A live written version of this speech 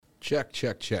Check,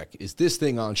 check, check. Is this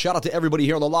thing on? Shout out to everybody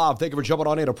here on the live. Thank you for jumping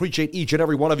on in. Appreciate each and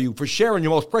every one of you for sharing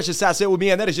your most precious asset with me,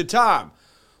 and that is your time.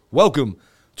 Welcome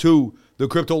to the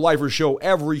Crypto Lifer Show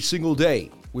every single day.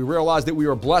 We realize that we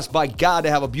are blessed by God to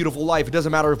have a beautiful life. It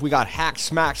doesn't matter if we got hacked,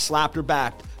 smacked, slapped, or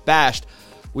bashed.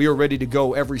 We are ready to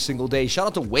go every single day. Shout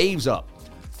out to Waves up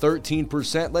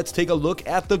 13%. Let's take a look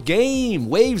at the game.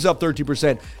 Waves up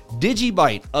 13%.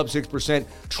 Digibyte up 6%.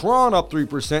 Tron up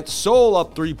 3%. Sol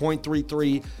up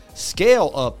 3.33%.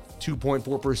 Scale up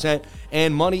 2.4%.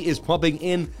 And money is pumping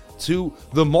into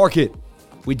the market.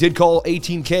 We did call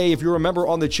 18K. If you remember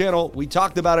on the channel, we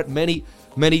talked about it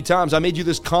many times. I made you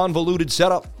this convoluted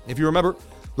setup. If you remember,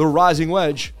 the rising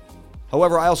wedge.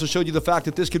 However, I also showed you the fact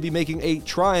that this could be making a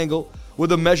triangle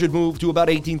with a measured move to about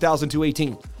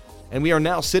 18,218. And we are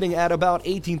now sitting at about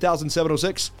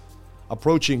 18,706,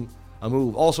 approaching a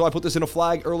move. Also, I put this in a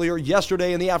flag earlier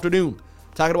yesterday in the afternoon,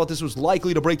 talking about this was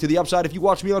likely to break to the upside. If you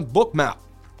watch me on Bookmap,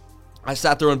 I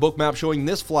sat there on Bookmap showing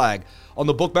this flag on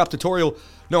the Bookmap tutorial.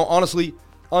 No, honestly,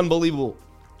 unbelievable.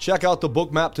 Check out the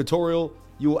Bookmap tutorial.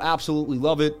 You will absolutely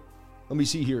love it. Let me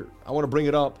see here. I want to bring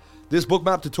it up. This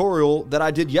Bookmap tutorial that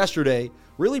I did yesterday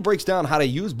really breaks down how to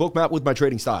use Bookmap with my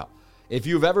trading style. If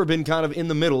you've ever been kind of in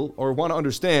the middle or want to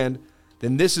understand,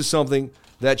 then this is something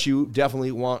that you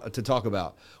definitely want to talk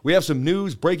about. We have some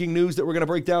news, breaking news that we're going to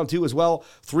break down too as well.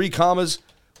 3 commas.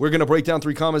 We're going to break down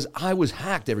 3 commas. I was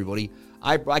hacked, everybody.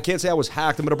 I can't say I was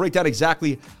hacked. I'm going to break down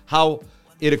exactly how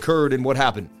it occurred and what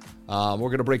happened. We're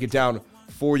going to break it down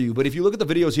for you. But if you look at the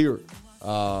videos here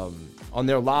on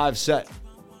their live set,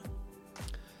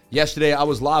 yesterday I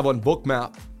was live on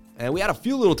Bookmap. And we had a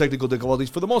few little technical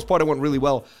difficulties. For the most part, it went really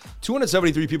well.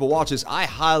 273 people watch this. I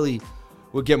highly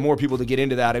would get more people to get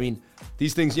into that. I mean,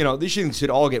 these things, these things should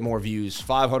all get more views.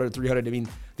 500, 300. I mean,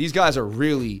 these guys are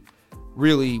really,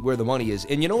 really where the money is.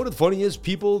 And you know what the funny is?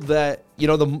 People that,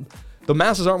 the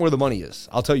masses aren't where the money is.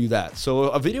 I'll tell you that. So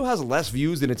a video has less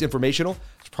views than it's informational.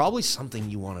 It's probably something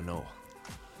you want to know.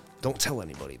 Don't tell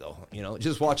anybody, though.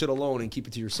 Just watch it alone and keep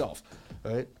it to yourself.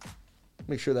 All right?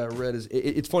 Make sure that red is...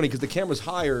 It's funny because the camera's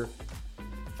higher.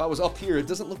 If I was up here, it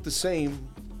doesn't look the same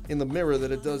in the mirror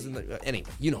that it does in the... Anyway,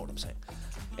 you know what I'm saying.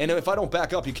 And if I don't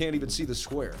back up, you can't even see the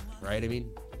square, right? I mean,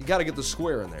 you got to get the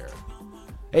square in there.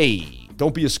 Hey,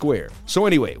 don't be a square. So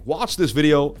anyway, watch this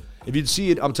video. If you'd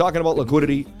see it, I'm talking about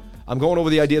liquidity. I'm going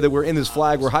over the idea that we're in this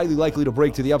flag. We're highly likely to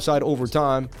break to the upside over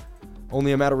time.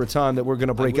 Only a matter of time that we're going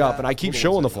to break up. And I keep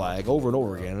showing the flag over and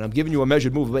over again. And I'm giving you a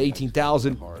measured move of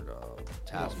 18,000.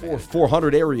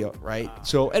 400 area, right?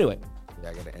 So anyway,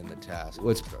 I gotta end the task.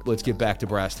 Let's get back to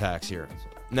brass tacks here.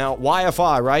 Now,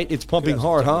 YFI, right? It's pumping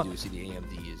hard, huh?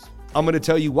 I'm going to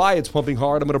tell you why it's pumping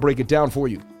hard. I'm going to break it down for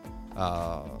you.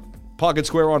 Pocket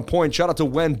Square on point. Shout out to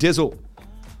Wen Dizzle.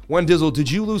 Wen Dizzle, did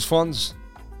you lose funds?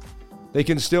 They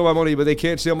can steal my money, but they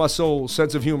can't steal my soul,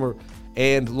 sense of humor,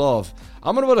 and love.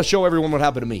 I'm going to show everyone what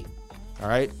happened to me. All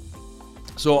right?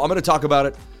 So I'm going to talk about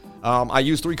it. I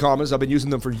use 3 commas. I've been using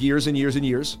them for years and years and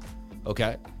years.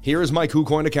 Okay. Here is my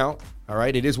KuCoin account. All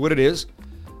right. It is what it is.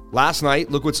 Last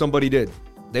night, look what somebody did.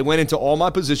 They went into all my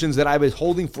positions that I was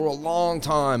holding for a long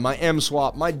time. My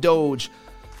MSwap, my Doge,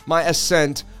 my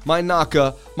Ascent, my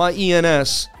Naka, my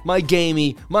ENS, my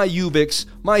Gamey, my Ubix,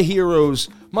 my Heroes,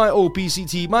 my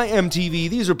OPCT, my MTV.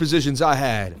 These are positions I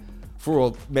had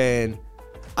for man.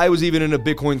 I was even in a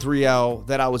Bitcoin 3L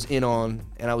that I was in on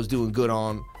and I was doing good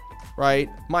on. Right?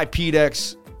 My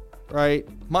PDEX, right?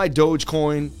 My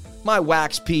Dogecoin, my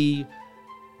WaxP,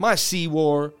 my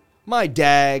CWAR, my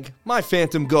DAG, my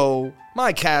Phantom Go,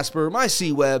 my Casper, my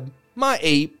CWeb, my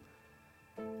Ape,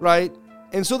 right?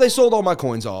 And so they sold all my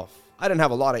coins off. I didn't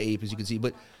have a lot of Ape, as you can see,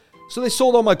 but so they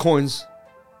sold all my coins.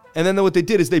 And then what they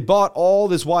did is they bought all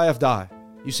this YF DAI,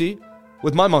 you see,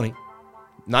 with my money.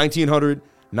 1,900,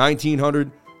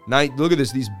 1,900, look at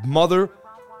this, these mother...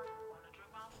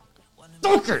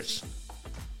 Dunkers.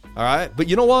 All right. But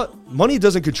you know what? Money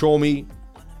doesn't control me,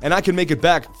 and I can make it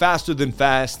back faster than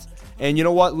fast. And you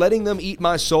know what? Letting them eat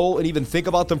my soul and even think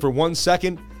about them for 1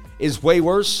 second is way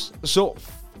worse. So,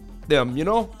 them,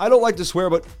 I don't like to swear,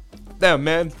 but them,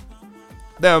 man.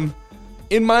 Them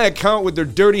in my account with their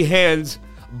dirty hands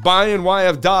buying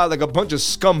YF DAI like a bunch of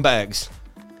scumbags.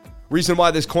 Reason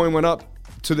why this coin went up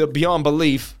to the beyond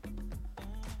belief.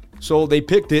 So they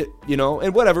picked it,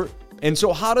 and whatever. And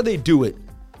so how do they do it?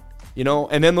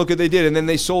 And then look what they did. And then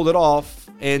they sold it off.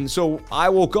 And so I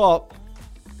woke up.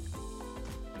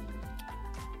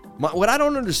 What I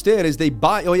don't understand is they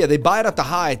buy it at the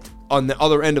high on the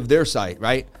other end of their site,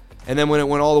 right? And then when it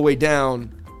went all the way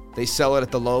down, they sell it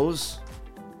at the lows.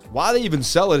 Why they even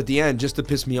sell it at the end? Just to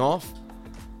piss me off?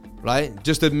 right?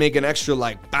 Just to make an extra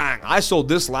like bang. I sold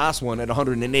this last one at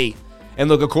 108. And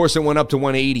look, of course, it went up to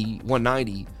 180,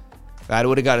 190. I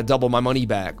would have got to double my money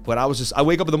back. But I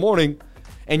wake up in the morning,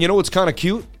 and you know what's kind of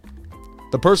cute?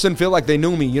 The person feel like they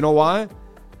knew me. You know why?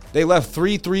 They left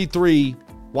 333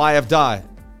 YF die.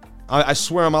 I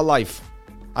swear on my life.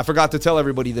 I forgot to tell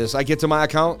everybody this. I get to my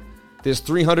account, there's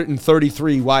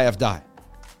 333 YF die.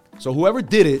 So whoever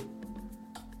did it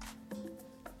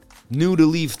knew to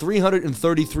leave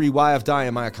 333 YF die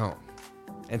in my account.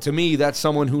 And to me, that's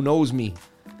someone who knows me.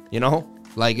 You know?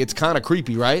 Like, it's kind of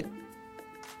creepy, right?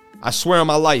 I swear on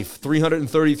my life,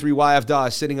 333 YF die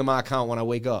sitting in my account when I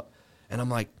wake up. And I'm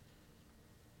like,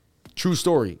 true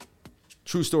story.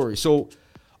 True story. So,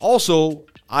 also,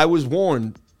 I was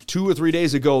warned 2 or 3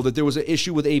 days ago that there was an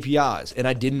issue with APIs, and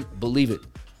I didn't believe it.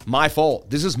 My fault.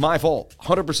 This is my fault.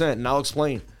 100%, and I'll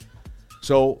explain.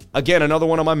 So, again, another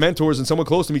one of my mentors and someone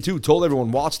close to me, too, told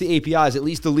everyone, watch the APIs, at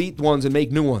least delete ones and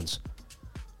make new ones.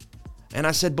 And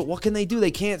I said, but what can they do?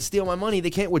 They can't steal my money. They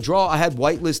can't withdraw. I had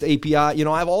whitelist API. You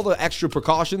know, I have all the extra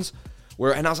precautions.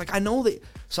 And I was like, I know that.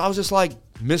 So I was just like,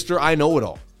 Mr. I know it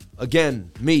all. Again,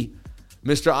 me.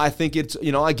 Mr. I think it's,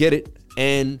 you know, I get it.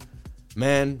 And,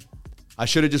 man, I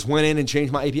should have just went in and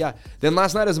changed my API. Then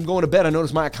last night as I'm going to bed, I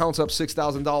noticed my account's up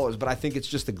 $6,000. But I think it's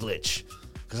just a glitch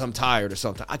because I'm tired or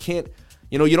something. I can't,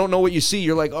 you know, you don't know what you see.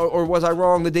 You're like, or was I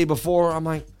wrong the day before? I'm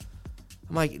like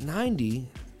 90?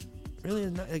 Really?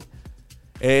 Like,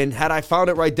 and had I found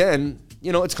it right then,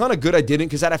 you know, it's kind of good I didn't,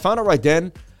 because had I found it right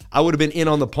then, I would have been in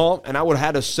on the pump and I would have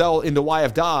had to sell into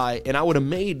YF die and I would have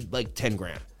made like 10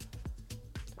 grand.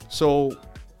 So,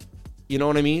 you know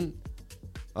what I mean?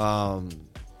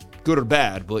 Good or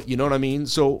bad, but you know what I mean?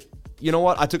 So, you know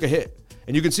what? I took a hit.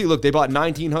 And you can see, look, they bought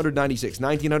 1,996.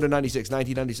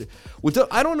 What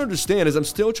I don't understand is I'm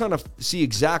still trying to see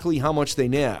exactly how much they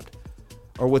nabbed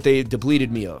or what they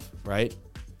depleted me of, right?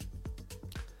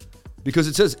 Because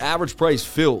it says average price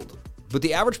filled. But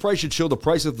the average price should show the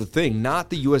price of the thing,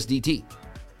 not the USDT.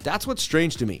 That's what's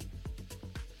strange to me.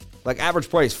 Like average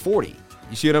price 40.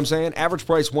 You see what I'm saying? Average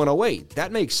price 108.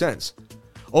 That makes sense.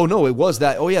 Oh, no, it was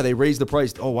that. Oh, yeah, they raised the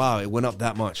price. Oh, wow, it went up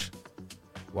that much.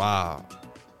 Wow.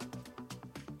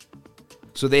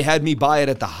 So they had me buy it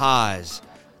at the highs.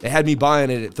 They had me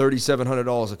buying it at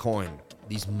 $3,700 a coin.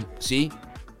 See?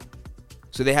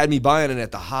 So they had me buying it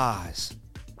at the highs.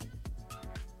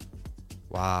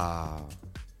 Wow.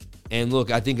 And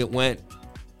look, I think it went.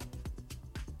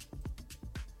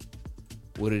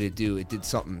 What did it do? It did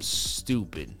something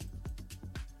stupid.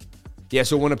 Yeah,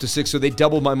 so it went up to 6. So they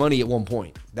doubled my money at one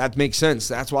point. That makes sense.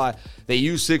 That's why they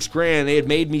used $6,000. They had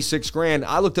made me $6,000.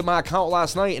 I looked at my account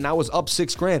last night and I was up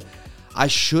 $6,000. I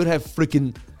should have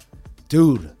freaking,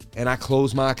 dude. And I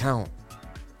closed my account.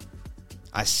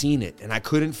 I seen it and I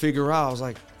couldn't figure out. I was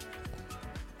like,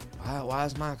 why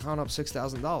is my account up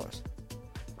 $6,000?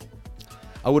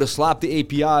 I would have slapped the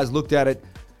APIs, looked at it,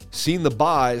 seen the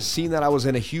buys, seen that I was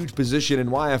in a huge position in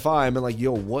YFI, and been like,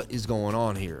 yo, what is going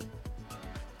on here?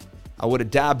 I would have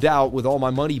dabbed out with all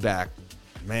my money back.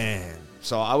 Man.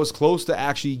 So I was close to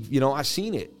actually, you know, I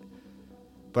seen it.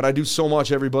 But I do so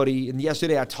much, everybody. And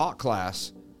yesterday I taught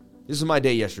class. This is my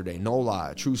day yesterday. No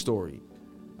lie. True story.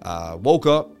 Woke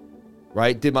up,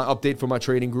 right? Did my update for my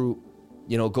trading group.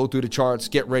 You know, go through the charts,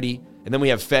 get ready. And then we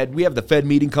have Fed. We have the Fed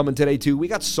meeting coming today, too. We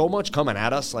got so much coming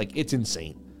at us. Like, it's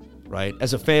insane, right?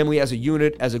 As a family, as a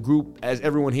unit, as a group, as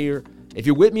everyone here. If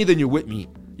you're with me, then you're with me.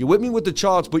 You're with me with the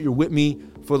charts, but you're with me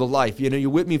for the life. You know,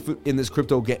 you're with me in this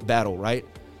crypto battle, right?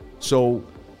 So,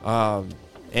 and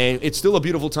it's still a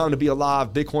beautiful time to be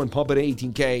alive. Bitcoin pumping at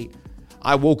 18K.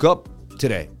 I woke up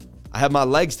today. I have my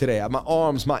legs today. I have my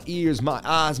arms, my ears, my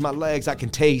eyes, my legs. I can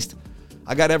taste.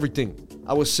 I got everything.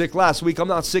 I was sick last week. I'm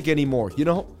not sick anymore, you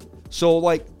know? So,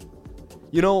 like,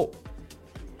 you know,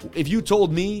 if you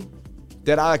told me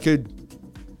that I could,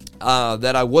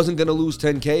 that I wasn't going to lose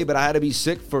 10K, but I had to be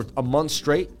sick for a month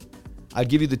straight, I'd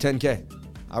give you the 10K.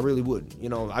 I really would. You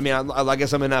know, I mean, I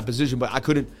guess I'm in that position, but I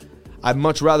couldn't. I'd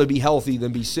much rather be healthy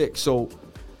than be sick. So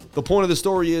the point of the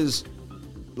story is,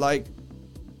 like,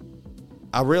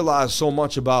 I realized so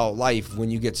much about life when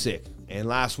you get sick. And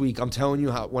last week, I'm telling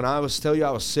you how, when I was telling you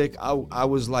I was sick, I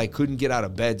was like, couldn't get out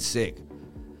of bed sick.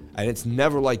 And it's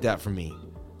never like that for me.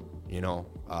 You know,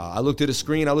 I looked at a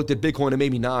screen, I looked at Bitcoin, it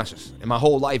made me nauseous. And my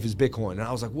whole life is Bitcoin. And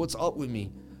I was like, what's up with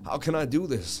me? How can I do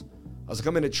this? I was like,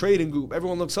 I'm in a trading group.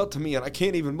 Everyone looks up to me and I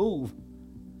can't even move.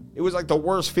 It was like the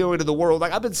worst feeling in the world.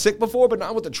 Like, I've been sick before, but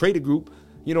not with the trading group.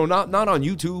 You know, not on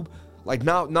YouTube. Like,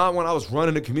 not when I was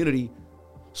running the community.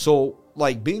 So,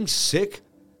 like, being sick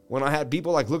when I had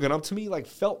people, like, looking up to me, like,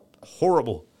 felt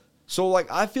horrible. So,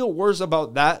 like, I feel worse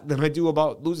about that than I do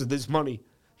about losing this money.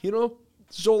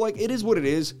 So, like, it is what it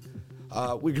is.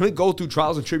 We're going to go through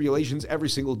trials and tribulations every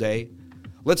single day.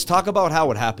 Let's talk about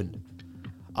how it happened.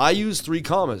 I use 3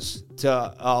 commas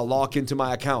to lock into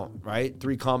my account, right?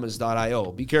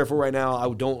 3commas.io. Be careful right now.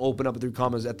 I don't open up 3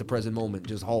 commas at the present moment.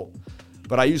 Just halt.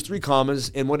 But I use 3 commas,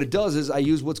 and what it does is I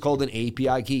use what's called an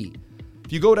API key.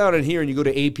 If you go down in here and you go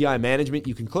to API management,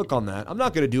 you can click on that. I'm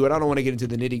not going to do it. I don't want to get into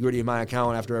the nitty-gritty of my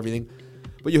account after everything.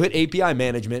 But you hit API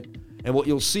management, and what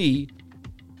you'll see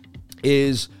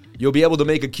is you'll be able to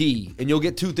make a key, and you'll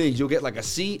get 2 things. You'll get like a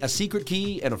secret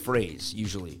key and a phrase,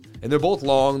 usually. And they're both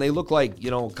long. They look like,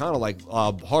 kind of like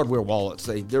hardware wallets.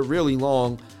 They're really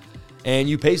long. And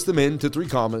you paste them into 3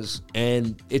 commas,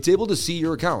 and it's able to see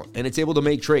your account, and it's able to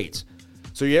make trades.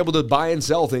 So you're able to buy and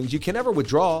sell things. You can never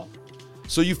withdraw.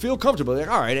 So you feel comfortable. Like,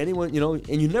 all right, anyone,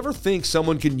 and you never think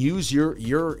someone can use your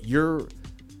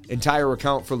entire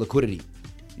account for liquidity.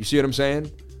 You see what I'm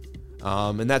saying?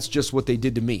 And that's just what they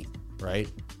did to me, right?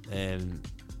 And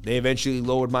they eventually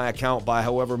lowered my account by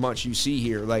however much you see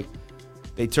here. Like,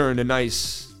 they turned a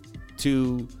nice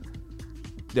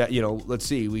let's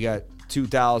see, we got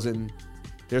 2,000.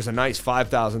 There's a nice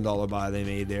 $5,000 buy they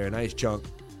made there, a nice chunk.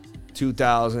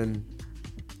 2,000,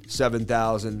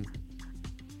 7,000.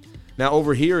 Now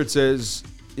over here it says,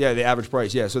 the average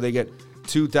price. Yeah, so they get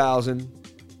 2,000.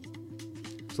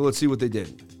 So let's see what they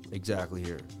did exactly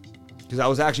here. Because I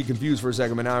was actually confused for a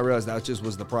second, but now I realized that just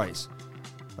was the price.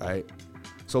 Right?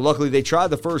 So luckily they tried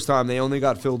the first time. They only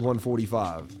got filled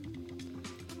 145.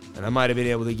 And I might have been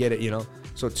able to get it,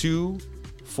 So 2,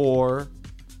 4,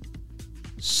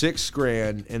 6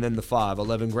 grand, and then the 5,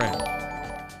 11 grand.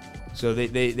 So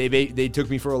they took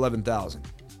me for 11,000.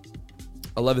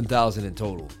 11,000 in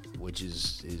total, which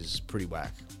is pretty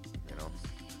whack,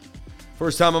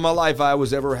 First time in my life I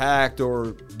was ever hacked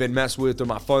or been messed with, or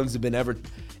my funds have been ever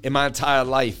in my entire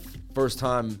life. First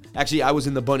time. Actually, I was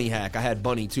in the Bunny hack. I had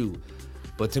Bunny too.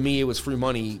 But to me, it was free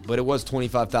money, but it was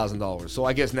 $25,000. So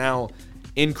I guess now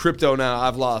in crypto now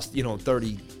I've lost,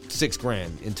 36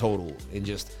 grand in total in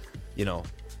just,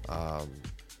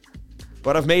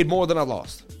 but I've made more than I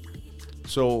lost.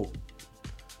 So,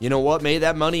 you know what? May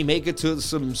that money make it to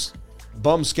some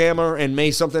bum scammer, and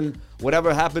may something,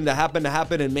 whatever happened to happen,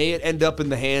 and may it end up in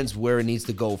the hands where it needs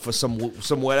to go for some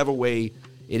whatever way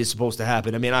it is supposed to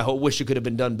happen. I mean, wish it could have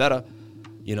been done better.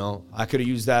 I could have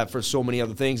used that for so many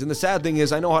other things. And the sad thing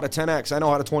is I know how to 10X. I know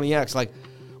how to 20X. Like,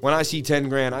 when I see 10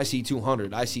 grand, I see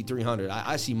 200, I see 300.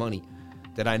 I see money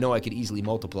that I know I could easily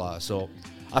multiply. So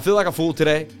I feel like a fool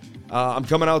today. I'm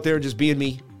coming out there just being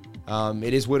me.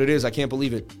 It is what it is. I can't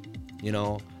believe it,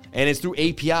 And it's through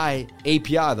API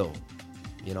though,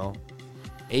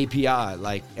 API.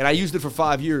 Like, and I used it for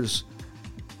 5 years.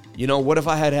 What if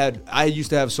I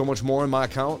used to have so much more in my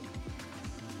account?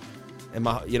 And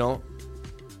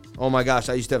oh my gosh,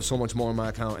 I used to have so much more in my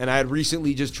account. And I had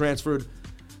recently just transferred,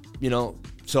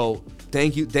 so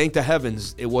thank the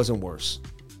heavens it wasn't worse.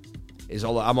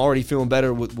 I'm already feeling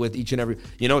better with each and every,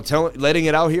 letting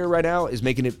it out here right now is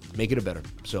making it better.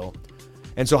 So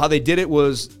how they did it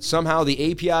was somehow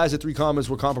the APIs at 3 commas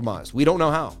were compromised. We don't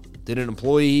know how. Did an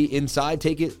employee inside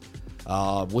take it?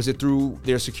 Was it through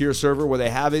their secure server where they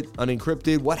have it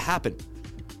unencrypted? What happened?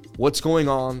 What's going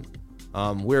on?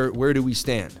 Where do we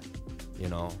stand?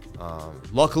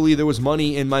 Luckily there was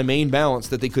money in my main balance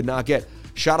that they could not get.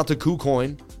 Shout out to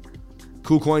KuCoin.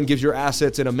 KuCoin gives your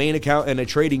assets in a main account and a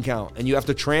trading account, and you have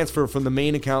to transfer from the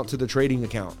main account to the trading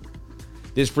account.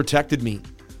 This protected me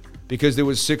because there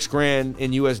was 6 grand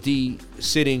in USD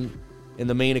sitting in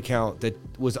the main account that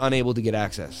was unable to get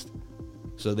accessed.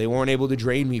 So they weren't able to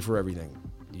drain me for everything.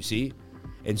 You see?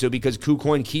 And so because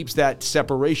KuCoin keeps that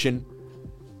separation,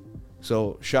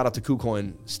 so shout out to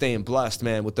KuCoin, staying blessed,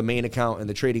 man, with the main account and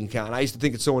the trading account. And I used to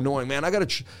think it's so annoying, man. I got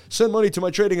to send money to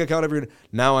my trading account every day.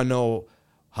 Now I know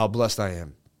how blessed I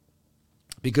am.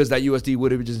 Because that USD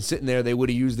would have just sitting there, they would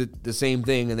have used the same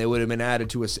thing, and they would have been added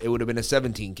to it would have been a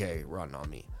 17K run on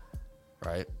me,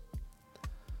 right?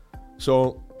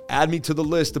 So add me to the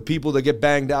list of people that get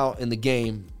banged out in the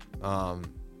game.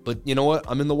 But you know what?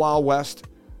 I'm in the Wild West.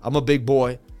 I'm a big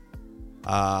boy.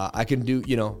 I can do,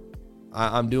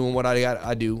 I'm doing what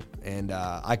I do, and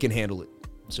I can handle it.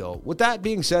 So with that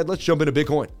being said, let's jump into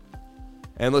Bitcoin,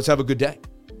 and let's have a good day.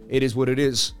 It is what it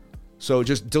is. So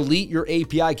just delete your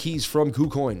API keys from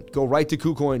KuCoin. Go right to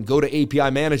KuCoin, go to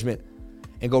API management,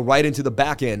 and go right into the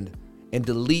back end and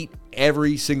delete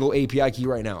every single API key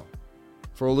right now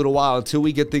for a little while until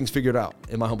we get things figured out,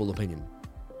 in my humble opinion.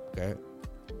 Okay?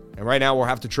 And right now we'll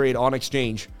have to trade on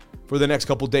exchange for the next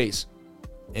couple days,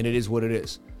 and it is what it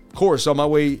is. Of course, on my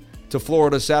way to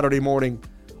Florida Saturday morning,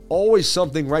 always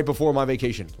something right before my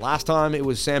vacation. Last time it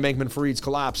was Sam Bankman-Fried's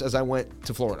collapse as I went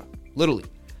to Florida, literally.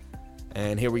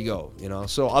 And here we go,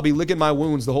 So I'll be licking my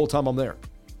wounds the whole time I'm there.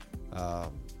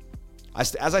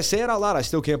 As I say it out loud, I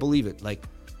still can't believe it. Like,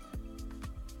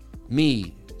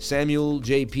 me, Samuel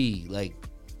JP, like,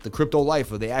 the crypto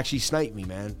lifer, they actually sniped me,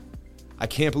 man. I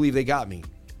can't believe they got me.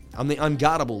 I'm the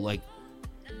ungottable, like,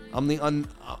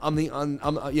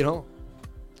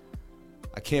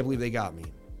 I can't believe they got me.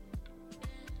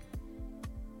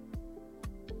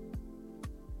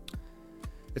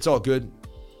 It's all good.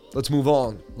 Let's move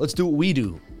on. Let's do what we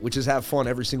do, which is have fun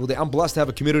every single day. I'm blessed to have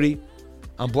a community.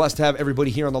 I'm blessed to have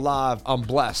everybody here on the live. I'm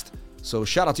blessed. So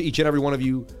shout out to each and every one of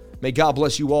you. May God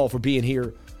bless you all for being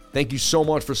here. Thank you so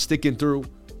much for sticking through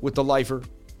with the lifer.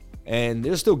 And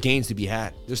there's still gains to be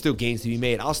had. There's still gains to be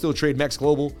made. I'll still trade Mex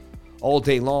Global all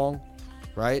day long,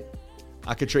 right?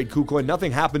 I could trade KuCoin.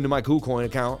 Nothing happened to my KuCoin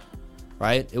account,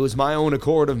 right? It was my own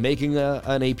accord of making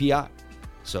an API.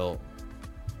 So,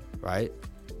 right?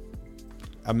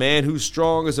 A man who's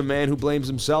strong is a man who blames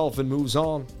himself and moves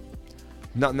on.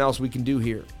 Nothing else we can do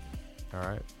here. All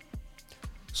right.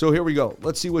 So here we go.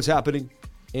 Let's see what's happening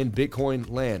in Bitcoin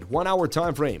land. 1 hour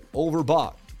time frame.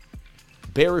 Overbought.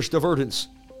 Bearish divergence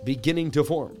beginning to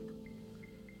form.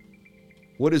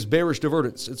 What is bearish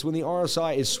divergence? It's when the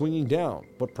RSI is swinging down,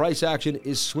 but price action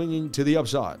is swinging to the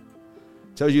upside.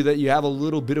 Tells you that you have a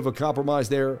little bit of a compromise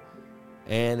there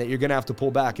and that you're going to have to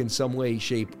pull back in some way,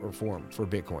 shape, or form for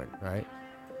Bitcoin, right?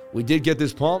 We did get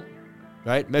this pump,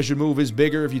 right? Measured move is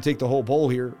bigger if you take the whole pole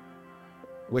here,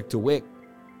 wick to wick.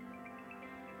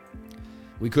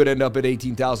 We could end up at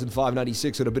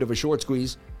 18,596 at a bit of a short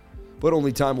squeeze, but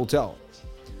only time will tell.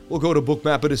 We'll go to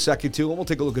Bookmap in a second too, and we'll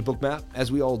take a look at Bookmap,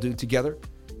 as we all do together,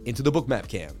 into the Bookmap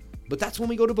cam. But that's when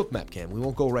we go to Bookmap cam. We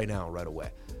won't go right now, right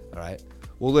away, all right?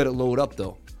 We'll let it load up,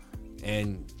 though,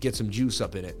 and get some juice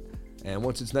up in it. And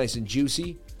once it's nice and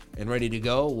juicy and ready to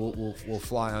go, we'll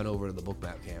fly on over to the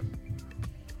Bookmap cam.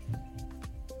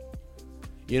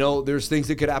 There's things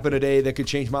that could happen today that could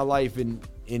change my life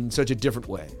in such a different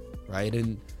way, right?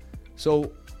 And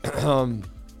so,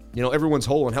 everyone's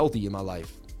whole and healthy in my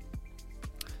life.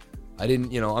 I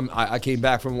didn't, I came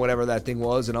back from whatever that thing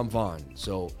was, and I'm fine.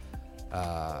 So,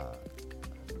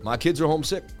 my kids are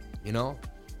homesick,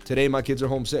 Today, my kids are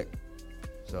homesick.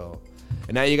 So,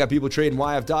 and now you got people trading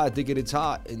why I've died thinking it's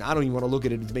hot, and I don't even want to look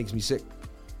at it. It makes me sick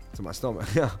to my stomach.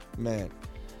 Man.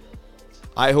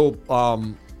 I hope,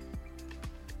 not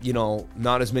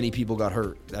as many people got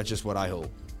hurt. That's just what I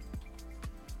hope.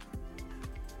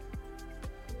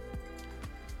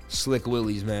 Slick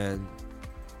Willies, man.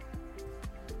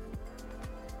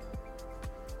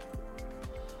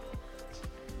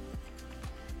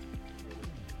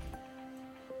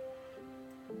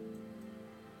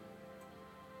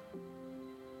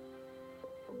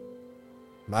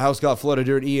 My house got flooded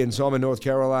during Ian, so I'm in North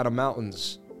Carolina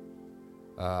mountains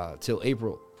till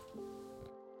April.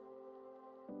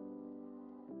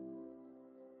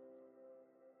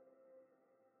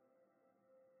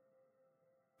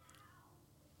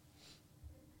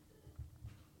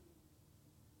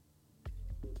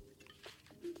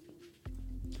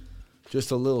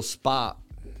 Just a little spot.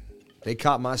 They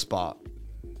caught my spot.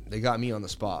 They got me on the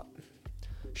spot.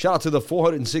 Shout out to the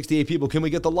 468 people. Can we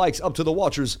get the likes up to the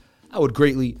watchers? I would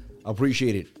greatly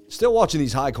appreciate it. Still watching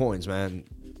these high coins, man.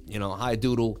 High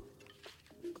doodle.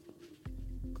 A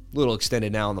little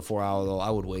extended now on the 4 hour, though. I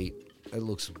would wait. It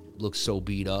looks so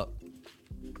beat up.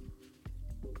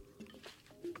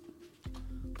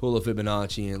 Pull a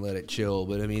Fibonacci and let it chill.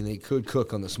 But, they could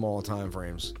cook on the small time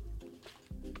frames.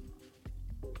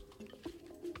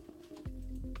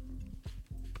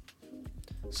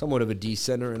 Somewhat of a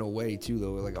descender in a way, too,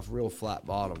 though. Like a real flat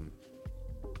bottom.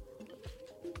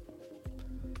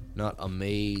 Not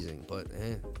amazing, but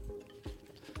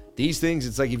these things,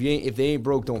 it's like if they ain't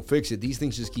broke, don't fix it. These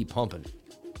things just keep pumping.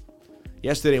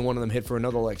 Yesterday, one of them hit for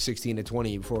another like 16 to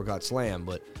 20 before it got slammed,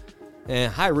 but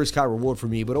high risk, high reward for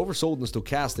me. But oversold in the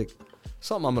stochastic,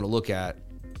 something I'm going to look at.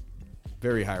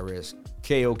 Very high risk.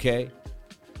 KOK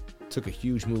took a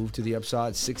huge move to the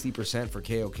upside, 60% for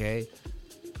KOK.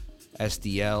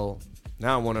 SDL.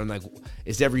 Now I'm wondering, like,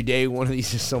 is every day one of these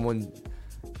just someone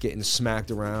getting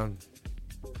smacked around?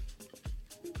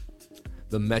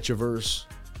 The Metaverse.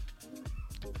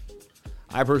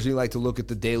 I personally like to look at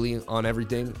the daily on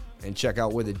everything and check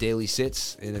out where the daily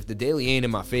sits. And if the daily ain't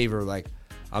in my favor, like,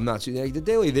 I'm not too, like, the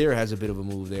daily there has a bit of a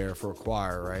move there for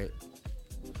acquire, right?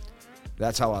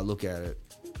 That's how I look at it.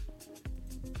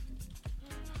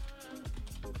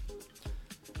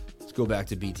 Let's go back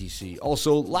to BTC.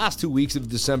 Also, last 2 weeks of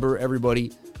December,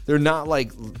 everybody, They're not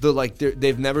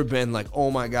they've never been like,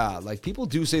 oh my God. Like, people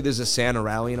do say there's a Santa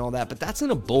rally and all that, but that's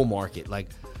in a bull market. Like,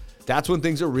 that's when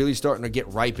things are really starting to get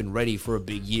ripe and ready for a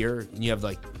big year. And you have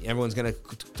like, everyone's going to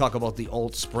talk about the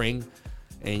alt spring.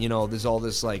 And, there's all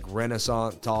this like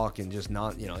Renaissance talk and just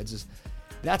not, it's just,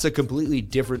 that's a completely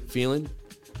different feeling.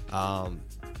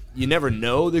 You never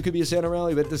know there could be a Santa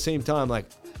rally, but at the same time, like,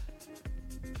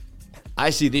 I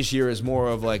see this year as more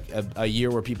of like a year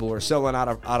where people are selling out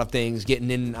of things, getting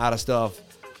in and out of stuff,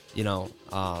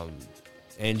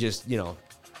 and just,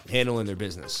 handling their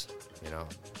business,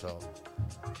 so.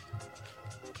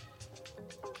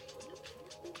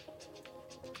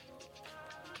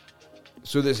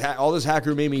 So all this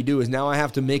hacker made me do is now I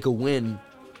have to make a win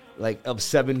like of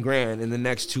 $7,000 in the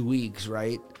next 2 weeks,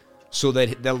 right? So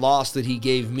that the loss that he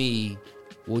gave me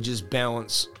will just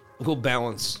balance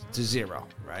to zero,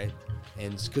 right?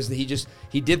 And because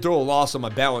he did throw a loss on my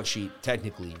balance sheet,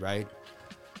 technically, right?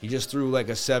 He just threw like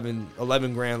a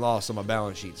 $11,000 loss on my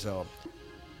balance sheet. So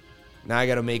now I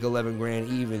got to make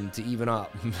 $11,000 to even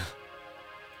up.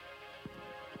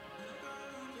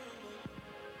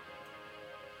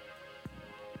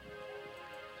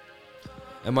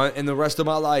 And the rest of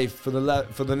my life, for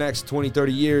the next 20,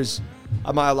 30 years,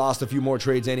 I might have lost a few more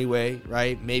trades anyway,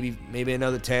 right? Maybe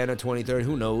another 10 or 20, 30,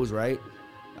 who knows, right?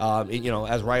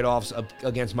 As write-offs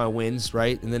against my wins,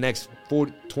 right? In the next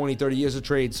 20, 30 years of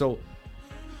trade. So,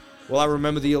 will I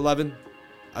remember the 11?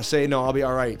 I say, no, I'll be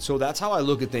all right. So that's how I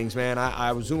look at things, man.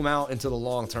 I zoom out into the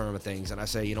long term of things, and I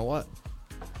say, you know what?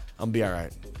 I'm going to be all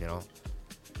right,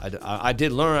 I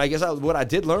did learn. I guess what I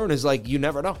did learn is, like, you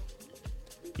never know.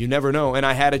 You never know. And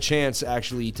I had a chance,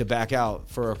 actually, to back out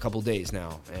for a couple days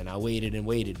now. And I waited and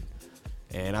waited.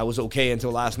 And I was okay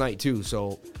until last night, too.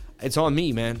 So it's on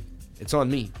me, man. It's on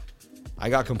me. I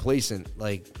got complacent.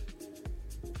 Like,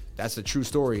 that's the true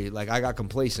story. Like, I got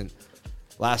complacent.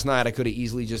 Last night, I could have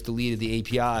easily just deleted the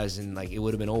APIs and, like, it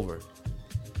would have been over.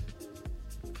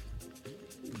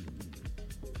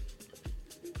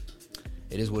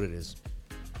 It is what it is.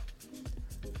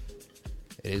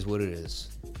 It is what it is.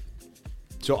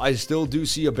 So I still do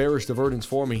see a bearish divergence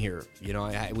forming here.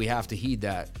 We have to heed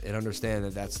that and understand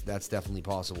that that's definitely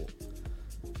possible.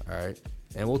 All right.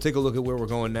 And we'll take a look at where we're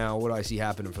going now. What do I see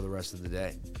happening for the rest of the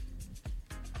day?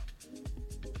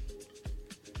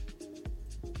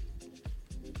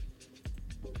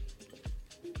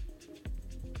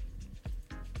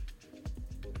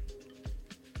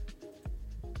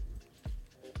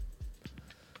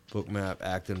 Bookmap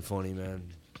acting funny, man.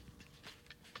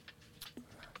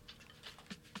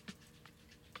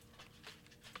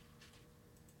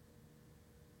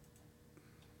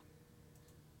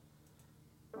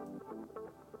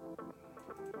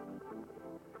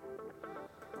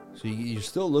 So you're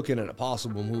still looking at a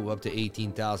possible move up to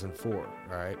 18,004,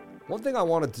 all right? One thing I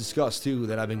want to discuss, too,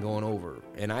 that I've been going over,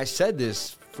 and I said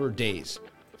this for days.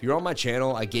 If you're on my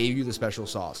channel, I gave you the special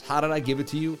sauce. How did I give it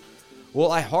to you?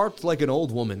 Well, I harped like an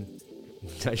old woman.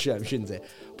 I shouldn't say,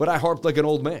 but I harped like an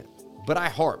old man. But I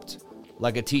harped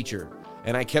like a teacher,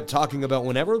 and I kept talking about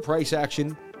whenever price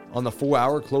action on the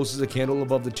 4-hour closes a candle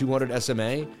above the 200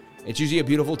 SMA, it's usually a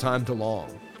beautiful time to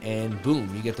long, and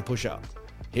boom, you get the push up.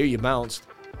 Here you bounced.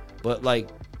 But, like,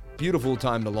 beautiful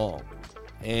time to long.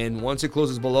 And once it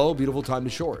closes below, beautiful time to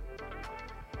short.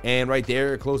 And right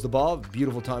there, it closed above,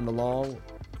 beautiful time to long.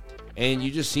 And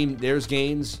you just seen, there's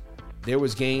gains, there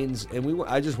was gains. And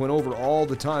I just went over all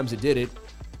the times it did it.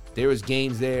 There was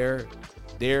gains there.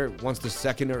 Once the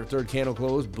second or third candle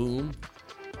closed, boom.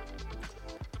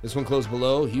 This one closed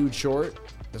below, huge short.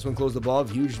 This one closed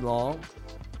above, huge long.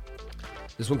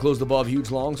 This one closed above, huge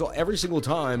long. So every single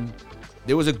time,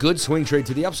 there was a good swing trade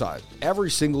to the upside. Every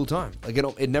single time. Like,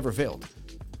 it never failed.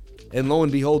 And lo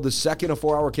and behold, the second a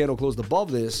 4-hour candle closed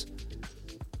above this,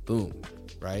 boom,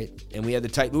 right? And we had the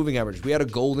tight moving average. We had a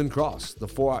golden cross. The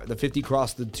 50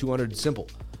 crossed the 200 simple,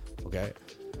 okay?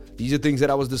 These are things that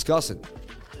I was discussing.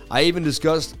 I even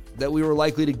discussed that we were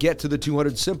likely to get to the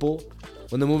 200 simple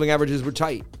when the moving averages were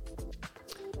tight.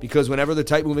 Because whenever the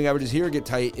tight moving averages here get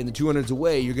tight and the 200's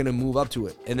away, you're going to move up to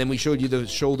it. And then we showed you the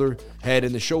shoulder, head,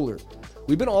 and the shoulder.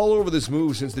 We've been all over this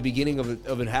move since the beginning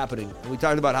of it happening. And we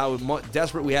talked about how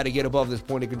desperate we had to get above this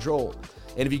point of control.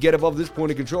 And if you get above this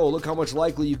point of control, look how much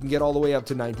likely you can get all the way up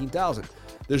to 19,000.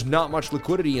 There's not much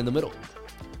liquidity in the middle. It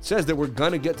says that we're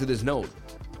going to get to this node.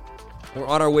 We're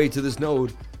on our way to this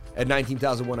node at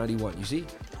 19,191. You see?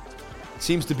 It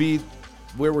seems to be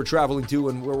where we're traveling to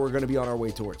and where we're going to be on our way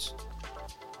towards.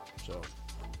 So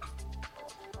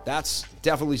that's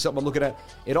definitely something I'm looking at.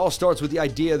 It all starts with the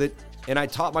idea that, and I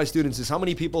taught my students this, how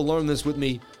many people learned this with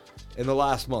me in the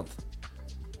last month?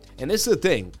 And this is the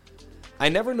thing. I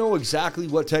never know exactly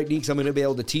what techniques I'm going to be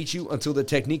able to teach you until the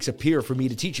techniques appear for me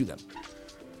to teach you them.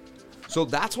 So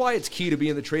that's why it's key to be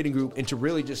in the trading group and to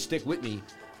really just stick with me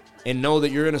and know that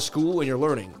you're in a school and you're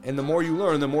learning. And the more you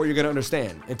learn, the more you're going to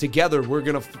understand. And together, we're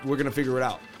going to figure it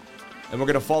out. And we're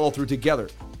going to follow through together.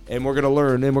 And we're going to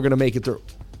learn and we're going to make it through.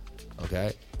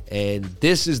 Okay? And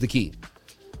this is the key.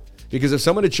 Because if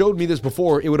someone had showed me this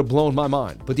before, it would have blown my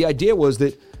mind. But the idea was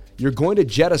that you're going to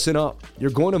jettison up.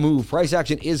 You're going to move. Price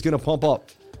action is going to pump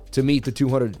up to meet the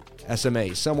 200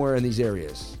 SMA somewhere in these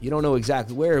areas. You don't know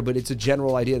exactly where, but it's a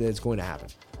general idea that it's going to happen.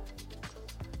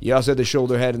 You also had the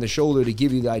shoulder head and the shoulder to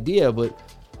give you the idea, but,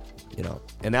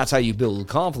 and that's how you build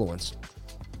confluence.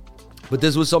 But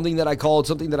this was something that I called,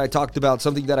 something that I talked about,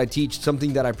 something that I teach,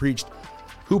 something that I preached.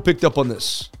 Who picked up on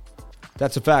this?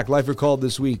 That's a fact. Lifer called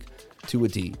this week to a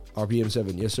T. RPM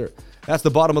 7. Yes, sir. That's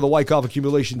the bottom of the Wyckoff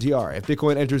accumulation TR. If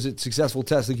Bitcoin enters its successful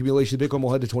test, the accumulation, Bitcoin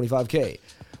will head to 25K.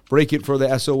 Break it for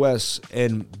the SOS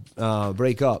and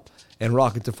break up and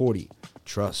rock it to 40.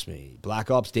 Trust me. Black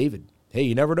Ops David. Hey,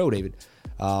 you never know, David.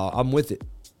 I'm with it.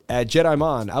 At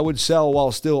JediMon, I would sell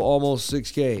while still almost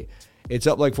 6K. It's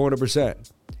up like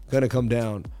 400%. Gonna come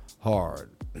down hard.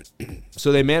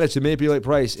 So they managed to manipulate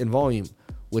price and volume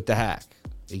with the hack.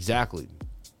 Exactly.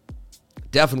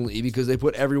 Definitely, because they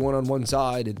put everyone on one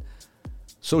side and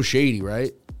so shady,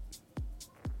 right?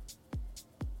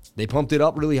 They pumped it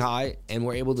up really high and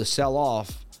were able to sell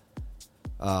off.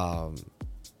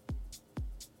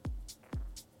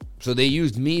 So they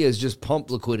used me as just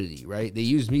pump liquidity, right? They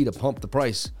used me to pump the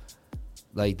price.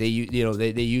 Like they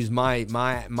used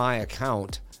my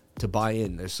account to buy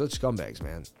in. They're such scumbags,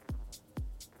 man.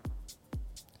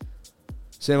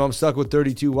 Sam, I'm stuck with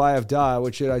 32 YFDI.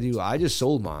 What should I do? I just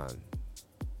sold mine.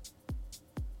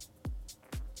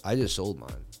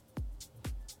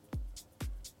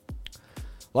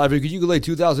 Live, could you lay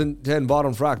 2010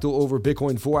 bottom fractal over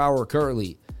Bitcoin 4 hour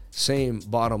currently? Same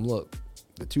bottom look.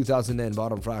 The 2010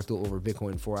 bottom fractal over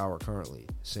Bitcoin 4 hour currently.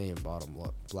 Same bottom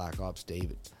look. Black Ops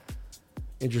David.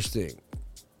 Interesting.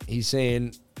 He's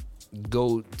saying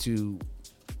go to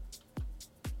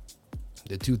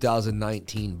the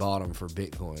 2019 bottom for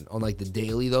Bitcoin. On like the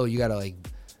daily though, you gotta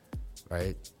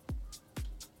right?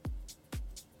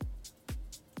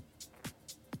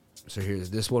 So here's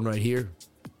this one right here.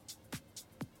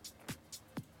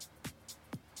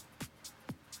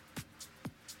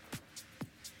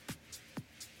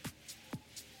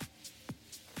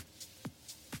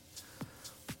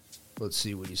 Let's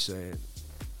see what he's saying.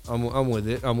 I'm with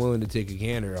it. I'm willing to take a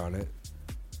gander on it.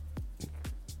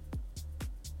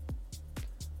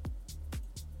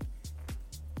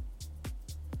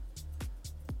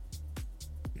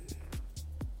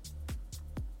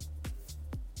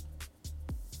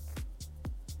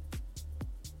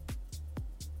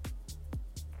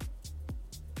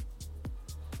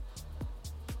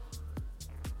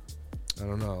 I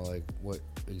don't know, what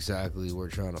exactly we're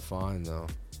trying to find, though.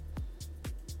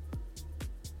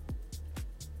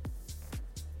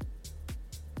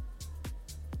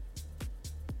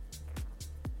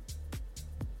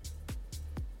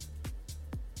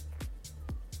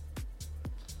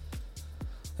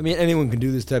 I mean, anyone can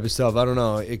do this type of stuff. I don't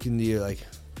know. It can be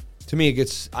to me,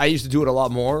 I used to do it a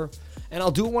lot more. And I'll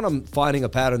do it when I'm finding a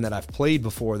pattern that I've played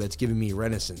before that's giving me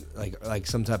renaissance, like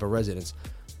some type of resonance.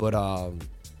 But,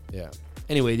 yeah.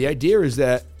 Anyway, the idea is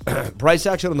that price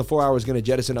action on the 4 hour is going to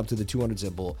jettison up to the 200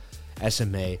 symbol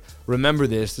SMA. Remember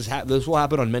this. This will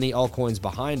happen on many altcoins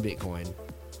behind Bitcoin.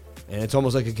 And it's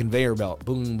almost like a conveyor belt.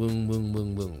 Boom, boom, boom,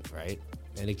 boom, boom, right?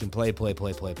 And it can play.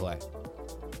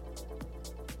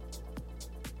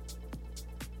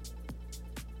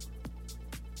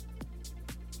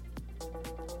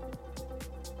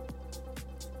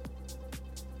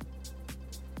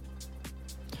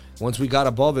 Once we got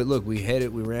above it, look, we hit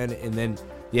it, we ran it, and then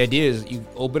the idea is you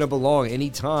open up a long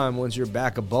anytime once you're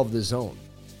back above the zone.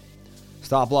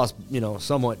 Stop loss,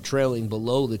 somewhat trailing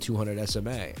below the 200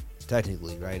 SMA,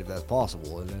 technically, right, if that's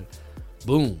possible. And then,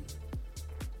 boom.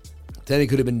 Then it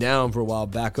could have been down for a while,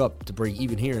 back up to break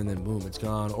even here, and then boom, it's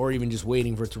gone. Or even just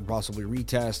waiting for it to possibly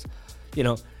retest,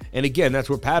 And again, that's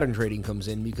where pattern trading comes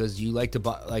in, because you like to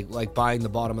buy, like buying the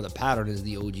bottom of the pattern is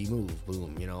the OG move,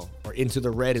 boom, or into the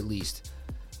red at least.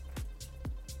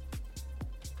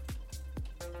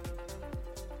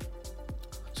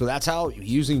 So that's how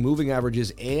using moving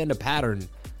averages and a pattern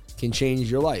can change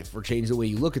your life or change the way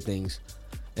you look at things.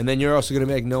 And then you're also going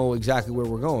to know exactly where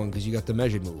we're going because you got the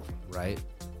measured move, right?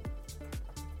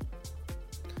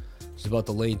 It's about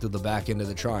the length of the back end of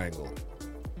the triangle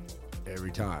every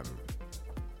time.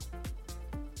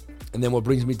 And then what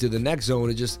brings me to the next zone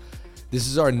is just This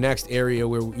is our next area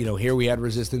where, here we had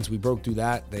resistance. We broke through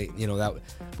that.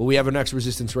 But we have our next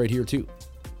resistance right here too.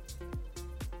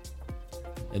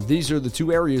 And these are the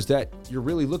two areas that you're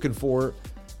really looking for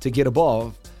to get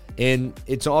above. And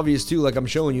it's obvious too, like I'm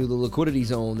showing you, the liquidity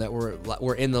zone that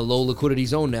we're in the low liquidity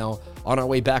zone now on our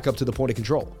way back up to the point of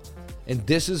control. And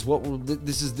this is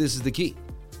this is the key.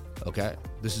 Okay?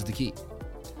 This is the key.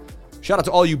 Shout out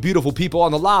to all you beautiful people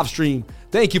on the live stream.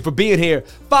 Thank you for being here.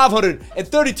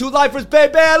 532 lifers,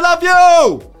 baby. I love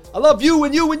you. I love you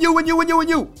and you and you and you and you and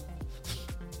you.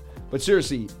 But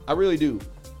seriously, I really do.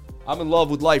 I'm in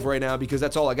love with life right now because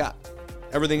that's all I got.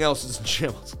 Everything else is in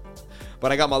shambles.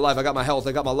 But I got my life, I got my health,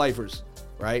 I got my lifers,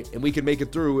 right? And we can make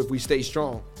it through if we stay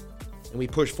strong and we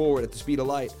push forward at the speed of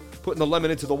light. Putting the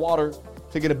lemon into the water,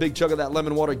 taking a big chug of that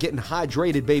lemon water, getting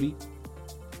hydrated, baby.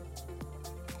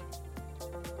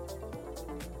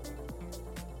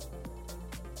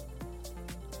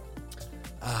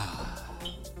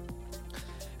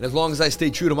 And as long as I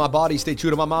stay true to my body, stay true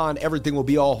to my mind, everything will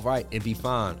be all right and be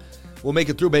fine. We'll make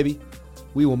it through, baby.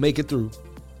 We will make it through.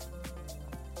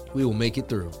 We will make it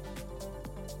through.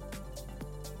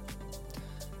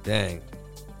 Dang.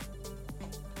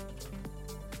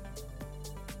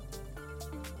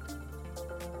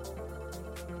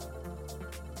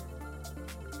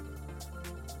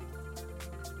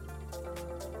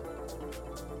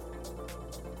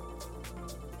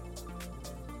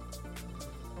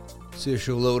 See if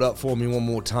she'll load up for me one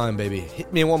more time, baby.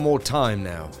 Hit me one more time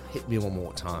now. Hit me one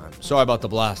more time. Sorry about the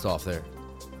blast off there.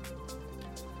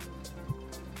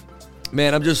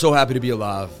 Man, I'm just so happy to be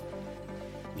alive.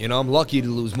 I'm lucky to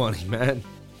lose money, man.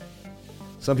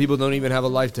 Some people don't even have a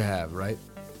life to have, right?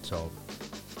 So,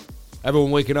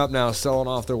 everyone waking up now, selling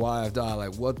off their YFI.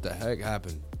 Like, what the heck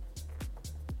happened?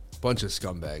 Bunch of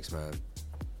scumbags, man.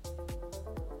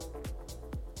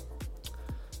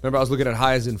 Remember, I was looking at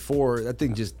highs in 4. That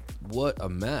thing just... What a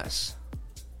mess.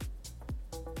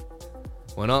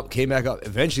 Went up, came back up.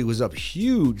 Eventually was up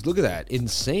huge. Look at that.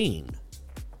 Insane.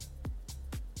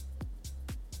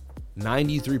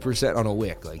 93% on a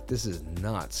wick. Like, this is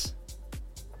nuts.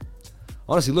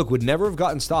 Honestly, look, would never have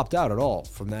gotten stopped out at all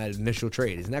from that initial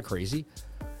trade. Isn't that crazy?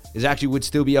 It actually would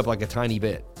still be up like a tiny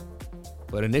bit.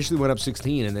 But initially went up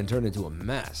 16 and then turned into a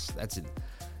mess.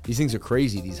 These things are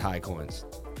crazy, these high coins.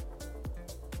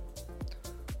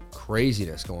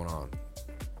 Craziness going on.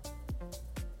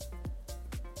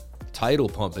 Tidal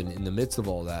pumping in the midst of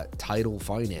all that. Tidal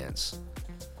finance.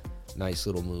 Nice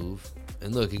little move.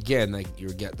 And look, again, like you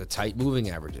get the tight moving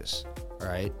averages. All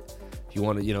right. If you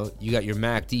want to, you got your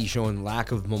MACD showing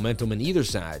lack of momentum on either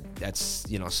side. That's,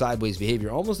 sideways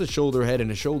behavior. Almost a shoulder head and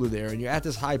a shoulder there. And you're at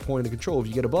this high point of control. If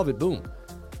you get above it, boom.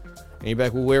 And you're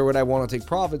back, well, where would I want to take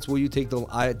profits? Well,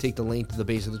 I take the length of the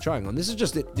base of the triangle. And this is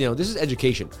just, this is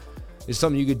education. It's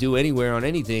something you could do anywhere on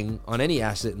anything, on any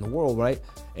asset in the world, right?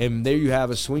 And there you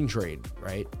have a swing trade,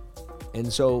 right?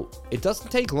 And so it doesn't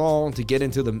take long to get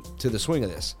into the swing of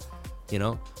this, 3%,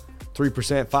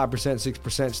 5%,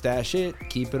 6% stash it,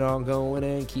 keep it on going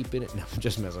and keeping it. No, I'm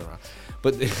just messing around.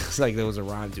 But it's like there was a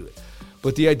rhyme to it.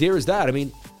 But the idea is that,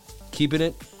 keeping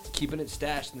it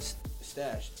stashed and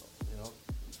stashed,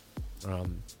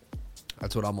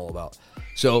 that's what I'm all about.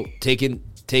 So taking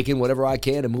whatever I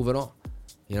can and moving on.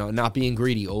 Not being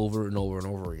greedy over and over and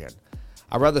over again.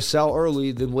 I'd rather sell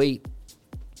early than wait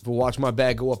for watch my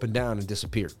bag go up and down and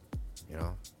disappear.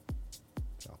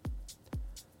 So,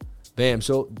 bam.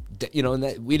 So, and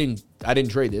that I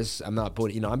didn't trade this. I'm not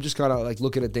putting. I'm just kind of like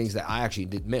looking at things that I actually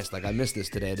did miss. Like I missed this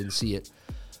today. I didn't see it.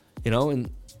 And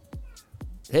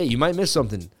hey, you might miss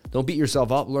something. Don't beat yourself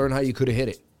up. Learn how you could have hit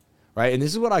it, right? And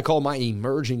this is what I call my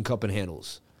emerging cup and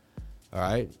handles. All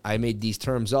right, I made these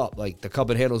terms up, like the cup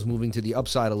and handles moving to the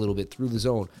upside a little bit through the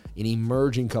zone, an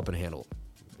emerging cup and handle.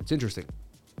 It's interesting.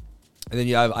 And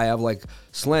then I have like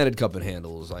slanted cup and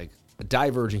handles, like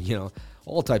diverging,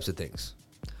 all types of things.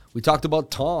 We talked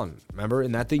about TON, remember?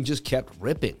 And that thing just kept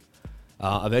ripping.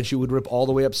 Eventually would rip all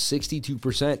the way up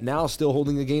 62%. Now still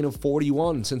holding a gain of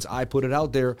 41 since I put it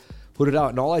out.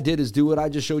 And all I did is do what I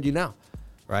just showed you now,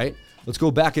 right? Let's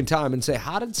go back in time and say,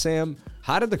 how did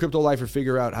the Crypto Lifer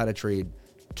figure out how to trade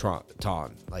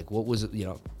TON? Like, what was it,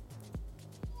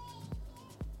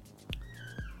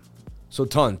 So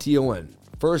TON, T-O-N.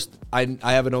 First, I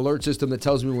have an alert system that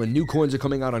tells me when new coins are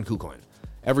coming out on KuCoin.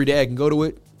 Every day I can go to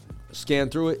it, scan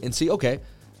through it, and see, okay,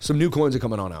 some new coins are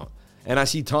coming on out. And I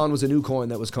see TON was a new coin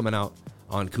that was coming out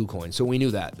on KuCoin. So we knew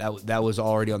that. That was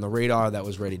already on the radar. That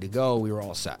was ready to go. We were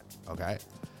all set, okay?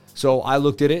 So I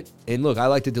looked at it, and look, I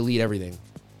like to delete everything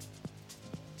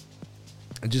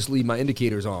and just leave my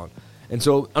indicators on. And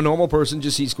so a normal person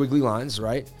just sees squiggly lines,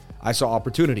 right? I saw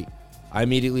opportunity. I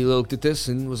immediately looked at this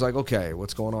and was like, okay,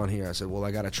 what's going on here? I said, well,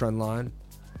 I got a trend line.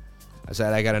 I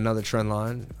said, I got another trend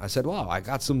line. I said, wow, I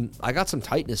got some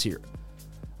tightness here.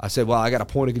 I said, well, I got a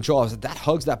point of control. I said, that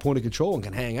hugs that point of control and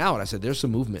can hang out. I said, there's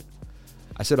some movement.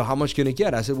 I said, well, how much can it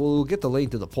get? I said, well, we'll get the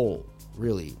length of the pole,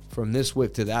 really. From this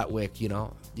wick to that wick, you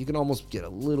know. You can almost get a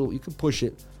little, you can push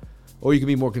it, or you can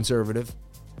be more conservative.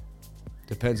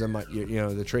 Depends on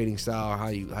the trading style, how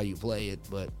you play it.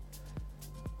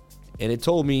 And it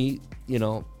told me, you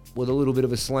know, with a little bit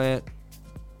of a slant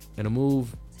and a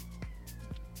move,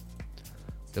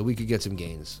 that we could get some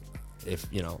gains. If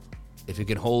it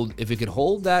could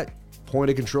hold that point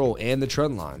of control and the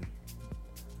trend line,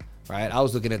 right? I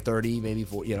was looking at 30, maybe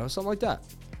 40, you know, something like that.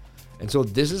 And so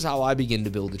this is how I begin to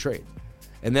build the trade.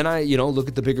 And then I, you know, look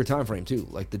at the bigger time frame too,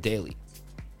 like the daily.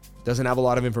 Doesn't have a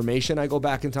lot of information. I go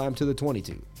back in time to the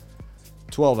 22,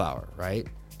 12 hour, right?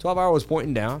 12 hour was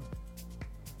pointing down.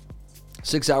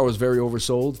 6 hour was very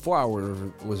oversold. 4 hour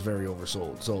was very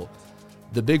oversold. So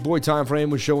the big boy time frame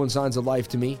was showing signs of life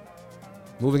to me.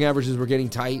 Moving averages were getting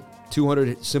tight.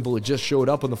 200 simple, it just showed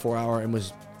up on the 4 hour and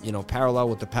was, you know, parallel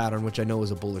with the pattern, which I know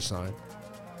is a bullish sign.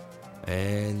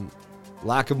 And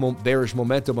lack of bearish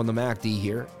momentum on the MACD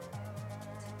here,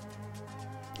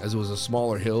 as it was a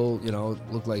smaller hill, you know,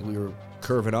 looked like we were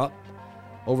curving up.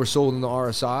 Oversold in the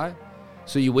RSI.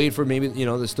 So you wait for maybe, you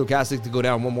know, the stochastic to go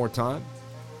down one more time.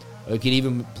 You can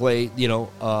even play, you know,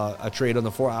 a trade on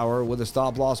the 4 hour with a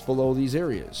stop loss below these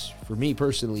areas. For me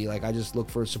personally, like, I just look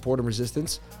for support and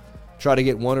resistance, try to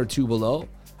get one or two below,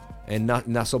 and not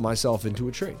nestle myself into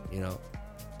a trade, you know.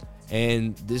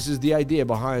 And this is the idea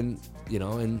behind, you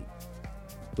know, and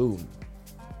boom.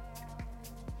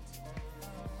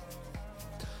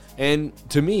 And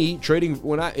to me, trading,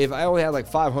 if I only had like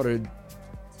 $500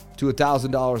 to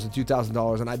 $1,000 to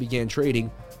 $2,000 and I began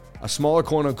trading, a smaller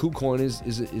coin on KuCoin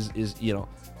is you know,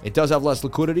 it does have less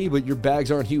liquidity, but your bags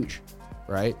aren't huge,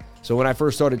 right? So when I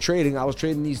first started trading, I was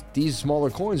trading these smaller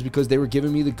coins because they were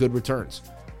giving me the good returns.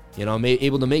 You know, I'm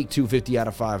able to make $250 out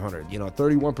of 500. You know,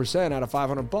 31% out of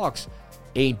 $500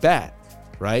 ain't bad,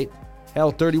 right?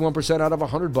 Hell, 31% out of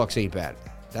 $100 ain't bad.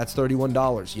 That's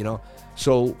 $31, you know?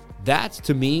 So that's,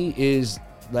 to me, is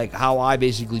like how I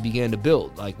basically began to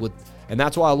build, and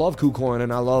that's why I love KuCoin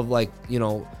and I love, like, you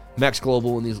know, Mex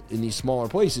Global in these smaller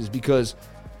places, because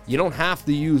you don't have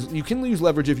to you can use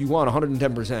leverage if you want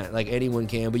 110%, like anyone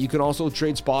can, but you can also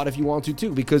trade spot if you want to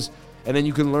too, and then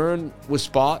you can learn with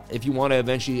spot if you want to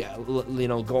eventually, you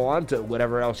know, go on to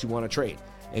whatever else you want to trade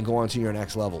and go on to your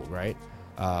next level, right?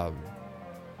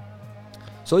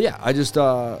 So yeah, I just,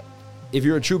 if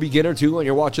you're a true beginner too and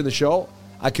you're watching the show,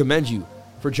 I commend you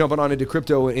for jumping on into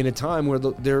crypto in a time where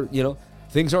you know,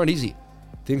 things aren't easy.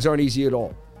 Things aren't easy at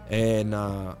all. And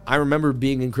I remember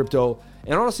being in crypto,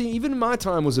 and honestly, even my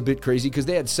time was a bit crazy because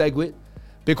they had SegWit.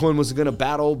 Bitcoin was going to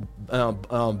battle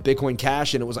Bitcoin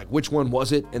Cash, and it was like, which one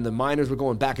was it? And the miners were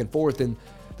going back and forth, and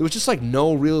there was just like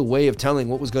no real way of telling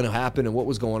what was going to happen and what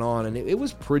was going on, and it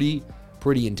was pretty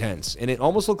intense. And it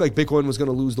almost looked like Bitcoin was going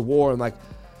to lose the war, and like,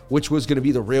 which was going to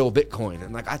be the real Bitcoin.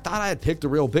 And like, I thought I had picked the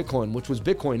real Bitcoin, which was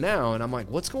Bitcoin now, and I'm like,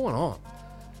 what's going on?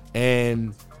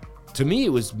 And to me, it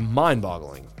was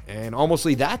mind-boggling. And almost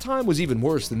that time was even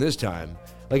worse than this time.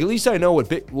 Like, at least I know which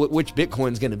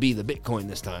Bitcoin's going to be the Bitcoin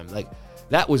this time. Like,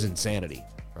 that was insanity,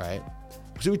 right?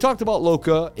 So we talked about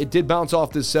Loca. It did bounce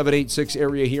off this 786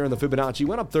 area here in the Fibonacci.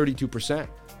 Went up 32%.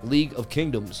 League of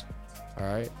Kingdoms, all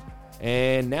right?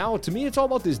 And now, to me, it's all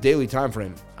about this daily time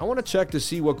frame. I want to check to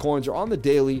see what coins are on the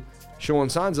daily, showing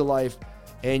signs of life.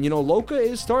 And, you know, Loca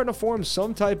is starting to form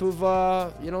some type of,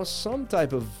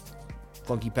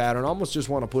 funky pattern. I almost just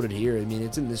want to put it here. I mean,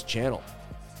 it's in this channel.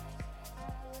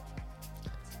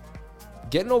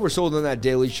 Getting oversold on that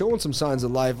daily, showing some signs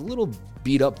of life. A little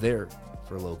beat up there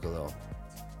for Loca, though.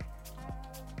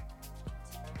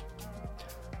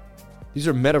 These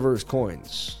are metaverse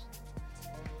coins.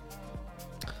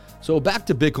 So back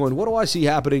to Bitcoin. What do I see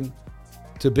happening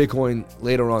to Bitcoin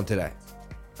later on today?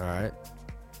 All right.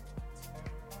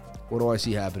 What do I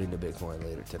see happening to Bitcoin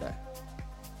later today?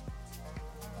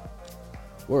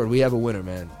 Word, we have a winner,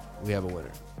 man. We have a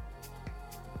winner.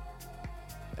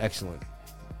 Excellent.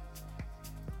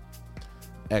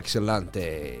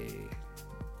 Excelente.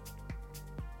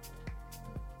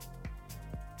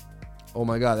 Oh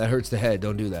my God, that hurts the head.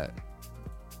 Don't do that.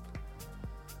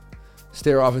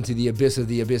 Stare off into the abyss of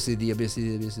the abyss of the abyss of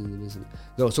the abyss of the abyss.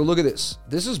 No, so look at this.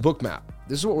 This is Bookmap.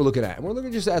 This is what we're looking at. And we're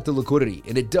looking just at the liquidity.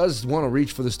 And it does want to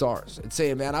reach for the stars. It's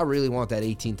saying, man, I really want that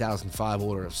 18,005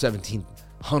 order of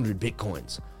 1,700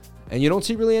 Bitcoins. And you don't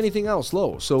see really anything else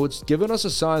low. So it's giving us a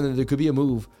sign that there could be a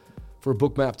move for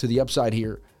Bookmap to the upside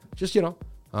here. Just, you know,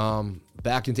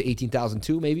 back into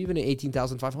 18,002, maybe even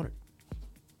 18,500.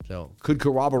 So could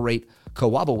corroborate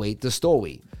the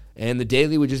story. And the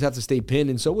daily would just have to stay pinned,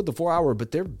 and so would the 4 hour,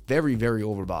 but they're very, very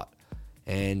overbought.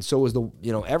 And so is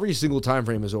every single time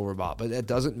frame is overbought, but that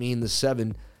doesn't mean the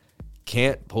 7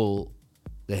 can't pull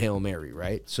the Hail Mary,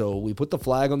 right? So we put the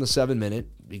flag on the 7 minute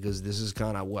because this is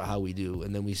kind of how we do.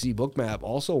 And then we see Bookmap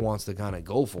also wants to kind of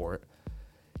go for it.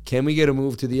 Can we get a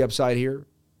move to the upside here?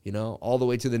 All the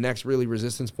way to the next really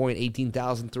resistance point,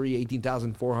 18,003,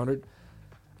 18,400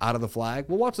 out of the flag.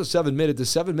 We'll watch the 7 minute. The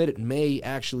 7 minute may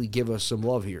actually give us some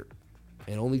love here.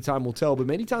 And only time will tell. But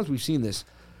many times we've seen this.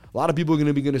 A lot of people are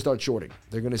going to start shorting.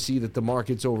 They're going to see that the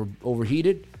market's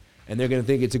overheated, and they're going to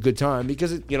think it's a good time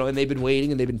because, and they've been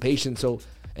waiting and they've been patient.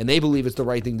 And they believe it's the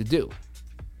right thing to do.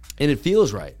 And it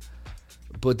feels right.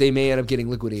 But they may end up getting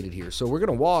liquidated here. So we're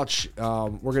going to watch.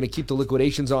 We're going to keep the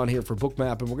liquidations on here for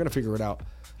Bookmap, and we're going to figure it out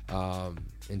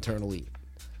internally.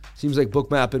 Seems like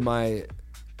Bookmap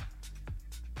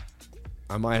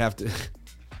I might have to.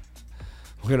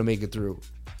 We're going to make it through.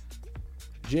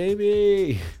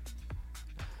 JB.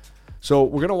 So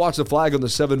we're going to watch the flag on the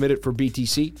 7 minute for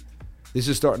BTC. This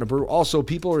is starting to brew. Also,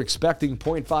 people are expecting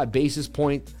 0.5 basis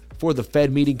point for the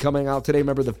Fed meeting coming out today.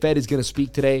 Remember, the Fed is going to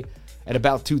speak today at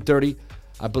about 2:30.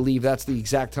 I believe that's the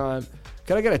exact time.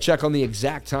 Can I get a check on the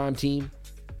exact time, team?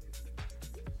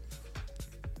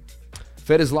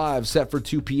 Fed is live, set for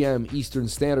 2 p.m. Eastern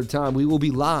Standard Time. We will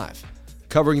be live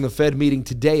covering the Fed meeting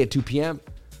today at 2 p.m.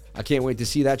 I can't wait to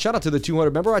see that. Shout out to the 200.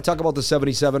 Remember I talk about the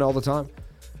 77 all the time?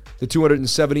 The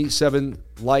 277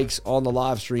 likes on the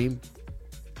live stream.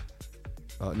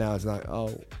 Now it's not.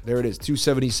 Oh, there it is.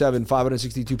 277,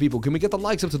 562 people. Can we get the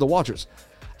likes up to the watchers?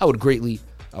 I would greatly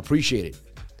appreciate it.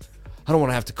 I don't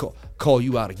want to have to call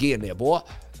you out again there, boy.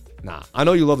 Nah, I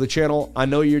know you love the channel. I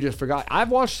know you just forgot. I've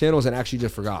watched channels and actually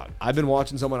just forgot. I've been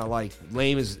watching someone I like.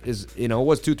 Lame is it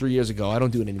was 2-3 years ago. I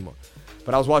don't do it anymore.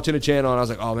 But I was watching a channel and I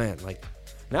was like, oh man,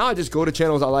 now I just go to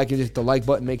channels I like and just hit the like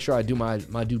button, make sure I do my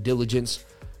due diligence,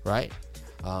 right?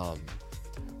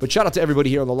 But shout out to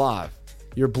everybody here on the live.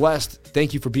 You're blessed.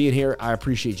 Thank you for being here. I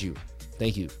appreciate you.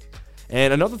 Thank you.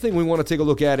 And another thing we want to take a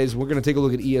look at is we're going to take a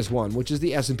look at ES1, which is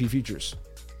the S&P futures.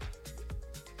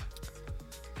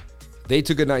 They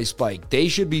took a nice spike. They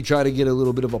should be trying to get a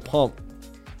little bit of a pump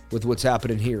with what's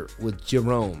happening here with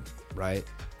Jerome, right?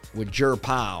 With Jerome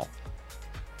Powell.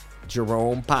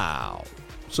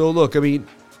 So look,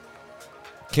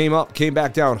 came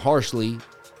back down harshly.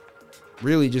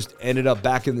 Really just ended up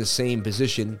back in the same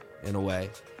position in a way.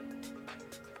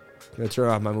 I'm going to turn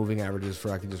off my moving averages so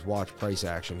I can just watch price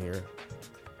action here.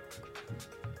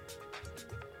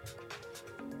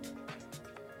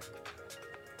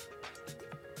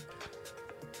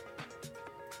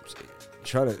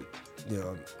 Try to,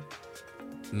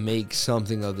 make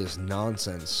something of this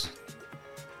nonsense.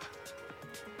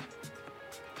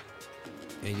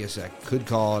 I guess I could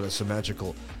call it a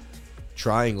symmetrical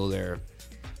triangle there.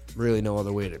 Really no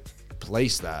other way to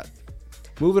place that.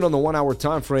 Moving on the 1 hour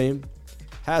time frame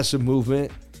has some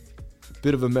movement.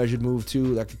 Bit of a measured move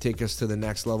too. That could take us to the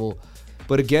next level.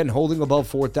 But again, holding above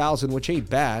 4,000, which ain't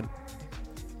bad.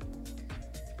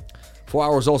 4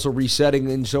 hours also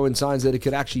resetting and showing signs that it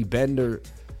could actually bend or,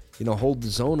 hold the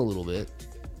zone a little bit.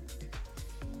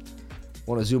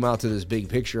 Want to zoom out to this big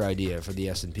picture idea for the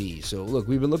S&P. So look,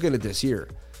 we've been looking at this here.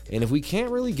 And if we can't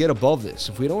really get above this,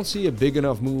 if we don't see a big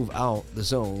enough move out the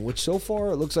zone, which so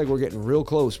far it looks like we're getting real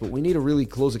close, but we need to really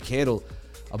close a candle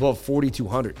above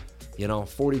 4,200,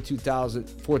 42,000,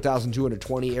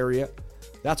 4,220 area.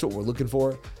 That's what we're looking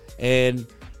for. And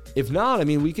if not,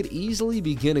 we could easily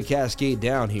begin a cascade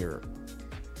down here,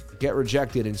 get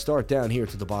rejected, and start down here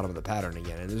to the bottom of the pattern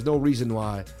again. And there's no reason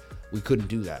why we couldn't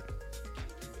do that.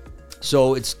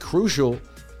 So it's crucial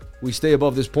we stay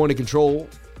above this point of control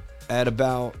at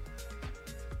about,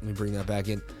 let me bring that back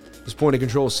in. This point of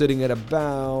control is sitting at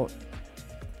about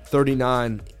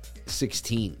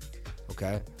 39.16.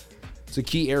 Okay. It's a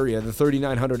key area, the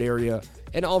 3,900 area.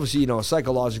 And obviously,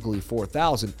 psychologically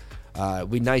 4,000.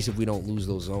 It'd be nice if we don't lose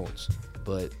those zones.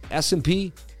 But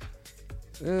S&P,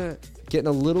 getting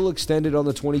a little extended on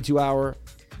the 22-hour.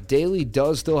 Daily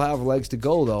does still have legs to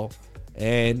go, though.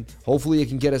 And hopefully it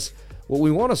can get us. What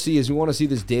we want to see is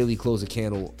this daily close a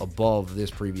candle above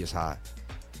this previous high.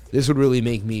 This would really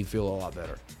make me feel a lot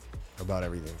better about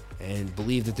everything and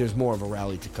believe that there's more of a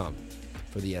rally to come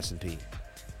for the S&P.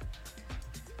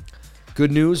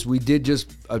 Good news, we did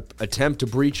just attempt to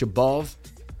breach above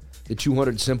the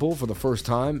 200 simple for the first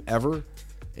time ever.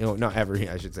 Not ever,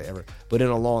 I should say ever, but in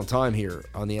a long time here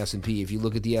on the S&P. If you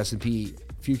look at the S&P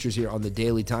futures here on the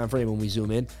daily time frame when we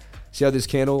zoom in, see how this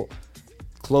candle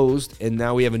closed, and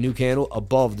now we have a new candle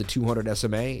above the 200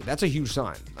 SMA. That's a huge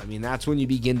sign. I mean, that's when you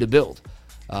begin to build.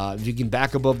 If you can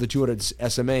back above the 200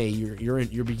 SMA,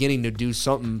 you're beginning to do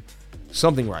something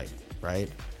right?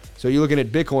 So you're looking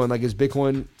at Bitcoin, like, is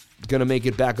Bitcoin going to make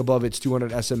it back above its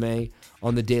 200 SMA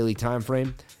on the daily time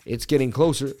frame? It's getting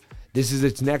closer. This is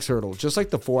its next hurdle. Just like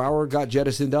the 4-hour got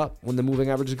jettisoned up when the moving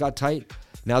averages got tight,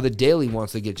 now the daily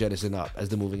wants to get jettisoned up as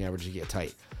the moving averages get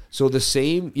tight. So the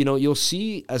same, you'll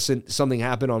see something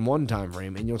happen on one time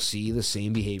frame, and you'll see the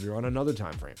same behavior on another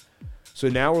time frame. So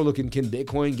now we're looking, can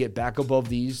Bitcoin get back above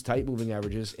these tight moving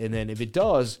averages? And then if it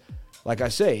does, like I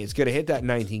say, it's going to hit that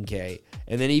 19K,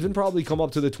 and then even probably come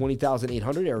up to the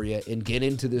 20,800 area and get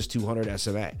into this 200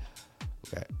 SMA.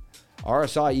 Okay.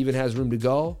 RSI even has room to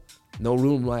go. No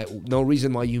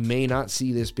reason why you may not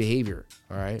see this behavior.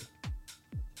 All right.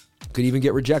 Could even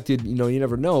get rejected. You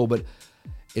never know, but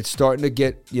it's starting to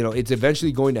get, it's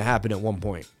eventually going to happen at one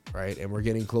point, right? And we're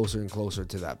getting closer and closer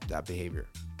to that behavior.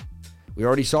 We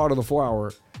already saw it on the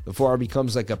 4-hour. The 4-hour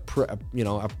becomes like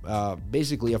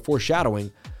basically a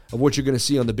foreshadowing of what you're going to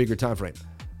see on the bigger time frame.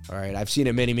 All right. I've seen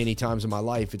it many, many times in my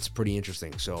life. It's pretty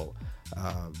interesting. So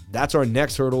that's our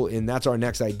next hurdle, and that's our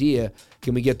next idea.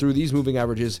 Can we get through these moving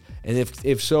averages? And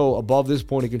if so, above this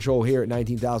point of control here at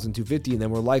 19,250, and then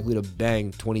we're likely to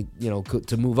bang 20,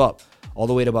 to move up all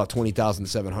the way to about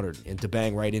 20,700 and to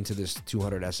bang right into this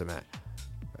 200 SMA.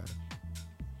 Okay.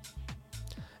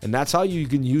 And that's how you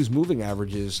can use moving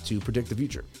averages to predict the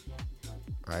future.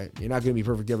 Right? You're not going to be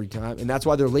perfect every time. And that's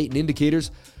why they're latent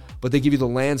indicators, but they give you the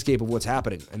landscape of what's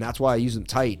happening. And that's why I use them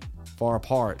tight, far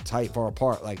apart.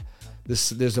 Like this,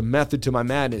 there's a method to my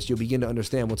madness. You'll begin to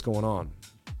understand what's going on.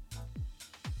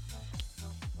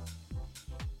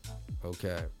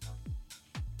 Okay.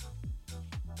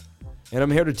 And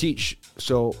I'm here to teach.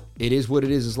 So it is what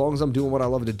it is. As long as I'm doing what I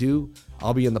love to do,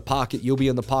 I'll be in the pocket. You'll be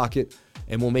in the pocket,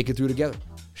 and we'll make it through together.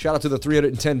 Shout out to the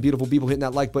 310 beautiful people hitting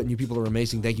that like button. You people are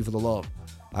amazing. Thank you for the love.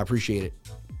 I appreciate it.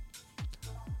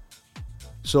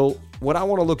 So what I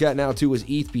want to look at now too is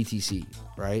ETH BTC,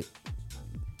 right?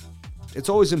 It's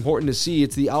always important to see.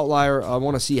 It's the outlier. I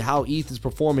want to see how ETH is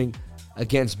performing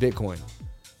against Bitcoin.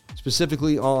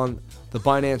 Specifically on the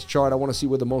Binance chart, I want to see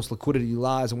where the most liquidity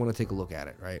lies. I want to take a look at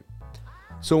it, right?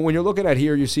 So when you're looking at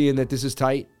here, you're seeing that this is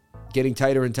tight, getting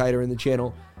tighter and tighter in the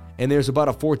channel. And there's about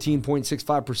a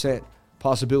 14.65%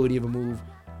 possibility of a move,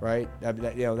 right?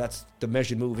 That's the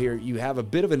measured move here. You have a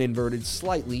bit of an inverted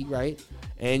slightly, right?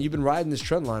 And you've been riding this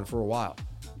trend line for a while.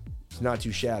 It's not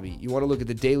too shabby. You want to look at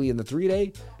the daily and the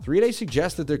 3-day. 3-day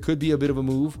suggests that there could be a bit of a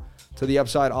move to the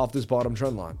upside off this bottom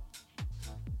trend line.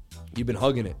 You've been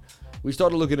hugging it. We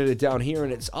started looking at it down here,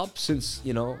 and it's up since,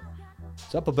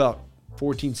 it's up about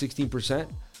 14, 16%.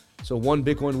 So one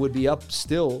Bitcoin would be up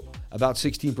still about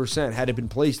 16% had it been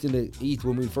placed into ETH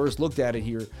when we first looked at it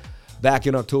here back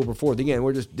in October 4th. Again,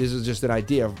 this is just an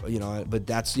idea, but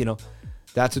that's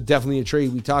definitely a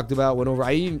trade we talked about, went over.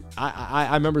 I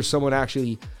remember someone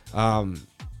actually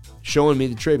showing me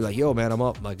the trade, like, yo, man, I'm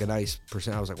up like a nice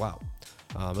percent. I was like, wow.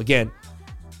 Again,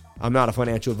 I'm not a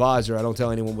financial advisor. I don't tell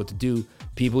anyone what to do.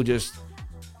 People just,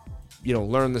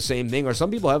 learn the same thing. Or some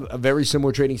people have a very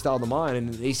similar trading style to mine,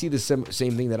 and they see the same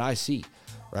thing that I see,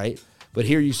 right? But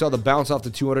here you saw the bounce off the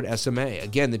 200 SMA.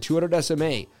 Again, the 200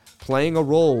 SMA playing a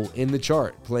role in the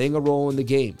chart, playing a role in the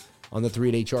game on the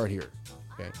 3-day chart here,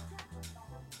 okay?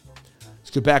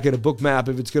 Let's get back at a book map.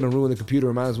 If it's going to ruin the computer,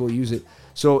 I might as well use it.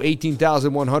 So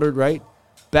 18,100, right?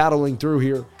 Battling through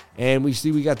here. And we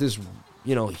see we got this,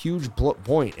 huge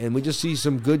point. And we just see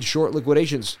some good short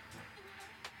liquidations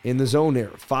in the zone there.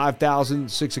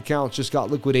 5,006 accounts just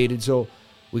got liquidated. So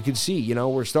we can see,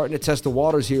 we're starting to test the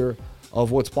waters here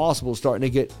of what's possible, starting to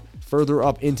get further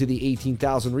up into the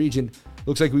 18,000 region.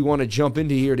 Looks like we want to jump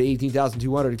into here to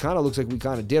 18,200. It kind of looks like we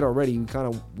kind of did already.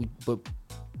 But it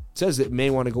says it may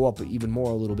want to go up even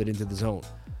more a little bit into the zone.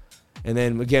 And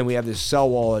then, again, we have this sell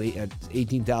wall at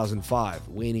 18,005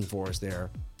 waiting for us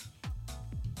there,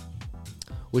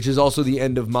 which is also the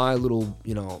end of my little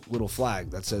flag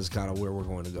that says kind of where we're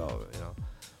going to go.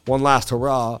 One last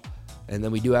hurrah, and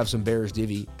then we do have some bearish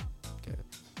divvy. Okay.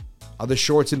 Are the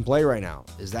shorts in play right now?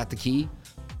 Is that the key?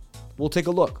 We'll take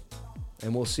a look,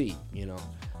 and we'll see.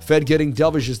 Fed getting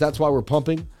dovishes. That's why we're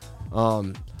pumping. Are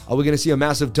we going to see a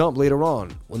massive dump later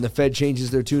on when the Fed changes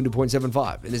their tune to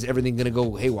 0.75? And is everything going to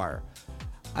go haywire?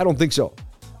 I don't think so,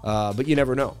 but you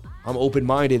never know. I'm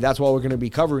open-minded. That's why we're going to be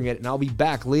covering it, and I'll be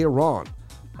back later on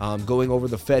going over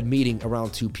the Fed meeting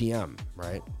around 2 p.m.,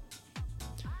 right?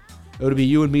 It'll be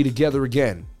you and me together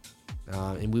again,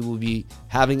 and we will be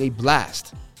having a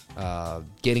blast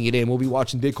getting it in. We'll be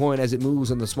watching Bitcoin as it moves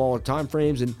in the smaller time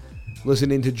frames and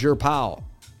listening to Jer Powell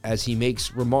as he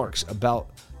makes remarks about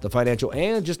the financial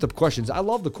and just the questions. I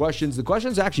love the questions. The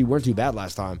questions actually weren't too bad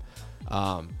last time.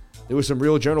 There were some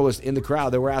real journalists in the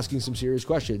crowd that were asking some serious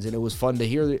questions, and it was fun to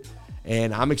hear it.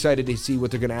 And I'm excited to see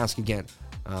what they're going to ask again.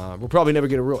 We'll probably never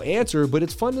get a real answer, but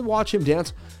it's fun to watch him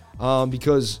dance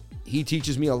because he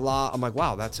teaches me a lot. I'm like,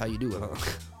 wow, that's how you do it.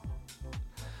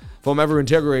 If I'm ever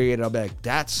integrated, I'll be like,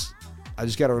 I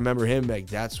just got to remember him.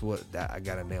 Like, I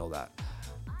got to nail that.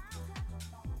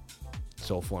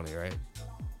 So funny, right?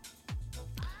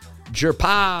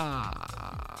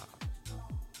 Jerpa.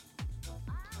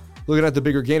 Looking at the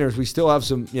bigger gainers, we still have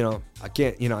some, I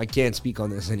can't speak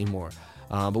on this anymore.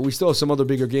 But we still have some other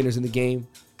bigger gainers in the game.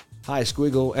 High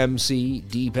Squiggle, MC,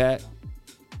 D-Pat.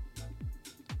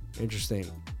 Interesting.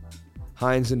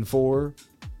 Heinz in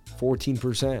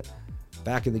 14%.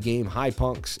 Back in the game. High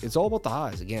Punks. It's all about the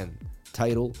highs again.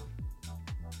 Title.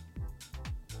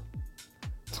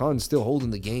 Tons still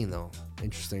holding the gain, though.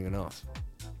 Interesting enough.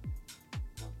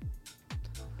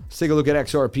 Let's take a look at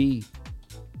XRP.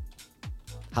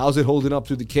 How's it holding up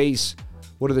through the case?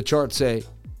 What do the charts say?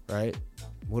 Right?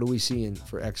 What are we seeing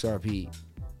for XRP?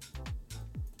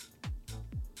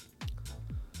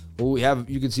 Well,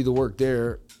 you can see the work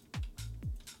there.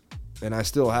 And I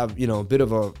still have, a bit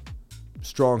of a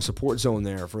strong support zone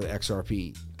there for the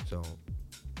XRP. So,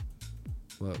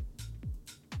 look.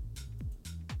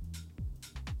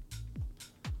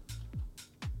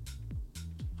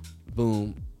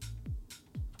 Boom.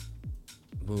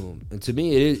 Boom. And to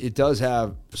me, it does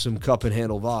have some cup and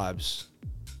handle vibes.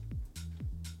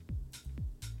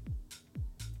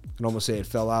 I can almost say it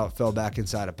fell back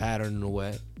inside a pattern in a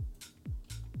way.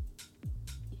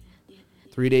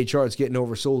 3-day charts getting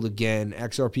oversold again.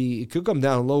 XRP, it could come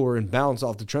down lower and bounce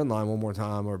off the trend line one more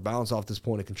time or bounce off this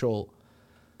point of control.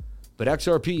 But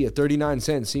XRP at 39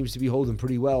 cents seems to be holding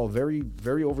pretty well. Very,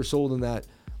 very oversold in that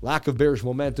lack of bearish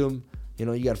momentum.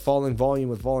 You got falling volume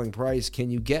with falling price.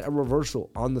 Can you get a reversal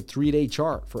on the 3-day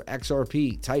chart for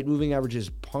XRP? Tight moving averages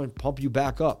pump you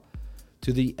back up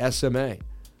to the SMA.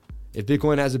 If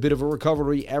Bitcoin has a bit of a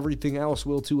recovery, everything else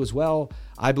will too as well.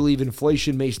 I believe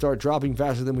inflation may start dropping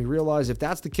faster than we realize. If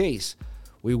that's the case,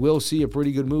 we will see a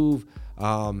pretty good move.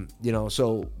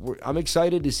 So I'm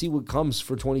excited to see what comes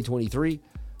for 2023.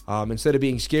 Instead of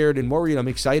being scared and worried, I'm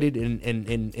excited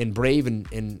and brave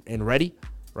and ready,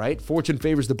 right? Fortune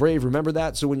favors the brave. Remember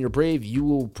that. So when you're brave, you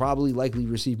will probably likely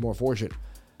receive more fortune.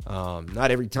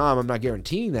 Not every time. I'm not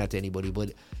guaranteeing that to anybody,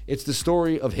 but it's the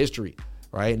story of history.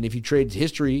 Right, and if you trade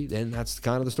history, then that's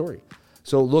kind of the story.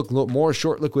 So look, more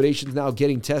short liquidations now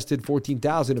getting tested,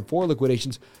 14,000, and 4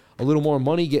 liquidations, a little more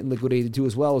money getting liquidated too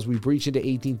as well as we breach into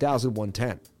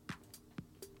 18,110.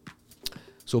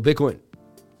 So Bitcoin,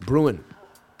 brewing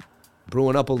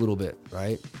up a little bit,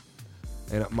 right?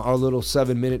 And our little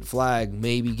 7-minute flag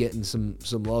maybe getting some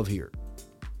love here.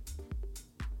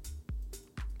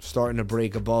 Starting to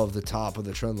break above the top of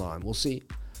the trend line. We'll see.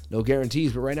 No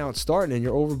guarantees, but right now it's starting, and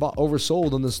you're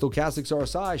oversold on the stochastics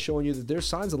RSI, showing you that there's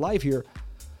signs of life here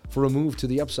for a move to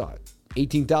the upside.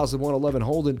 18,111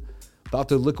 holding, about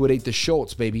to liquidate the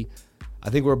shorts, baby. I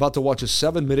think we're about to watch a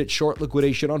 7-minute short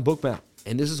liquidation on Bookmap,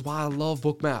 and this is why I love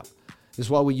Bookmap. This is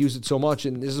why we use it so much,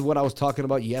 and this is what I was talking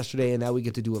about yesterday, and now we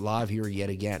get to do it live here yet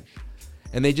again.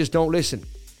 And they just don't listen.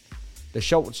 The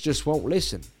shorts just won't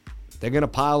listen. They're going to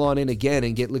pile on in again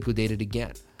and get liquidated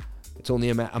again. It's only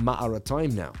a matter of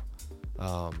time now.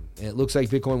 And it looks like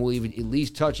Bitcoin will even at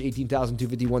least touch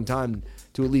 18,251 time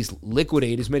to at least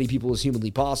liquidate as many people as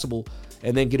humanly possible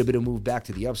and then get a bit of move back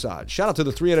to the upside. Shout out to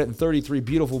the 333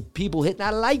 beautiful people hitting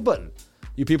that like button.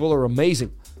 You people are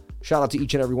amazing. Shout out to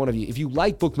each and every one of you. If you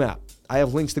like Bookmap, I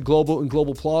have links to Global and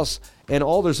Global Plus and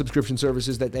all their subscription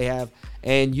services that they have,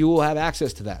 and you will have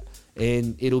access to that.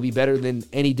 And it'll be better than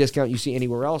any discount you see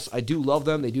anywhere else. I do love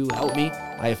them. They do help me.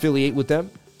 I affiliate with them.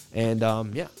 And, I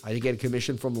get a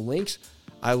commission from the links.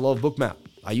 I love Bookmap.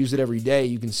 I use it every day.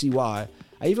 You can see why.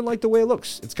 I even like the way it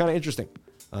looks. It's kind of interesting.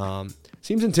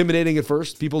 Seems intimidating at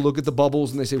first. People look at the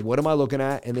bubbles and they say, what am I looking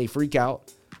at? And they freak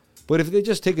out. But if they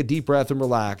just take a deep breath and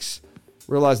relax,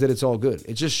 realize that it's all good.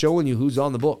 It's just showing you who's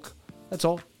on the book. That's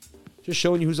all. Just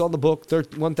showing you who's on the book.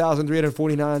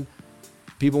 1,349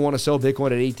 people want to sell Bitcoin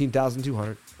at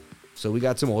 18,200. So we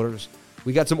got some orders.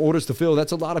 We got some orders to fill.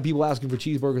 That's a lot of people asking for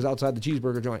cheeseburgers outside the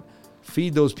cheeseburger joint.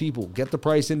 Feed those people. Get the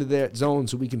price into that zone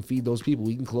so we can feed those people.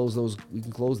 We can close those. We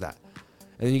can close that.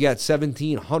 And then you got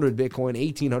 1,700 Bitcoin,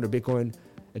 1,800 Bitcoin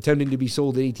attempting to be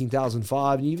sold at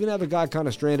 18,005. And you even have a guy kind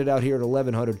of stranded out here at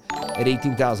 1,100 at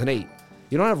 18,008.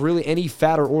 You don't have really any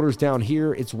fatter orders down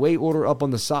here. It's way order up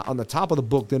on the top of the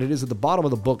book than it is at the bottom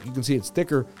of the book. You can see it's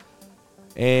thicker.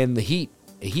 And the heat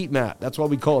a heat map. That's why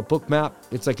we call it book map.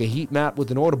 It's like a heat map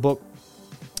with an order book.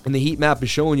 And the heat map is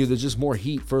showing you there's just more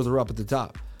heat further up at the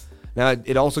top. Now,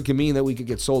 it also can mean that we could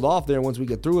get sold off there. Once we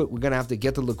get through it, we're going to have to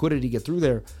get the liquidity to get through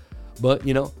there. But,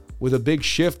 with a big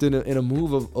shift in a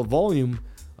move of volume,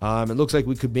 it looks like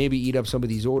we could maybe eat up some of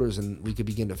these orders and we could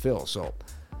begin to fill. So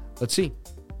let's see.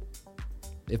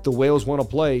 If the whales want to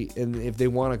play and if they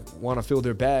want to fill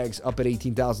their bags up at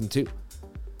 18,002.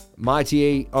 My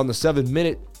TA on the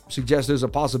 7-minute suggests there's a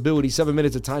possibility. 7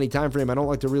 minutes, a tiny time frame. I don't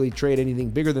like to really trade anything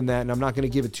bigger than that, and I'm not going to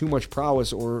give it too much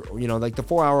prowess or like the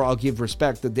 4-hour, I'll give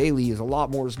respect. The daily is a lot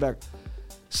more respect.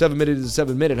 7 minute is a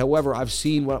 7-minute. However, I've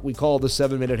seen what we call the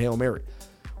 7-minute Hail Mary,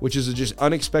 which is a just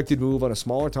unexpected move on a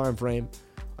smaller time frame.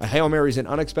 A Hail Mary is an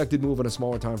unexpected move on a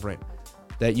smaller time frame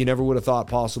that you never would have thought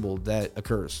possible that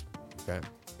occurs. Okay.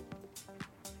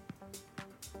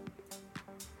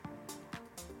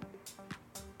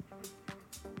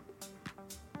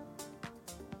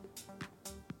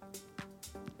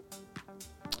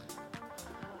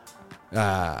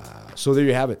 So there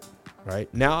you have it,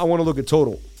 right? Now I want to look at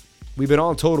total. We've been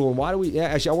on total, and why do we?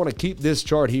 Actually, I want to keep this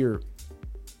chart here,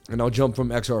 and I'll jump from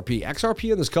XRP.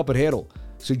 XRP in this cup and handle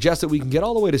suggests that we can get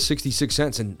all the way to 66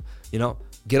 cents and,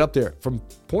 get up there from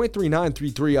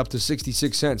 0.3933 up to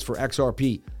 66 cents for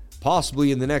XRP,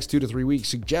 possibly in the next 2 to 3 weeks,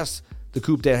 suggests the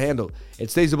coupe de handle.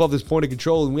 It stays above this point of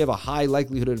control, and we have a high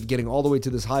likelihood of getting all the way to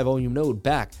this high volume node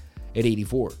back at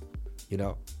 84,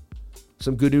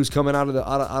 Some good news coming out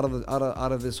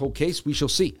of this whole case. We shall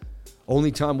see.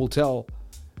 Only time will tell.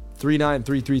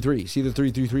 39333. See the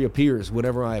 333 appears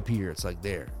whenever I appear. It's like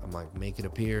there. I'm like, make it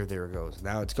appear. There it goes.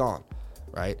 Now it's gone.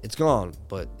 Right? It's gone.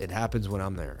 But it happens when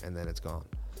I'm there, and then it's gone.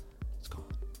 It's gone.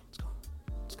 It's gone.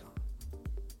 It's gone.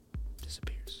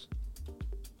 Disappears.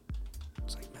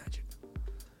 It's like magic.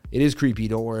 It is creepy.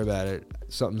 Don't worry about it.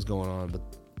 Something's going on, but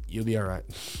you'll be all right.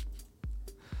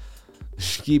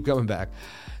 Keep coming back.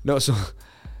 No, so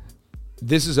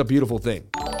this is a beautiful thing,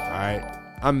 all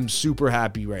right? I'm super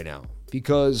happy right now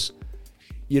because,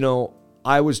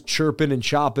 I was chirping and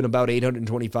chopping about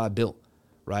 825 bill,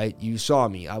 right? You saw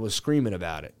me. I was screaming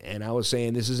about it, and I was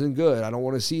saying, this isn't good. I don't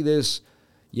want to see this,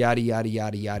 yada, yada,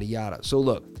 yada, yada, yada. So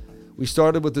look, we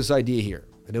started with this idea here.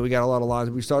 I know we got a lot of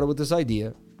lines. We started with this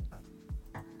idea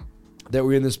that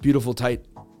we're in this beautiful, tight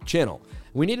channel.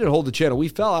 We needed to hold the channel. We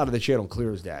fell out of the channel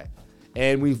clear as day.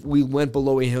 And we went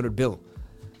below 800 bill.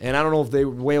 And I don't know if the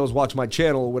whales watch my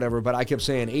channel or whatever, but I kept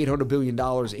saying $800 billion,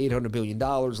 $800 billion.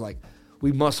 Like,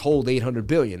 we must hold 800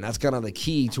 billion. That's kind of the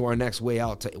key to our next way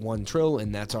out to 1 trill,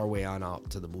 and that's our way on out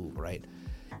to the move, right?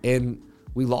 And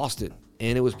we lost it.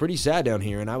 And it was pretty sad down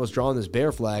here. And I was drawing this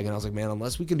bear flag, and I was like, man,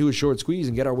 unless we can do a short squeeze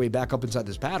and get our way back up inside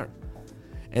this pattern.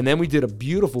 And then we did a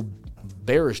beautiful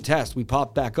bearish test. We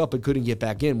popped back up and couldn't get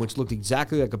back in, which looked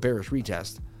exactly like a bearish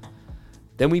retest.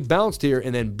 Then we bounced here,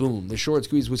 and then boom, the short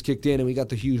squeeze was kicked in, and we got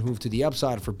the huge move to the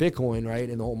upside for Bitcoin, right,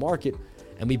 in the whole market,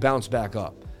 and we bounced back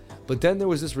up. But then there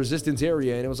was this resistance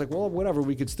area, and it was like, well, whatever,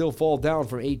 we could still fall down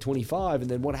from 825,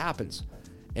 and then what happens?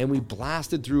 And we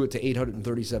blasted through it to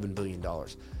 $837 billion.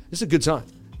 This is a good sign.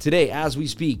 Today, as we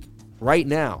speak, right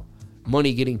now,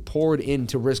 money getting poured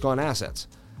into risk-on assets.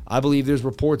 I believe there's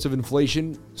reports of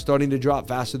inflation starting to drop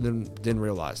faster than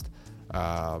realized.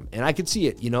 And I could see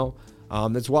it,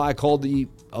 That's why I called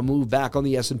a move back on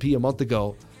the S&P a month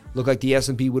ago. Looked like the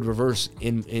S&P would reverse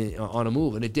on a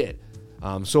move, and it did.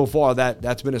 So far,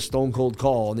 that's been a stone cold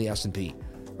call on the S&P,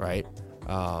 right?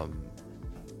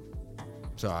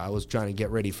 So I was trying to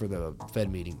get ready for the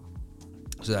Fed meeting.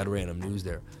 So that random news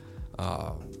there.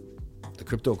 The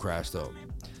crypto crash, though.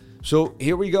 So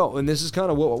here we go, and this is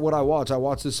kind of what I watch. I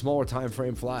watch this smaller time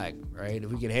frame flag, right? If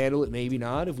we can handle it, maybe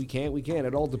not. If we can't, we can.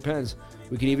 It all depends.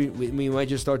 We might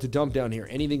just start to dump down here.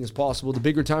 Anything is possible. The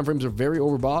bigger time frames are very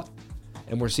overbought,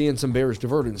 and we're seeing some bearish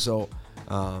divergence. So,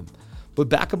 but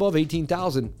back above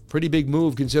 18,000, pretty big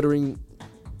move considering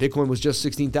Bitcoin was just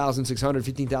 16,600,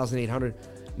 15,800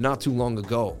 not too long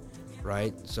ago,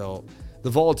 right? So the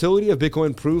volatility of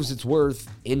Bitcoin proves its worth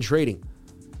in trading.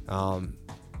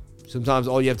 Sometimes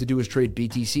all you have to do is trade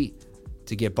BTC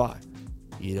to get by.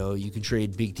 You can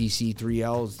trade BTC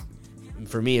 3Ls.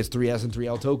 For me, it's 3S and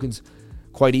 3L tokens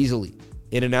quite easily,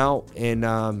 in and out. And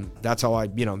that's how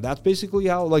that's basically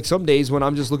how, like some days when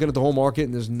I'm just looking at the whole market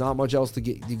and there's not much else to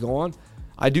go on,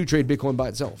 I do trade Bitcoin by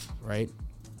itself, right?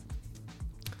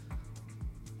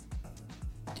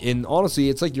 And honestly,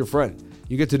 it's like your friend.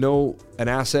 You get to know an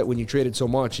asset when you trade it so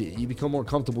much, you become more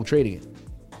comfortable trading it.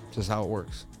 Just how it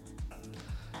works.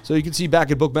 So you can see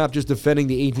back at Bookmap just defending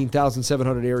the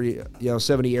 18,700 area,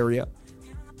 70 area.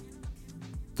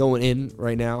 Going in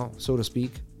right now, so to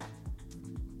speak.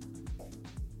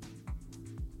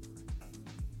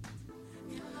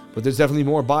 But there's definitely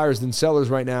more buyers than sellers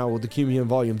right now with the QME and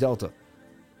volume delta.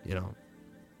 You know.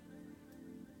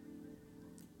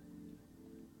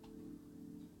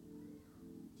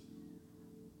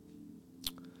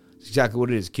 It's exactly what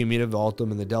it is. QME,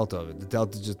 Altum, and the delta. The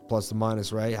delta is just plus the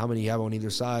minus, right? How many you have on either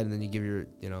side, and then you give your,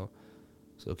 you know.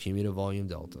 So QME, volume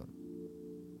delta.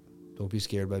 Don't be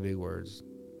scared by big words.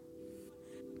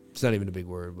 It's not even a big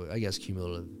word, but I guess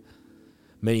cumulative.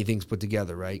 Many things put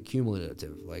together, right?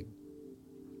 Cumulative, like.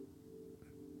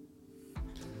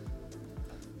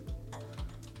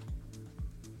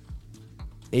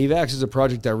 AVAX is a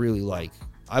project I really like.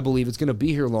 I believe it's going to be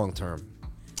here long term.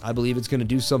 I believe it's going to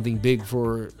do something big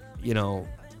for, you know,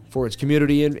 for its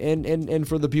community and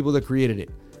for the people that created it.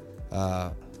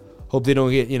 Hope they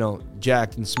don't get, you know,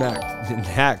 jacked and smacked and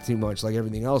hacked too much like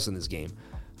everything else in this game.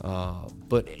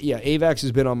 But yeah, AVAX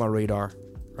has been on my radar,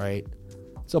 right?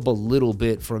 It's up a little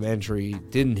bit from entry.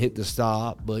 Didn't hit the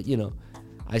stop, but, you know,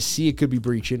 I see it could be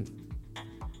breaching.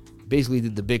 Basically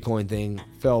did the Bitcoin thing,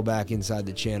 fell back inside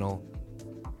the channel.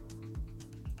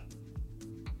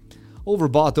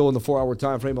 Overbought, though, in the 4-hour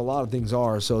time frame. A lot of things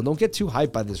are, so don't get too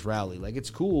hyped by this rally. Like,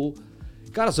 it's cool.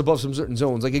 It got us above some certain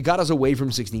zones. Like, it got us away from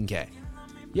 16K.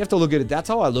 You have to look at it. That's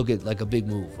how I look at, like, a big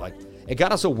move. Like, it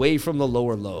got us away from the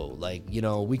lower low. Like, you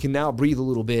know, we can now breathe a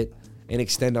little bit and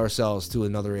extend ourselves to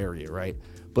another area, right?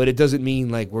 But it doesn't mean,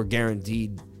 like, we're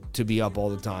guaranteed to be up all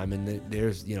the time. And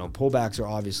there's, you know, pullbacks are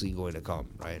obviously going to come,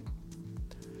 right?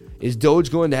 Is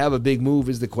Doge going to have a big move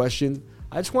is the question.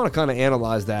 I just want to kind of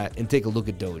analyze that and take a look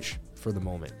at Doge for the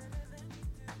moment.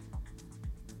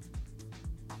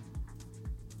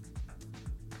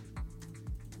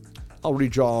 I'll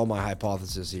redraw all my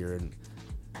hypothesis here and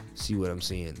see what I'm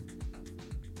seeing.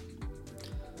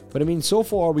 But I mean, so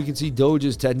far we can see Doge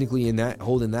is technically in that,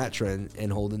 holding that trend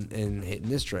and holding and hitting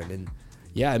this trend. And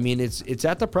yeah, I mean, it's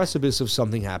at the precipice of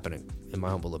something happening, in my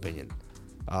humble opinion.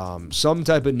 Some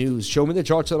type of news. Show me the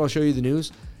charts and I'll show you the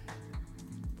news.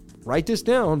 Write this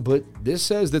down, but this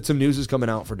says that some news is coming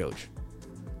out for Doge.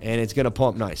 And it's going to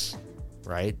pump nice,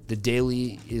 right? The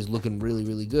daily is looking really,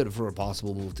 really good for a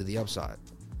possible move to the upside.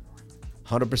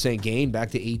 100% gain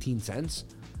back to 18 cents.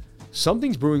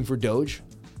 Something's brewing for Doge.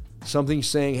 Something's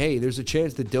saying, hey, there's a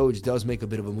chance that Doge does make a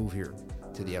bit of a move here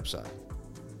to the upside.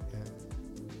 Okay.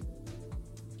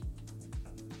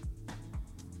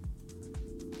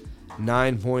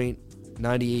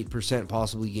 9.98%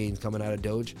 possibly gains coming out of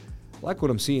Doge. I like what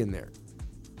I'm seeing there.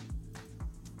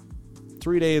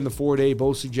 3-day and the 4-day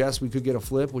both suggest we could get a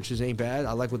flip, which ain't bad.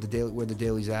 I like what where the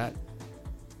daily's at.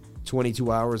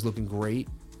 22 hours looking great.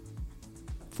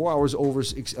 4 hours over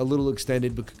a little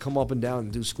extended, but could come up and down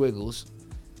and do squiggles.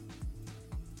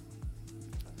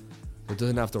 It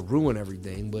doesn't have to ruin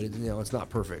everything, but it's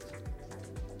not perfect.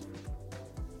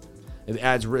 It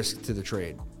adds risk to the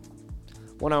trade.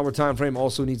 1 hour time frame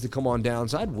also needs to come on down,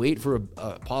 so I'd wait for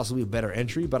possibly a better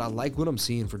entry, but I like what I'm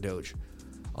seeing for Doge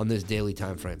on this daily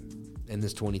time frame and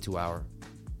this 22 hour.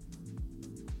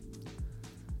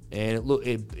 And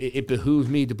it behooves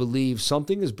me to believe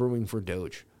something is brewing for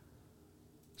Doge.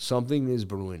 Something is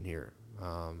brewing here.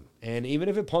 And even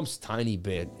if it pumps a tiny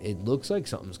bit, it looks like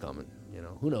something's coming.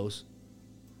 Who knows?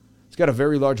 It's got a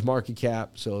very large market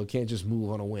cap, so it can't just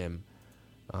move on a whim.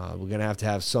 We're going to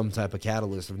have some type of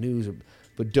catalyst of news.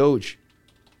 But Doge,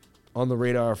 on the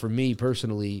radar for me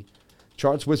personally,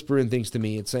 charts whispering things to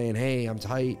me. It's saying, hey, I'm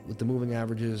tight with the moving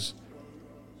averages.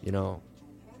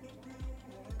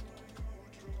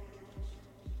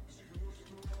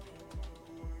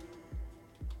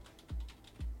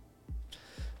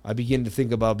 I begin to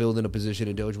think about building a position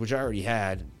in Doge, which I already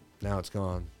had. Now it's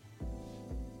gone.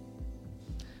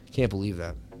 Can't believe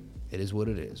that. It is what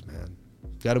it is, man.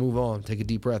 Got to move on. Take a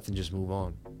deep breath and just move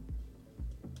on.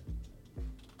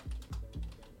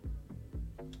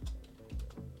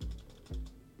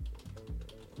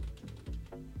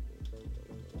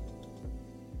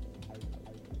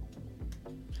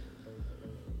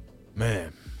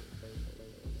 Man.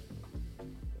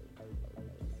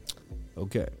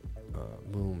 Okay.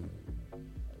 Boom.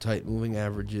 Tight moving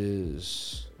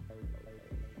averages.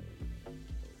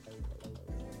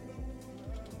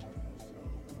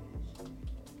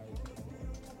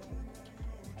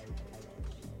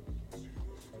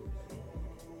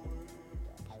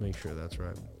 Make sure that's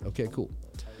right. Okay, cool.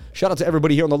 Shout out to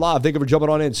everybody here on the live. Thank you for jumping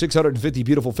on in. 650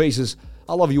 beautiful faces.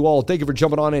 I love you all. Thank you for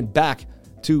jumping on in back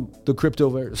to the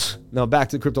Cryptoverse. Now back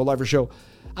to the Crypto Lifer Show.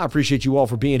 I appreciate you all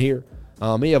for being here.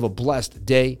 May you have a blessed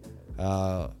day.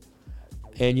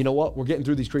 And you know what? We're getting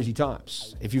through these crazy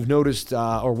times. If you've noticed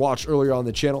or watched earlier on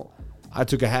the channel, I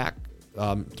took a hack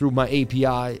through my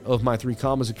API of my 3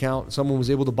 Commas account. Someone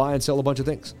was able to buy and sell a bunch of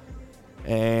things.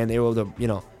 And they were able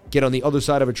to, get on the other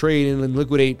side of a trade and then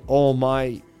liquidate all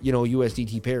my,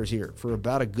 USDT pairs here for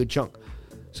about a good chunk.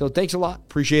 So thanks a lot.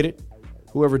 Appreciate it.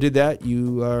 Whoever did that,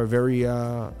 you are very,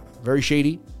 very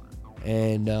shady.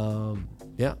 And,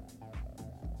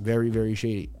 very, very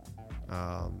shady.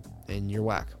 And you're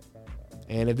whack.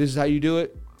 And if this is how you do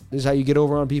it, this is how you get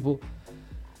over on people,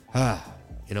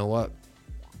 you know what?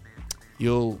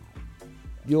 You'll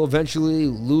eventually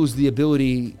lose the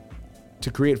ability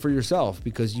to create for yourself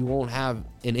because you won't have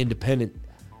an independent,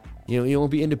 you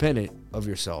won't be independent of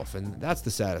yourself. And that's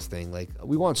the saddest thing. Like,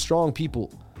 we want strong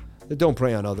people that don't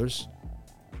prey on others.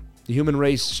 The human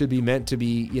race should be meant to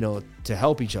be, to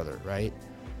help each other, right?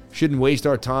 Shouldn't waste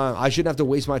our time. I shouldn't have to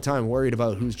waste my time worried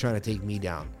about who's trying to take me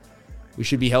down. We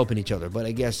should be helping each other. But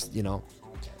I guess,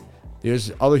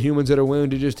 there's other humans that are willing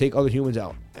to just take other humans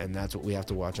out. And that's what we have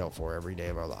to watch out for every day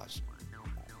of our lives.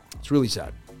 It's really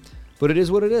sad. But it is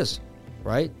what it is,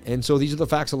 right? And so these are the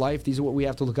facts of life. These are what we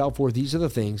have to look out for. These are the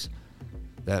things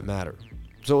that matter.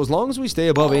 So as long as we stay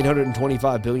above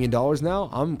 $825 billion now,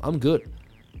 I'm good,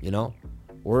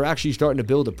 We're actually starting to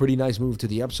build a pretty nice move to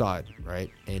the upside, right?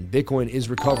 And Bitcoin is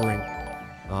recovering.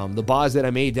 The buys that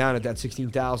I made down at that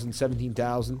 16,000,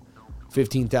 17,000,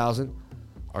 15,000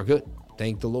 are good.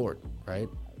 Thank the Lord, right?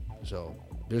 So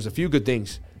there's a few good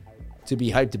things to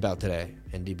be hyped about today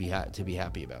and to be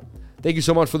happy about. Thank you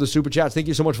so much for the super chats. Thank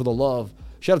you so much for the love.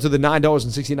 Shout out to the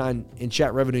 $9.69 in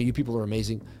chat revenue. You people are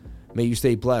amazing. May you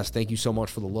stay blessed. Thank you so much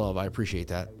for the love. I appreciate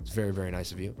that. It's very, very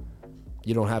nice of you.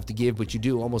 You don't have to give, but you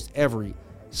do almost every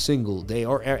single day,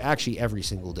 or actually every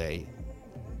single day.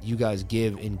 You guys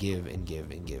give and give and give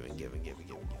and give and give and give and give and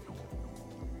give.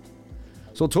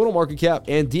 So total market cap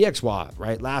and DXY,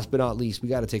 right? Last but not least, we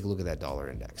got to take a look at that dollar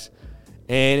index.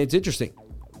 And it's interesting.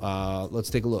 Let's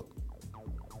take a look.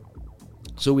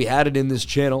 So we had it in this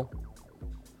channel.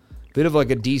 Bit of like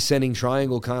a descending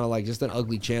triangle, kind of like just an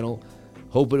ugly channel.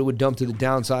 Hoping it would dump to the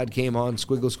downside. Came on,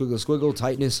 squiggle, squiggle, squiggle,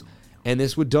 tightness. And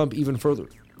this would dump even further.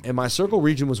 And my circle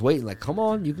region was waiting. Like, come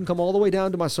on, you can come all the way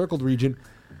down to my circled region.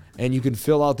 And you can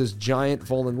fill out this giant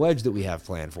falling wedge that we have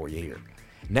planned for you here.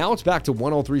 Now it's back to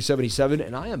 103.77.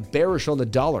 And I am bearish on the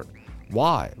dollar.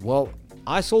 Why? Well,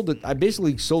 I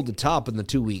basically sold the top in the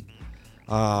 2 week.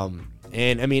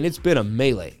 And I mean, it's been a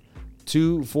melee.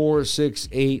 2, 4, 6,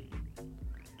 8,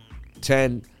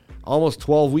 10, almost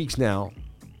 12 weeks now.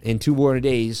 In 2 more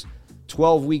days,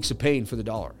 12 weeks of pain for the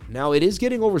dollar. Now, it is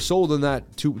getting oversold in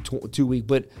that two week,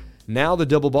 but now the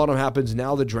double bottom happens.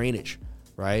 Now the drainage,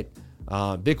 right?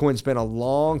 Bitcoin spent a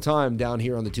long time down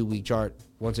here on the 2 week chart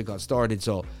once it got started.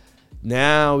 So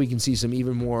now we can see some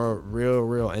even more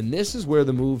real. And this is where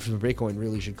the move for Bitcoin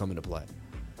really should come into play.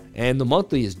 And the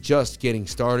monthly is just getting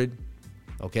started.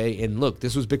 Okay. And look,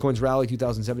 this was Bitcoin's rally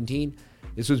 2017.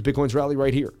 This was Bitcoin's rally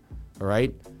right here. All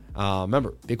right.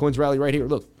 Remember, Bitcoin's rally right here.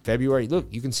 Look, February. Look,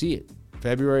 you can see it.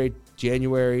 February,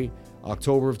 January,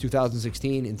 October of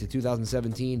 2016 into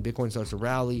 2017. Bitcoin starts to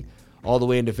rally all the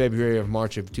way into February of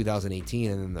March of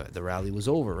 2018. And then the rally was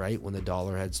over, right? When the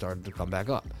dollar had started to come back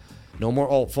up. No more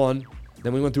alt fund.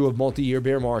 Then we went through a multi-year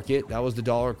bear market. That was the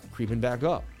dollar creeping back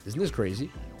up. Isn't this crazy?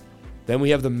 Then we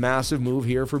have the massive move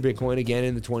here for Bitcoin again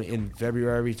in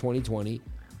February 2020.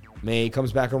 May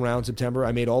comes back around September.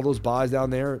 I made all those buys down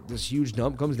there. This huge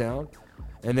dump comes down,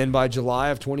 and then by July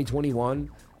of 2021,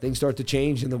 things start to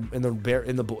change, and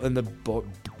the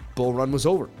bull run was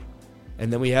over.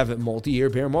 And then we have a multi-year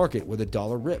bear market where the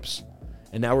dollar rips,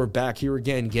 and now we're back here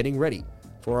again, getting ready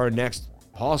for our next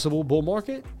possible bull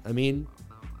market. I mean,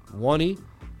 1E,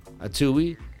 a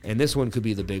 2E, and this one could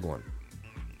be the big one.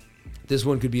 This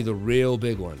one could be the real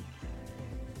big one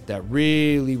that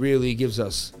really, really gives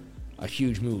us a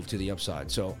huge move to the upside.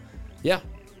 So, yeah.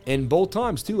 And both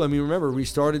times, too. I mean, remember, we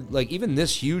started, like, even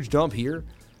this huge dump here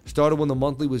started when the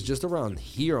monthly was just around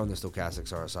here on the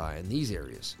stochastics RSI in these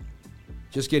areas.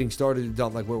 Just getting started to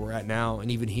dump like where we're at now. And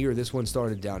even here, this one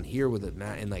started down here with it,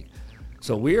 Matt. And, like,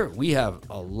 so we have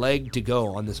a leg to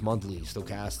go on this monthly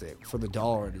stochastic for the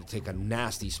dollar to take a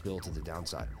nasty spill to the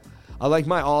downside. I like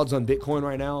my odds on Bitcoin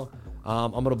right now.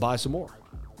 I'm going to buy some more.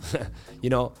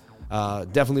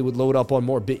 Definitely would load up on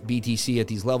more BTC at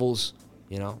these levels,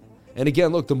 And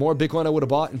again, look, the more Bitcoin I would have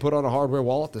bought and put on a hardware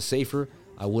wallet, the safer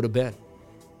I would have been.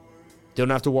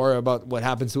 Don't have to worry about what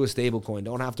happens to a stable coin.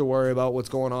 Don't have to worry about what's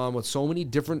going on with so many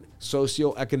different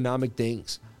socioeconomic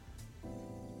things.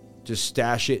 Just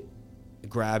stash it,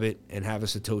 grab it, and have a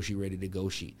Satoshi ready to go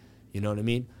sheet. You know what I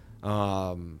mean?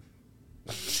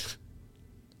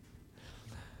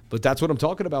 But that's what I'm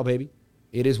talking about, baby.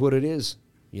 It is what it is,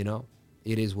 It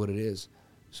is what it is.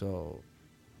 So,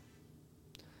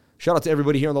 shout out to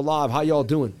everybody here on the live. How y'all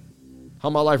doing? How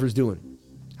my lifers doing?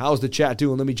 How's the chat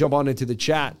doing? Let me jump on into the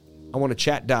chat. I want to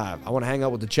chat dive. I want to hang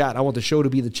out with the chat. I want the show to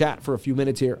be the chat for a few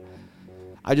minutes here.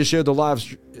 I just shared the live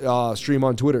stream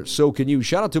on Twitter. So can you.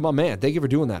 Shout out to my man. Thank you for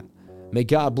doing that. May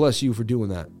God bless you for doing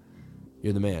that.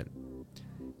 You're the man.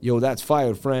 Yo, that's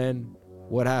fired, friend.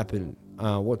 What happened?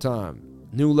 What time?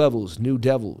 New levels, new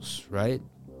devils, right?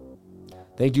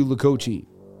 Thank you, Lakochi.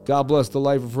 God bless the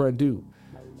life of friend, dude.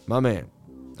 My man.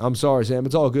 I'm sorry, Sam.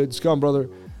 It's all good. Scum, brother.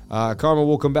 Karma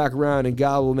will come back around and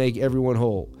God will make everyone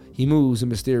whole. He moves in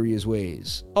mysterious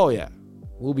ways. Oh, yeah.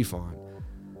 We'll be fine.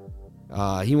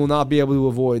 He will not be able to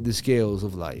avoid the scales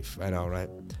of life. I know, right?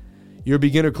 Your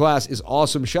beginner class is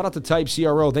awesome. Shout out to Type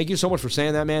CRO. Thank you so much for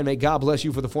saying that, man. May God bless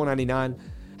you for the $4.99.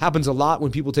 Happens a lot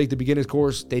when people take the beginner's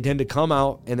course. They tend to come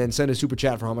out and then send a super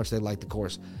chat for how much they like the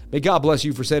course. May God bless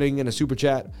you for sending in a super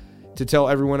chat to tell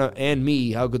everyone and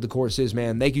me how good the course is,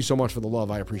 man. Thank you so much for the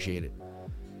love. I appreciate it.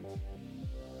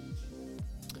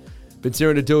 Been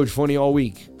staring at Doge funny all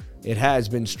week. It has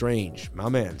been strange. My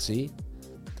man, see?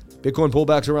 Bitcoin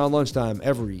pullbacks around lunchtime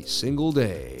every single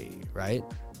day, right?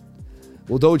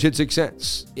 Will Doge hit 6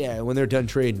 cents? Yeah, when they're done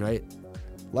trading, right?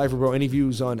 Lifer Bro, any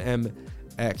views on MXC?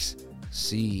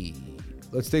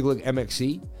 Let's take a look at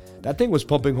MXC. That thing was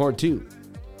pumping hard too.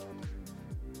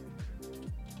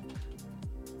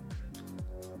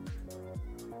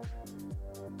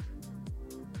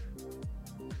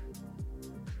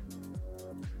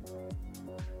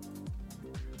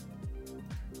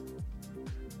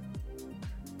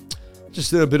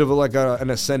 Just in a bit of an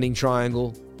ascending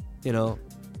triangle, you know,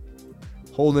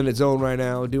 holding its own right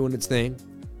now, doing its thing.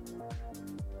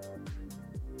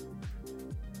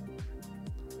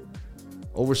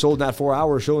 Oversold in that 4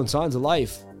 hours, showing signs of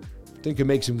life. Think can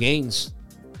make some gains.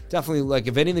 Definitely, like,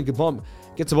 if anything could bump,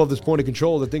 gets above this point of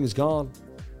control, the thing is gone.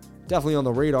 Definitely on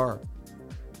the radar.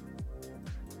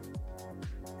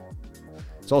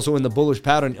 It's also in the bullish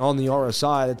pattern on the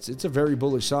RSI. It's a very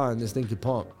bullish sign this thing could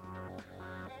pump.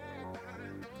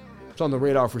 It's on the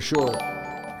radar for sure.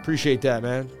 Appreciate that,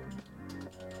 man.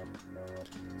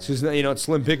 It's just, you know, it's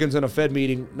slim pickings in a Fed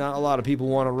meeting. Not a lot of people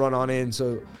want to run on in,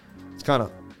 so it's kind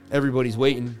of everybody's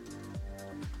waiting.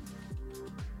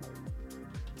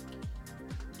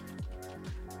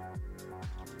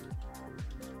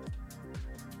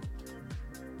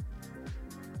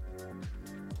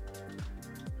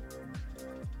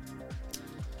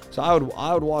 So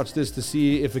I would watch this to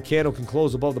see if a candle can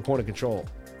close above the point of control.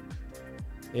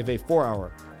 If a 4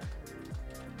 hour.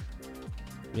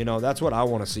 You know, that's what I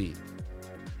want to see.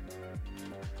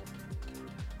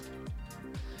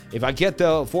 If I get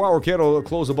the 4 hour candle to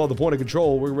close above the point of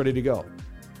control, we're ready to go.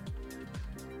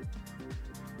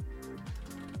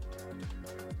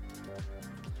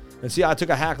 And see, I took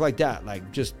a hack like that.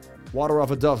 Like, just water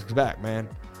off a duck's back, man.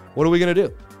 What are we going to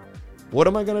do? What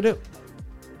am I going to do?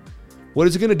 What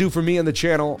is it going to do for me on the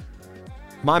channel?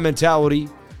 My mentality,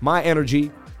 my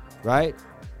energy, right?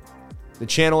 The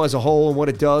channel as a whole and what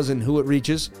it does and who it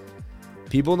reaches.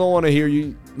 People don't want to hear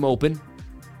you moping.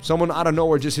 Someone out of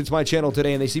nowhere just hits my channel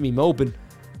today and they see me moping,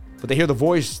 but they hear the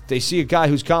voice. They see a guy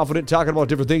who's confident talking about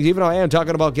different things, even though I am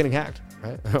talking about getting hacked,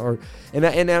 right? and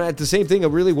at the same thing, it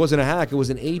really wasn't a hack. It was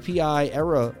an API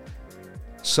error.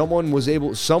 Someone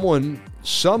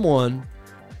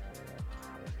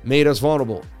made us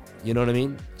vulnerable. You know what I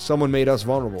mean? Someone made us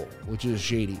vulnerable, which is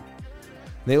shady.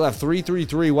 They left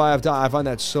 333 YFDI. I find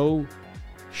that so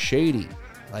shady.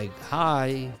 Like,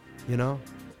 hi, you know?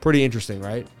 Pretty interesting,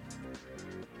 right?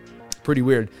 Pretty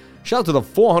weird. Shout out to the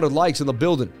 400 likes in the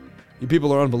building. You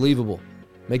people are unbelievable.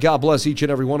 May God bless each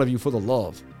and every one of you for the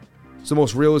love. It's the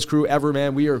most realest crew ever,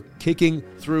 man. We are kicking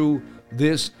through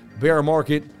this bear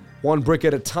market one brick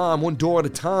at a time, one door at a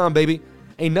time, baby.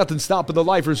 Ain't nothing stopping the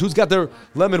lifers. Who's got their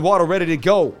lemon water ready to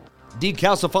go?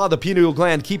 Decalcify the pineal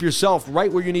gland. Keep yourself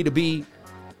right where you need to be.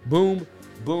 Boom,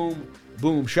 boom,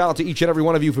 boom. Shout out to each and every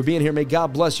one of you for being here. May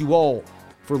God bless you all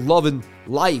for loving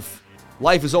life.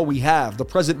 Life is all we have. The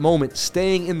present moment.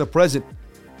 Staying in the present.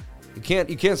 You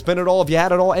can't spend it all if you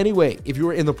had it all anyway, if you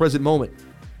were in the present moment.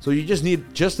 So you just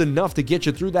need just enough to get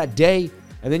you through that day,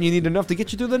 and then you need enough to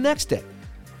get you through the next day.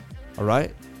 All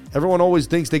right? Everyone always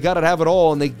thinks they got to have it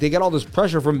all, and they get all this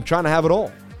pressure from trying to have it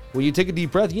all. When you take a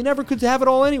deep breath, you never could have it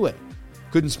all anyway.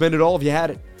 Couldn't spend it all if you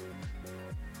had it.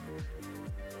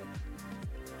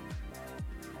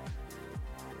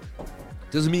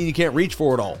 Doesn't mean you can't reach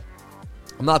for it all.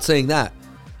 I'm not saying that.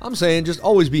 I'm saying just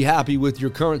always be happy with your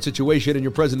current situation and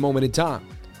your present moment in time,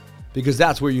 because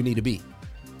that's where you need to be.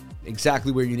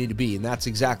 Exactly where you need to be, and that's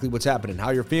exactly what's happening. How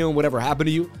you're feeling, whatever happened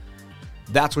to you,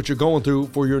 that's what you're going through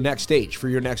for your next stage, for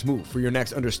your next move, for your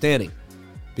next understanding.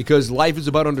 Because life is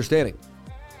about understanding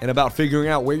and about figuring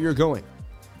out where you're going.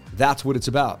 That's what it's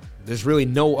about. There's really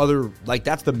no other, like,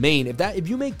 that's the main. If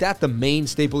you make that the main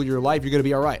staple of your life, you're going to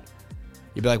be all right.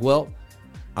 You'll be like, well,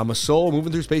 I'm a soul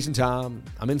moving through space and time.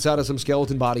 I'm inside of some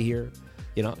skeleton body here.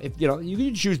 You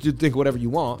can choose to think whatever you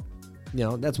want.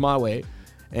 That's my way.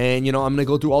 And, I'm going to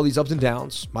go through all these ups and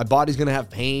downs. My body's going to have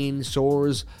pain,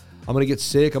 sores. I'm going to get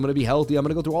sick. I'm going to be healthy. I'm going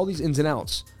to go through all these ins and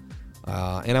outs.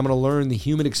 And I'm going to learn the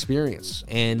human experience.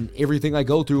 And everything I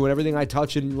go through and everything I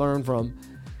touch and learn from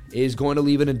is going to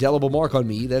leave an indelible mark on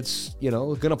me that's,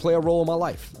 going to play a role in my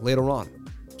life later on.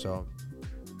 So,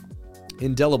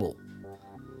 indelible.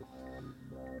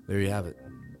 There you have it.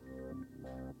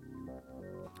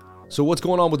 So what's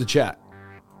going on with the chat?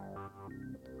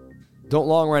 Don't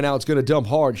long right now. It's going to dump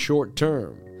hard short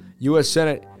term. U.S.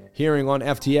 Senate hearing on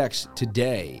FTX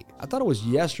today. I thought it was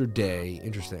yesterday.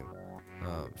 Interesting.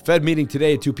 Fed meeting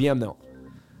today at 2 p.m. though.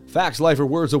 Facts, life, or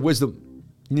words of wisdom.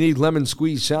 You need lemon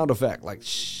squeeze sound effect. Like,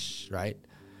 shh, right?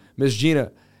 Miss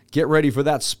Gina, get ready for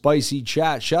that spicy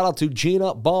chat. Shout out to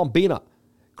Gina Bombina.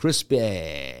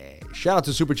 Crispy. Shout out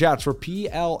to Super Chats for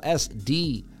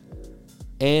PLSD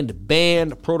and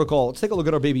Band Protocol. Let's take a look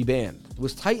at our baby Band. It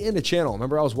was tight in the channel.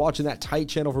 Remember, I was watching that tight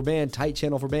channel for Band, tight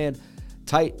channel for Band,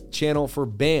 tight channel for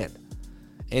Band.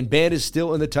 And Band is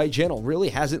still in the tight channel. Really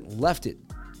hasn't left it.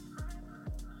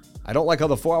 I don't like how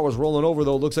the 4 hours rolling over,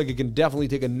 though. It looks like it can definitely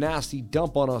take a nasty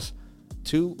dump on us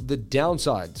to the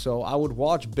downside. So I would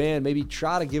watch Band, maybe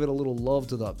try to give it a little love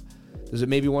to the... Does it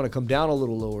maybe want to come down a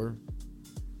little lower?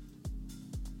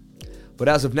 But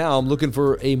as of now, I'm looking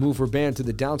for a move for Band to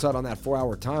the downside on that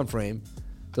 4-hour time frame.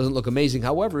 Doesn't look amazing.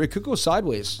 However, it could go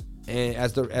sideways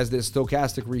as the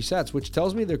stochastic resets, which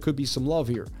tells me there could be some love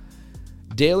here.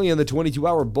 Daily and the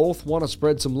 22-hour both want to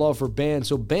spread some love for Band.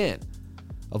 So Band,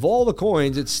 of all the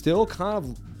coins, it's still kind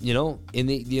of,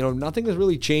 nothing has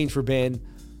really changed for Band.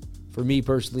 For me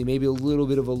personally, maybe a little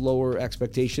bit of a lower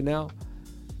expectation now.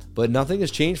 But nothing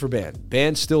has changed for Band.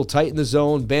 Band's still tight in the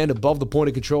zone. Band above the point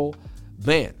of control.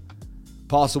 Band.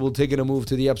 Possible taking a move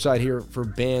to the upside here for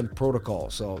Band Protocol.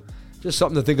 So just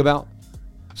something to think about,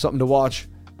 something to watch.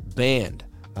 Band.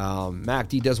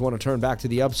 MACD does want to turn back to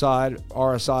the upside.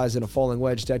 RSI is in a falling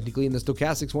wedge technically, and the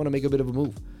stochastics want to make a bit of a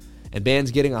move. And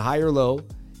Band's getting a higher low,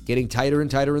 getting tighter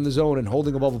and tighter in the zone, and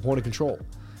holding above a point of control.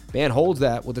 Band holds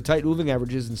that with the tight moving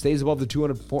averages and stays above the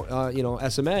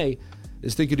 200 SMA.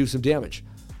 This thing could do some damage.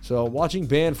 So watching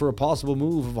Band for a possible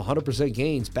move of 100%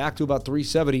 gains back to about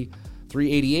 370.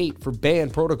 388 for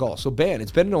Band Protocol. So Band,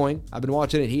 it's been annoying. I've been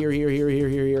watching it here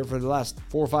for the last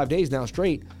 4 or 5 days now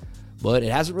straight, but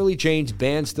it hasn't really changed.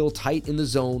 Band still tight in the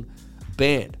zone.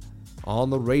 Band on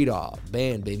the radar.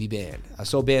 Band, baby, Band. I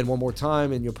saw Band one more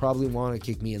time, and you'll probably want to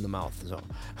kick me in the mouth. So,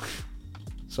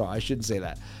 sorry, I shouldn't say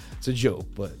that. It's a joke,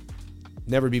 but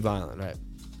never be violent, right?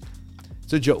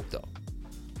 It's a joke, though.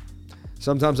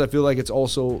 Sometimes I feel like it's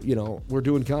also, we're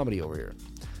doing comedy over here.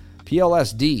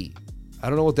 PLSD. I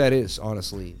don't know what that is,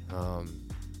 honestly.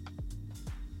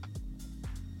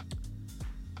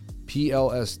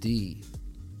 PLSD.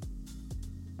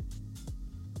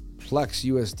 Plex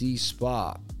USD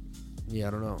spot. Yeah, I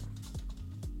don't know.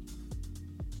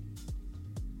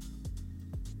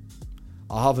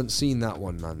 I haven't seen that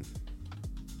one, man.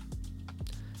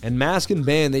 And Mask and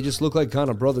Band, they just look like kind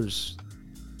of brothers,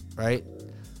 right?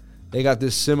 They got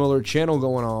this similar channel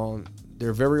going on.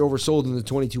 They're very oversold in the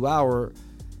 22-hour.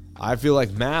 I feel like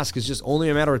Mask is just only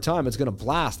a matter of time. It's going to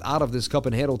blast out of this cup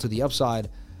and handle to the upside.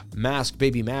 Mask,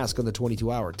 baby, Mask on the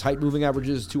 22-hour. Tight moving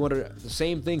averages, 200. The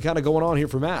same thing kind of going on here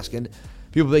for Mask. And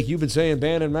people think, you've been saying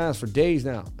Band and Mask for days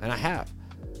now. And I have.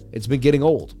 It's been getting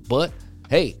old. But,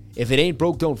 hey, if it ain't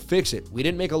broke, don't fix it. We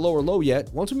didn't make a lower low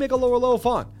yet. Once we make a lower low,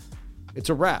 fine. It's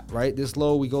a wrap, right? This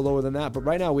low, we go lower than that. But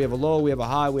right now, we have a low, we have a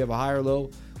high, we have a higher low.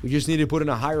 We just need to put in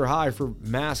a higher high for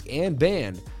Mask and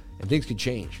Band. And things could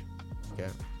change. Okay?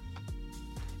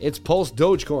 It's Pulse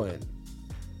Dogecoin.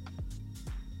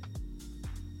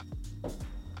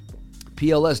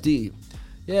 PLSD.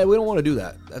 Yeah, we don't want to do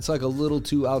that. That's like a little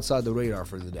too outside the radar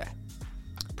for the day.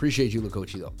 Appreciate you,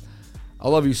 Lakochi, though. I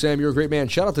love you, Sam. You're a great man.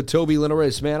 Shout out to Toby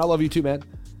Linares, man. I love you too, man.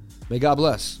 May God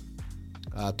bless.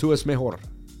 Tu es mejor.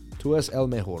 Tu es el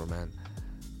mejor, man.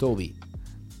 Toby.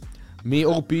 Mi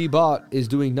OP bot is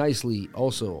doing nicely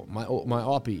also. My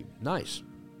OP. Nice.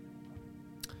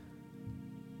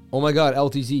 Oh my God,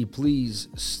 LTZ, please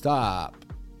stop.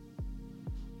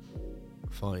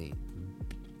 Funny.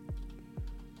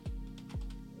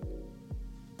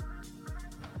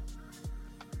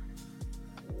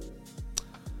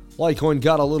 Litecoin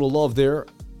got a little love there,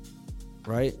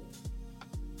 right?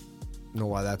 Don't know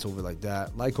why that's over like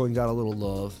that. Litecoin got a little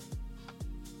love.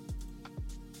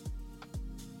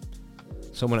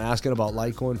 Someone asking about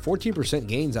Litecoin. 14%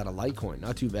 gains out of Litecoin.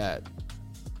 Not too bad.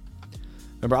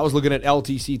 Remember, I was looking at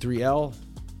LTC3L.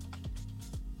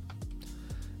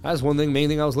 That's one thing, main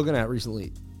thing I was looking at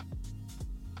recently.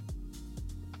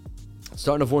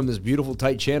 Starting to form this beautiful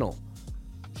tight channel.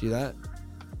 See that?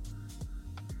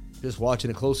 Just watching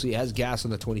it closely. It has gas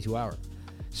on the 22 hour.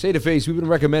 Say to face, we've been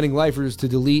recommending lifers to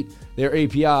delete their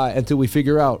API until we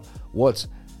figure out what's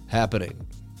happening.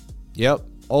 Yep.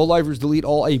 All lifers delete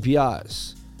all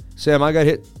APIs. Sam, I got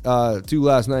hit too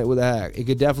last night with a hack. It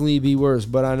could definitely be worse,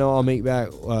 but I know I'll make back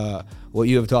what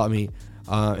you have taught me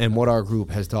and what our group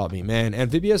has taught me. Man,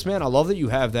 Amphibious, man, I love that you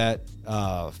have that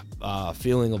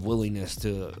feeling of willingness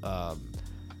to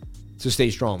stay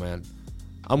strong, man.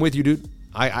 I'm with you, dude.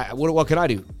 What can I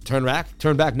do? Turn back?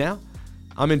 Turn back now?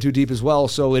 I'm in too deep as well,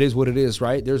 so it is what it is,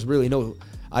 right? There's really no...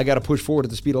 I got to push forward at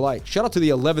the speed of light. Shout out to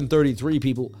the 1133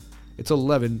 people. It's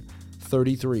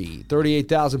 1133.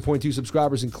 38,000.2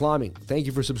 subscribers and climbing. Thank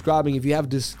you for subscribing. If you have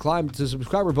just climbed to the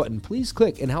subscriber button, please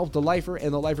click and help the lifer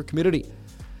and the lifer community.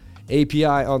 API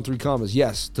on 3 commas.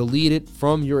 Yes, delete it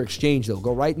from your exchange, though.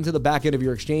 Go right into the back end of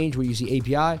your exchange where you see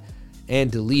API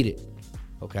and delete it.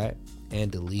 Okay?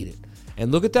 And delete it.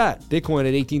 And look at that. Bitcoin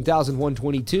at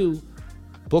 18,122.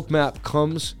 Bookmap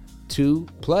comes to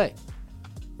play,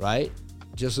 right?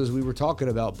 Just as we were talking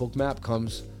about, Bookmap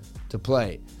comes to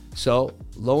play. So,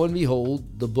 lo and behold,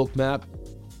 the Bookmap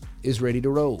is ready to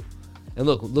roll. And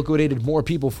look, liquidated more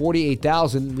people,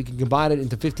 48,000. We can combine it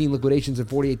into 15 liquidations and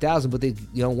 48,000, but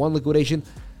one liquidation,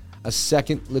 a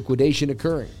second liquidation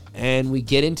occurring. And we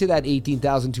get into that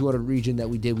 18,200 region that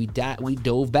we did. We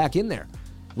dove back in there.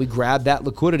 We grabbed that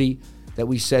liquidity that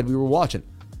we said we were watching.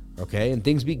 Okay, and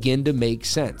things begin to make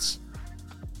sense.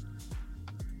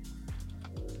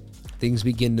 Things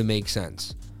begin to make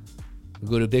sense. We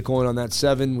go to Bitcoin on that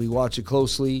 7. We watch it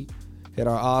closely, hit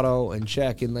our auto and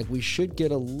check, and we should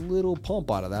get a little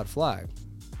pump out of that flag.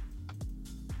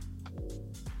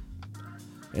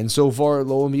 And so far,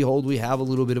 lo and behold, we have a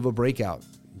little bit of a breakout.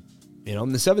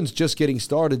 And the 7's just getting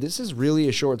started. This is really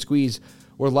a short squeeze.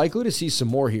 We're likely to see some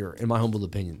more here, in my humble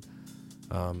opinion.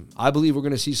 I believe we're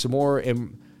going to see some more,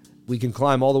 and we can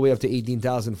climb all the way up to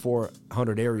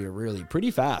 18,400 area, really.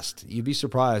 Pretty fast. You'd be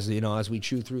surprised, as we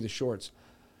chew through the shorts.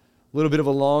 A little bit of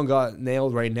a long got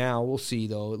nailed right now. We'll see,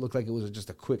 though. It looked like it was just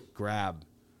a quick grab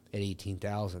at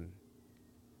 18,000.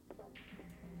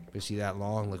 You see that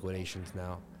long liquidations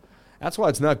now. That's why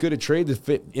it's not good to trade,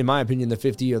 in my opinion, the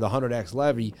 50 or the 100x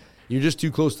levy. You're just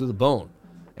too close to the bone.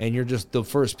 And you're just the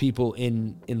first people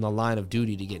in the line of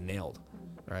duty to get nailed,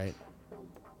 right?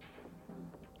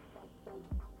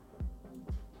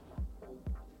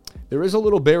 There is a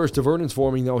little bearish divergence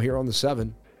forming, though, here on the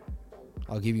 7.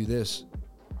 I'll give you this.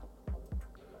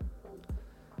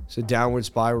 It's a downward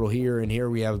spiral here, and here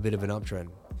we have a bit of an uptrend,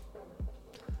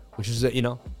 which is,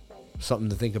 something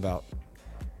to think about.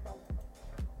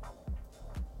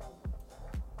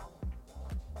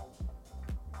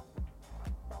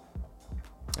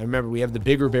 And remember, we have the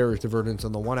bigger bearish divergence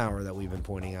on the 1 hour that we've been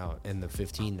pointing out, and the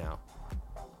 15 now.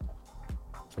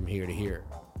 From here to here,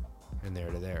 and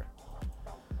there to there.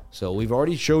 So we've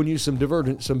already shown you some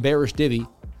divergence, some bearish divvy,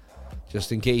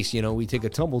 just in case, we take a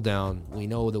tumble down. We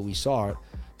know that we saw it.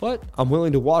 But I'm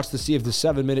willing to watch to see if the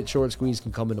 7-minute short squeeze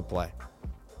can come into play.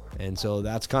 And so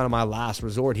that's kind of my last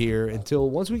resort here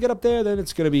until once we get up there, then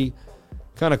it's going to be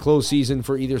kind of close season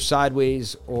for either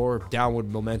sideways or downward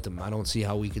momentum. I don't see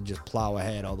how we could just plow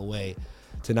ahead all the way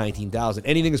to 19,000.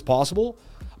 Anything is possible,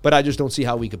 but I just don't see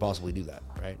how we could possibly do that,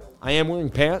 right? I am wearing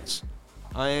pants.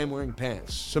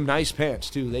 Some nice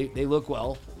pants, too. They look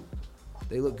well.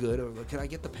 They look good. Can I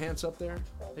get the pants up there?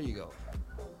 There you go.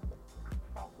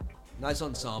 Nice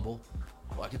ensemble.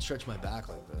 Oh, I can stretch my back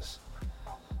like this.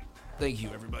 Thank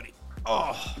you, everybody.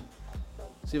 Oh,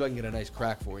 see if I can get a nice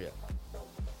crack for you.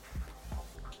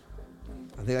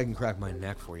 I think I can crack my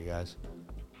neck for you guys.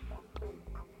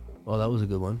 Oh, that was a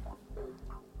good one.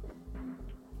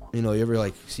 You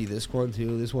ever see this one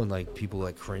too? This one,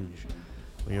 people cringe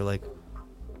when you're like,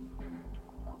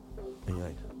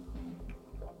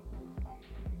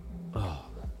 oh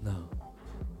no.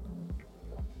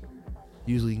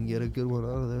 Usually you can get a good one out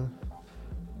of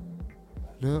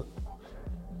there.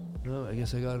 No, I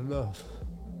guess I got enough.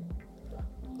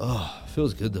 Oh,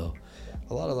 feels good though.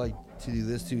 A lot of to do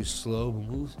this too slow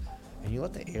moves, and you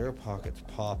let the air pockets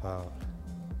pop out.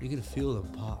 You can feel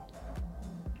them pop.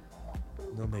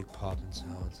 They'll make popping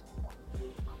sounds,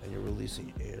 and you're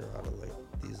releasing air out of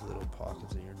these little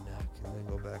pockets in your neck, and then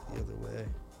go back the other way.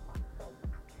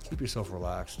 Keep yourself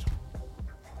relaxed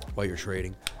while you're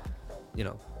trading.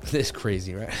 This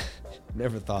crazy, right?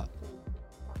 Never thought.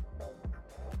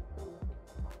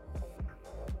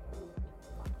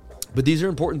 But these are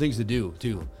important things to do,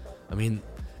 too. I mean,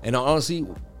 and honestly,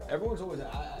 everyone's always,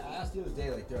 I asked the other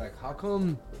day, like, they're like,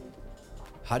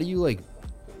 how do you, like,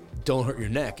 don't hurt your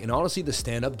neck? And honestly, the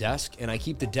stand-up desk, and I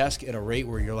keep the desk at a rate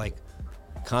where you're, like,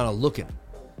 kind of looking.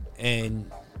 And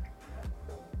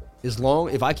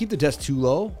if I keep the desk too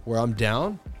low, where I'm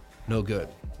down, no good,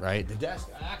 right? The desk,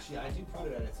 actually, I do put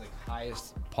it at its, like,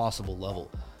 highest possible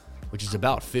level, which is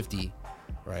about 50,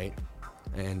 right?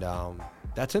 And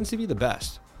that tends to be the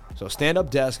best. So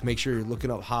stand-up desk, make sure you're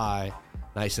looking up high,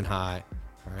 nice and high,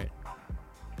 all right?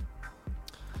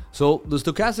 So the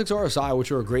stochastics RSI,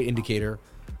 which are a great indicator,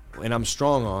 and I'm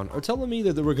strong on, are telling me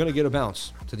that we're going to get a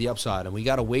bounce to the upside, and we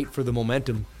got to wait for the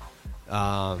momentum.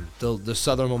 The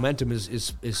southern momentum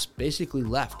is basically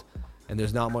left, and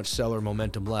there's not much seller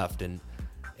momentum left, and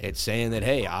it's saying that,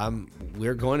 hey,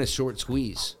 we're going to short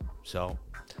squeeze. So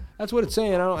that's what it's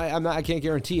saying. I can't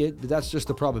guarantee it, but that's just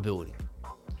the probability.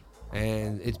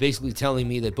 And it's basically telling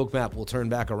me that Bookmap will turn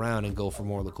back around and go for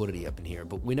more liquidity up in here,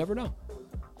 but we never know.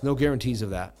 No guarantees of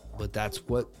that, but that's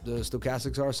what the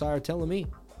stochastics RSI are telling me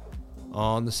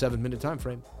on the 7-minute time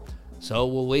frame. So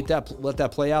we'll let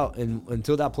that play out, and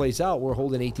until that plays out, we're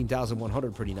holding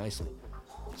 18,100 pretty nicely.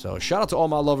 So shout out to all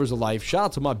my lovers of life. Shout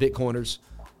out to my Bitcoiners.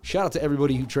 Shout out to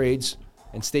everybody who trades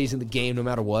and stays in the game no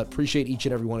matter what. Appreciate each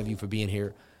and every one of you for being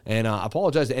here. And I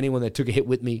apologize to anyone that took a hit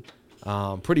with me.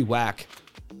 Pretty whack.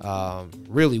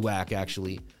 Really whack,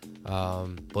 actually.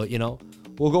 But,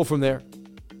 we'll go from there.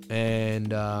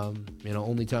 And,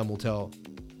 only time will tell.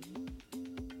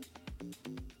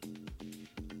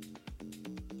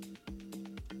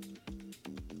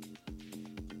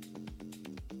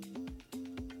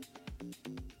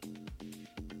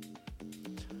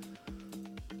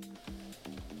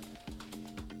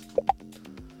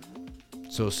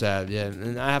 So sad, yeah.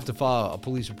 And I have to file a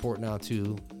police report now,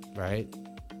 too, right?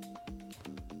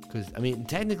 Because,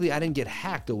 technically I didn't get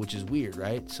hacked, though, which is weird,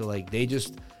 right? So,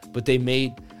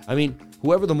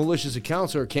 whoever the malicious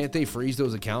accounts are, can't they freeze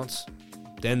those accounts?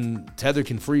 Then Tether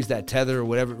can freeze that Tether or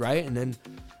whatever, right? And then,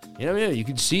 you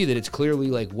can see that it's clearly,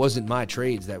 wasn't my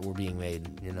trades that were being made,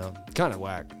 Kind of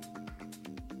whack.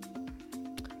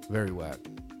 Very whack.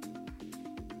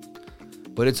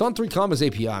 But it's on 3Commas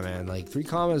API, man.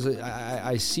 3Commas,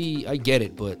 I get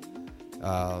it, but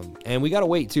and we gotta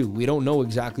wait too. We don't know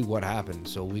exactly what happened,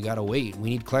 so we gotta wait. We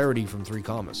need clarity from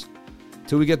 3Commas.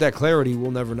 Till we get that clarity,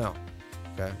 we'll never know.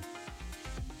 Okay.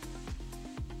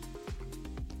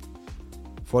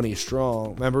 Funny,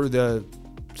 Strong. Remember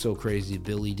so crazy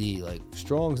Billy D?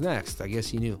 Strong's next. I guess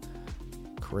he knew.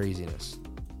 Craziness.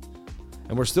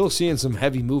 And we're still seeing some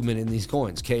heavy movement in these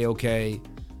coins. KOK,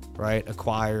 right?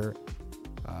 Acquire.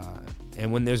 And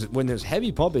when there's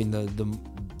heavy pumping,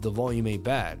 the volume ain't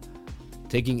bad.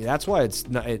 That's why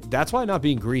not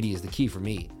being greedy is the key for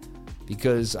me,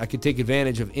 because I could take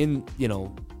advantage of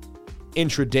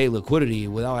intraday liquidity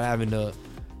without having to,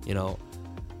 you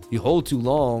hold too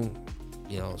long,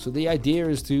 So the idea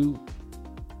is to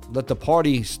let the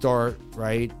party start,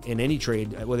 right, in any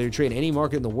trade, whether you're trading any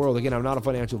market in the world. Again, I'm not a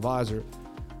financial advisor,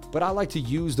 but I like to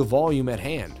use the volume at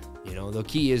hand. The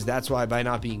key is that's why by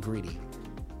not being greedy.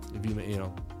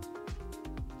 And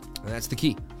that's the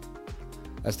key.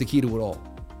 That's the key to it all.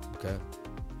 Okay.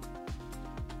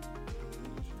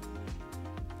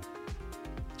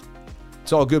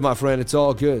 It's all good, my friend. It's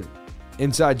all good.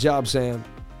 Inside job, Sam.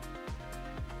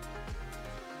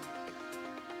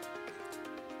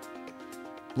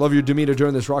 Love your demeanor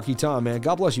during this rocky time, man.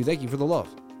 God bless you. Thank you for the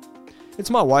love. It's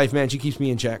my wife, man. She keeps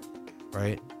me in check,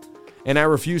 right? And I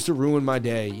refuse to ruin my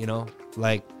day,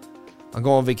 I'm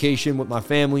going on vacation with my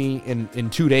family in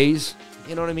 2 days.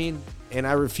 You know what I mean? And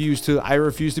I refuse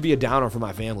to be a downer for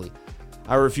my family.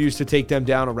 I refuse to take them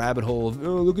down a rabbit hole of,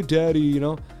 oh, look at daddy,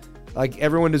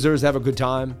 Everyone deserves to have a good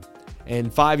time.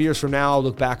 And 5 years from now, I'll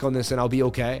look back on this and I'll be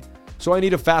okay. So I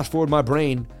need to fast forward my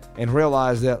brain and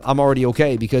realize that I'm already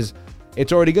okay, because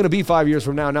it's already going to be 5 years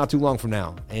from now, not too long from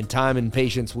now. And time and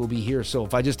patience will be here. So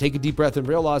if I just take a deep breath and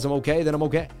realize I'm okay, then I'm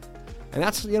okay. And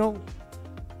that's,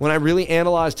 when I really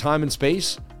analyze time and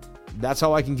space, that's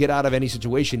how I can get out of any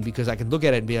situation, because I can look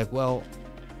at it and be like, well,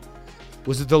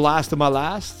 was it the last of my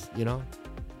last?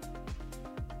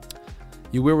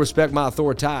 You will respect my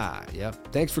authority.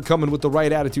 Yep. Thanks for coming with the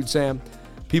right attitude, Sam.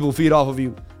 People feed off of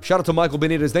you. Shout out to Michael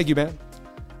Benitez. Thank you, man.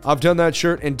 I've done that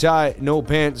shirt and tie, no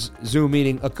pants, Zoom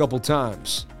meeting a couple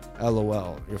times.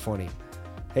 LOL. You're funny.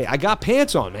 Hey, I got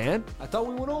pants on, man. I thought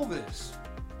we went over this.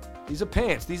 These are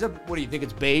pants. What do you think,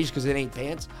 it's beige because it ain't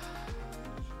pants?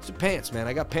 These are pants, man.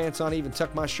 I got pants on. I even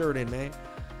tuck my shirt in, man.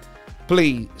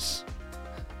 Please.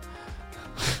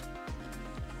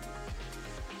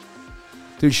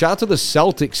 Dude, shout out to the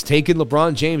Celtics taking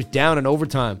LeBron James down in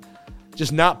overtime.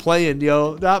 Just not playing,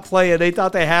 yo. Not playing. They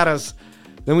thought they had us.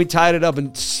 Then we tied it up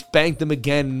and spanked them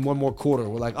again in one more quarter.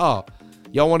 We're like, oh,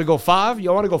 y'all want to go 5?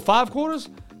 Y'all want to go 5 quarters?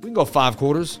 We can go 5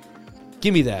 quarters.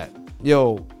 Give me that.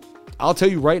 Yo, I'll tell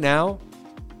you right now.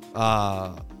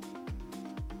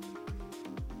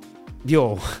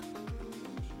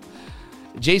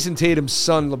 Jason Tatum's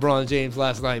son, LeBron James,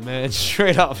 last night, man.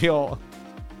 Straight up, yo.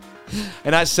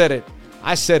 And I said it.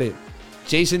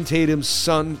 Jason Tatum's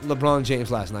son, LeBron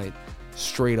James, last night.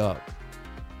 Straight up.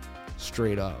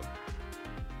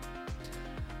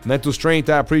 Mental strength,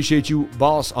 I appreciate you,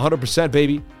 boss. 100%,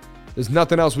 baby. There's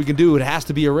nothing else we can do. It has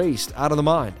to be erased out of the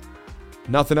mind.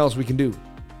 Nothing else we can do.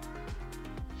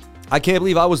 I can't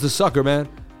believe I was the sucker, man.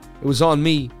 It was on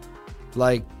me.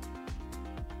 Like,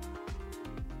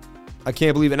 I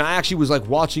can't believe it. And I actually was like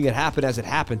watching it happen as it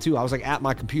happened, too. I was like at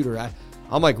my computer.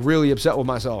 I'm like really upset with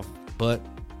myself. But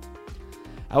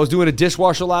I was doing a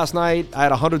dishwasher last night. I had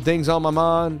 100 things on my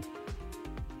mind.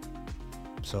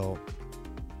 So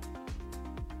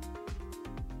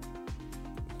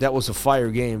that was a fire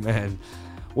game, man.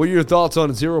 What are your thoughts on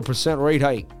a 0% rate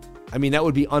hike? I mean, that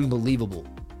would be unbelievable,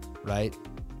 right?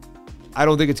 I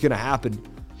don't think it's going to happen.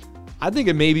 I think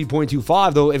it may be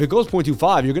 0.25, though. If it goes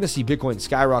 0.25, you're going to see Bitcoin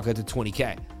skyrocket to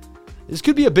 20K. This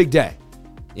could be a big day,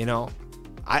 you know?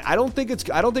 I don't think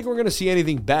we're going to see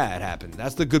anything bad happen.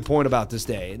 That's the good point about this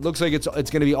day. It looks like it's going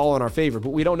to be all in our favor,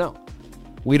 but we don't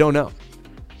know.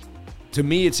 To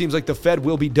me, it seems like the Fed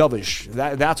will be dovish.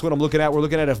 That's what I'm looking at. We're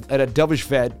looking at a dovish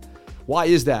Fed. Why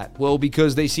is that? Well,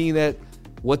 because they seen that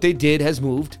what they did has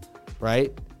moved,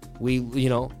 right?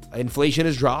 Inflation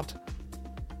has dropped.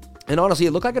 And honestly,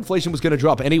 it looked like inflation was going to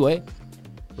drop anyway,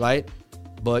 right?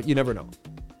 But you never know.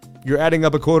 You're adding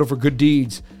up a quota for good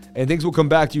deeds, and things will come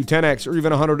back to you 10x or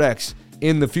even 100x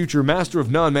in the future. Master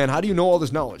of none, man. How do you know all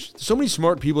this knowledge? There's so many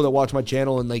smart people that watch my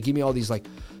channel and they give me all these like,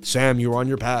 Sam, you're on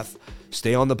your path.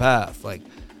 Stay on the path. Like,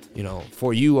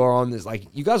 for you are on this. Like,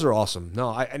 you guys are awesome. No,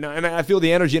 I feel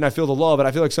the energy and I feel the love, and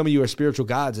I feel like some of you are spiritual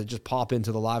gods that just pop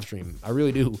into the live stream. I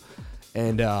really do.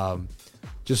 And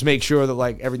just make sure that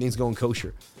like everything's going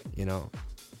kosher.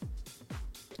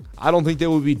 I don't think they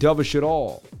would be dovish at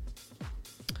all.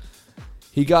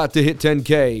 He got to hit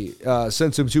 10K.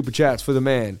 Send some super chats for the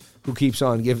man who keeps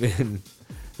on giving.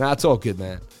 Nah, it's all good,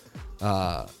 man.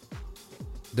 The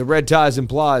red ties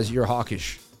implies you're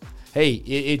hawkish. Hey,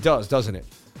 it does, doesn't it?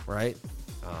 Right?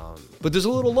 But there's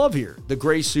a little love here. The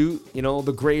gray suit,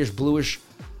 the grayish, bluish,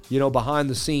 behind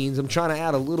the scenes. I'm trying to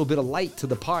add a little bit of light to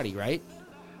the party, right?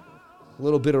 A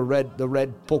little bit of the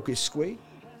red polka squig.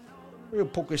 Real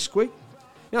polka squig.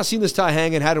 I seen this tie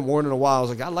hanging, hadn't worn it in a while. I was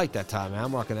like, I like that tie, man.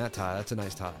 I'm rocking that tie. That's a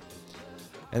nice tie.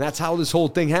 And that's how this whole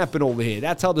thing happened over here.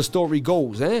 That's how the story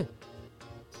goes, eh?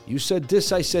 You said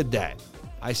this, I said that.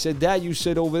 I said that, you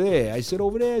said over there. I said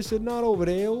over there, I said not over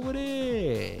there, over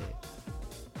there.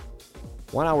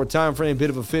 1 hour time frame, bit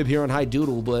of a fib here on High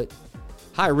Doodle, but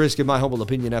high risk in my humble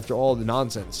opinion after all the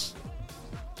nonsense.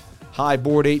 High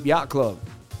Bored Ape Yacht Club,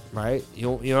 right? You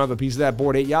don't have a piece of that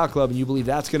Bored Ape Yacht Club and you believe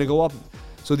that's going to go up.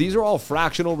 So these are all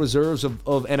fractional reserves of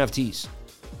NFTs.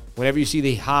 Whenever you see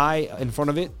the high in front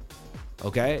of it,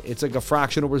 okay, it's like a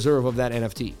fractional reserve of that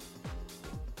NFT.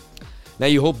 Now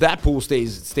you hope that pool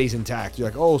stays intact. You're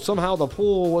like, oh, somehow the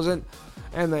pool wasn't,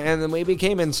 and then we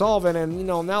became insolvent, and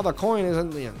now the coin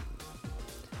isn't.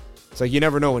 It's like you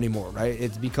never know anymore, right?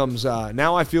 It becomes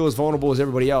now I feel as vulnerable as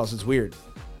everybody else. It's weird.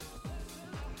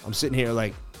 I'm sitting here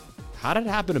like, how did it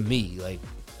happen to me? Like,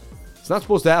 it's not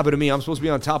supposed to happen to me. I'm supposed to be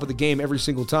on top of the game every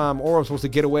single time, or I'm supposed to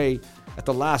get away at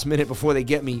the last minute before they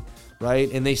get me,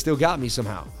 right? And they still got me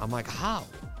somehow. I'm like, how?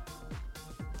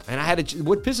 And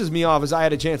what pisses me off is I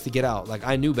had a chance to get out. Like,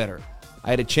 I knew better. I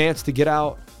had a chance to get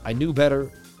out. I knew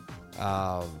better.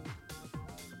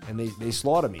 And they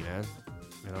slaughtered me, man.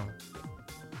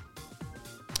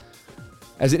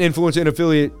 As an influencer and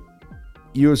affiliate,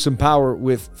 you have some power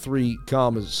with 3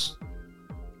 commas.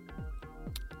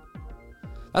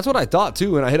 That's what I thought,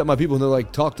 too. And I hit up my people, and they're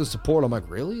like, talk to support. I'm like,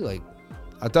 really? Like,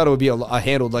 I thought it would be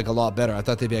handled, like, a lot better. I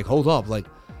thought they'd be like, hold up. Like,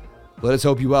 let us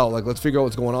help you out. Like, let's figure out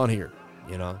what's going on here.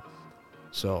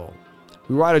 So,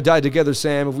 we ride or die together,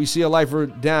 Sam. If we see a lifer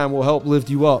down, we'll help lift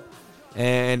you up.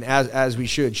 And as we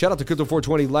should. Shout out to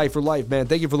Crypto420, Life for Life, man.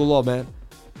 Thank you for the love, man.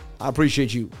 I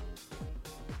appreciate you.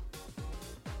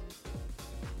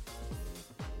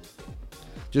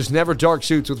 Just never dark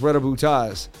suits with red or blue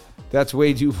ties. That's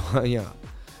way too, yeah.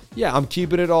 Yeah, I'm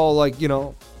keeping it all like,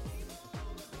 Got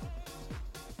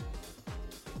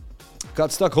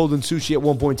stuck holding sushi at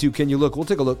 1.2. Can you look? We'll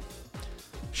take a look.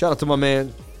 Shout out to my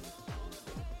man.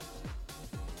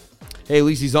 Hey, at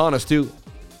least he's honest, too.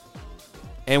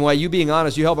 And while you being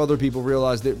honest, you help other people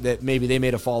realize that maybe they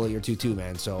made a folly or two too,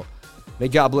 man. So may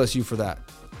God bless you for that.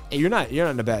 Hey, you're not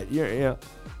in a bad.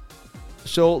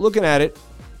 So looking at it,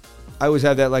 I always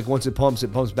have that, like, once it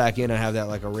pumps back in. I have that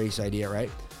like a race idea, right?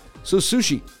 So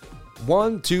Sushi,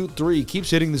 1, 2, 3, keeps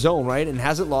hitting the zone, right, and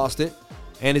hasn't lost it,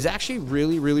 and is actually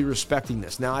really, really respecting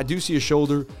this. Now I do see a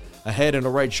shoulder, a head, and a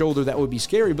right shoulder that would be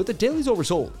scary, but the daily's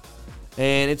oversold,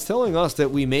 and it's telling us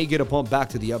that we may get a pump back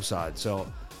to the upside.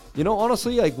 So,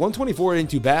 honestly, like 124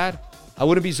 ain't too bad. I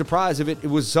wouldn't be surprised if it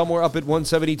was somewhere up at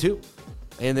 172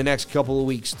 in the next couple of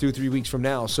weeks, 2-3 weeks from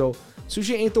now. So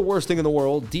Sushi ain't the worst thing in the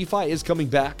world. DeFi is coming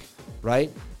back,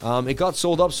 right? It got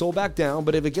sold up, sold back down,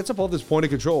 but if it gets above this point of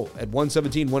control at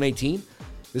 117, 118,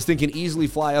 this thing can easily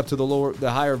fly up to the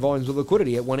higher volumes of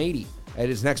liquidity at 180 at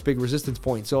its next big resistance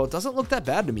point. So it doesn't look that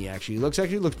bad to me, actually. It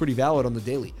looks pretty valid on the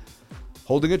daily.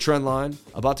 Holding a trend line,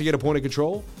 about to get a point of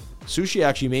control. Sushi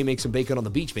actually may make some bacon on the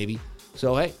beach, baby.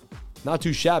 So, hey, not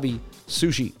too shabby,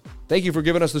 Sushi. Thank you for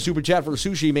giving us the super chat for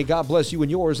Sushi. May God bless you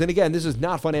and yours. And again, this is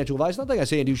not financial advice. Nothing I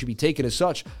say and do should be taken as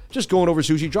such. Just going over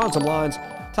Sushi, drawing some lines,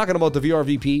 talking about the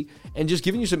VRVP, and just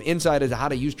giving you some insight into how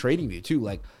to use TradingView too.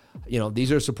 Like,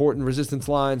 these are support and resistance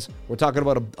lines. We're talking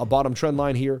about a bottom trend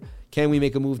line here. Can we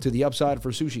make a move to the upside for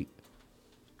Sushi?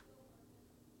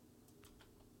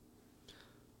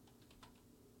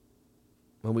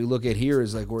 When we look at here,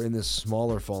 is like we're in this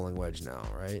smaller falling wedge now,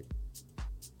 right?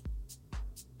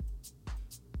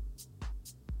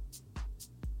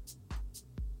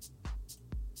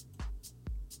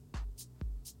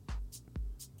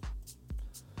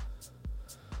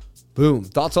 Boom.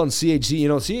 Thoughts on CHZ?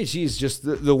 CHZ is just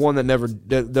the one that never,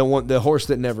 the horse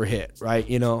that never hit, right?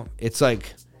 It's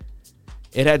like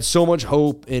it had so much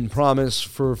hope and promise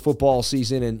for football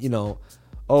season, and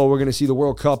we're going to see the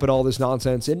World Cup and all this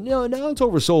nonsense, and now it's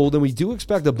oversold, and we do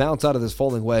expect a bounce out of this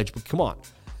falling wedge. But come on,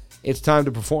 it's time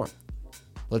to perform.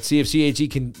 Let's see if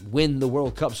CHZ can win the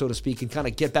World Cup, so to speak, and kind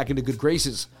of get back into good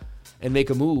graces and make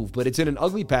a move. But it's in an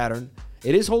ugly pattern.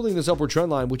 It is holding this upward trend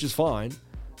line, which is fine.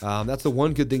 That's the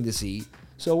one good thing to see.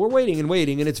 So we're waiting,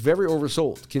 and it's very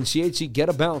oversold. Can CHZ get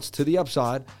a bounce to the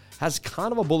upside? Has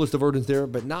kind of a bullish divergence there,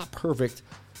 but not perfect.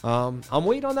 I'm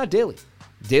waiting on that daily.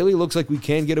 Daily looks like we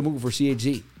can get a move for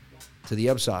CHZ to the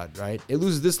upside, right? It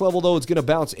loses this level, though. It's going to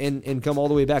bounce and come all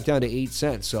the way back down to 8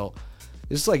 cents. So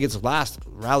this is like its last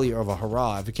rally of a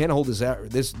hurrah. If it can't hold this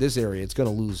area, it's going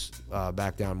to lose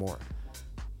back down more.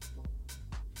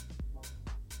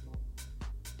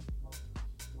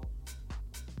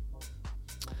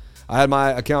 I had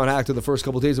my account hacked in the first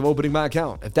couple of days of opening my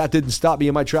account. If that didn't stop me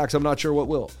in my tracks, I'm not sure what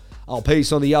will. I'll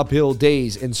pace on the uphill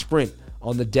days and sprint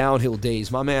on the downhill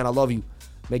days. My man, I love you.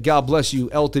 May God bless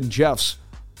you, Elton Jeffs,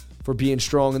 for being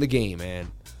strong in the game, man.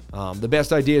 The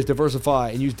best idea is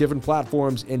diversify and use different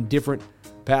platforms and different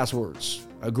passwords.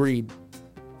 Agreed.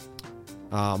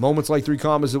 Moments like 3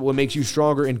 commas are what makes you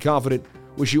stronger and confident.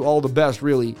 Wish you all the best,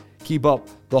 really. Keep up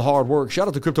the hard work. Shout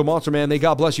out to Crypto Monster, man. May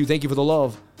God bless you. Thank you for the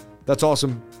love. That's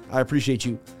awesome. I appreciate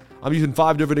you. I'm using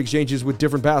 5 different exchanges with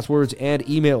different passwords and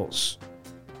emails.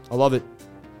 I love it.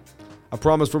 I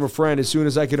promise from a friend, as soon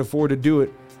as I can afford to do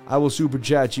it, I will super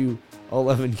chat you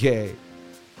 11K.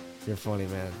 You're funny,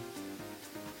 man.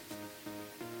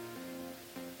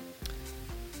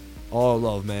 All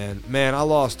love, man. Man, I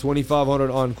lost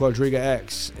 $2,500 on Quadriga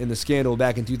X in the scandal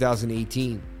back in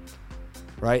 2018.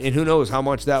 Right? And who knows how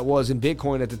much that was in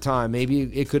Bitcoin at the time. Maybe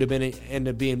it could have been end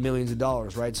up being millions of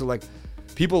dollars, right? So like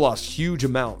people lost huge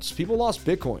amounts. People lost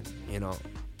Bitcoin,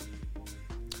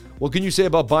 What can you say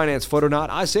about Binance, FUD or not?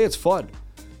 I say it's FUD.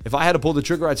 If I had to pull the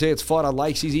trigger, I'd say it's FUD. I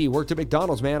like CZ. He worked at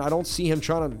McDonald's, man. I don't see him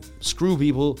trying to screw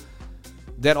people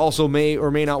that also may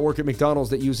or may not work at McDonald's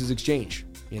that use his exchange.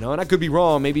 And I could be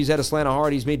wrong. Maybe he's had a slant of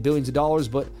heart. He's made billions of dollars.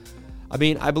 But, I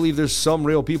believe there's some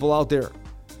real people out there.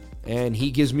 And he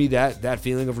gives me that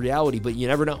feeling of reality. But you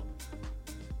never know.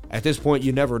 At this point,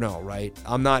 you never know, right?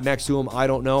 I'm not next to him. I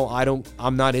don't know.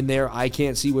 I'm not in there. I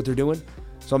can't see what they're doing.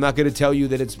 So I'm not going to tell you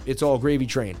that it's all gravy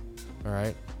train. All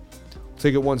right?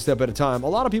 Take it one step at a time. A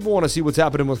lot of people want to see what's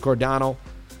happening with Cardano.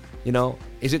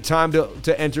 Is it time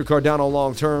to enter Cardano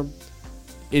long term?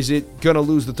 Is it going to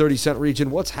lose the 30-cent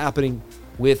region? What's happening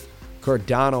with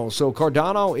Cardano? So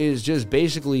Cardano is just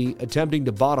basically attempting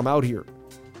to bottom out here.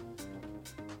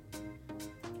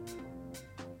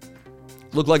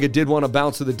 Looked like it did want to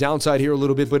bounce to the downside here a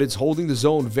little bit, but it's holding the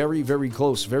zone very, very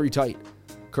close, very tight.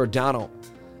 Cardano.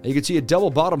 And you can see it double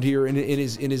bottomed here and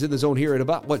is in the zone here at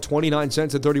about, 29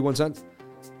 cents and 31 cents?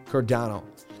 Cardano.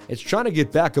 It's trying to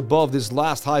get back above this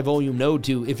last high volume node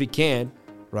too, if it can,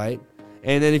 right?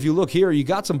 And then if you look here, you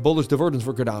got some bullish divergence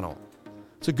for Cardano.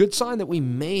 It's a good sign that we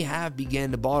may have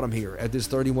began to bottom here at this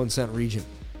 31 cent region.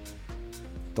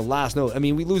 The last note. I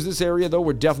mean, we lose this area, though,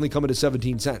 we're definitely coming to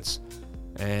 17 cents.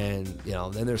 And,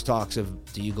 then there's talks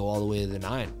of, do you go all the way to the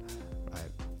 9? Right?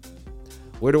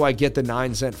 Where do I get the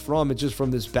 9 cent from? It's just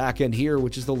from this back end here,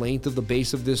 which is the length of the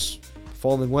base of this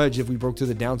falling wedge if we broke to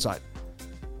the downside.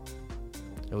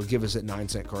 It would give us at 9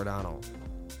 cent Cardano.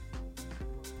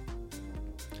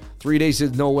 3 days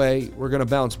says no way. We're going to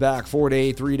bounce back. 4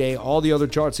 day, 3 day. All the other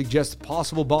charts suggest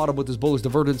possible bottom with this bullish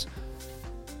divergence.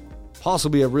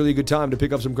 Possibly a really good time to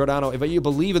pick up some Cardano. If you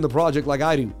believe in the project like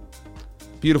I do,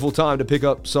 beautiful time to pick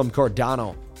up some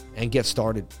Cardano and get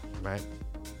started, right?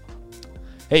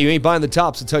 Hey, you ain't buying the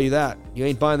tops, I'll tell you that. You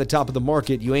ain't buying the top of the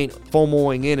market. You ain't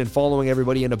FOMOing in and following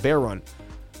everybody in a bear run,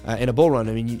 in a bull run.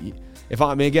 I mean,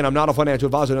 again, I'm not a financial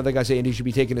advisor. I don't think I say Indy should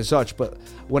be taken as such. But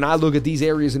when I look at these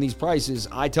areas and these prices,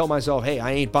 I tell myself, hey,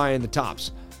 I ain't buying the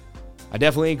tops. I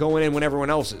definitely ain't going in when everyone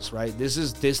else is, right?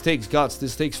 This takes guts.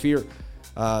 This takes fear.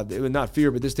 Not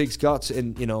fear, but this takes guts.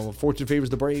 And, fortune favors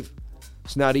the brave.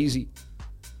 It's not easy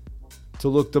to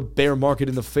look the bear market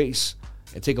in the face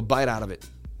and take a bite out of it.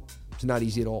 It's not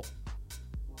easy at all.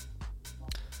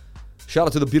 Shout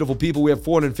out to the beautiful people. We have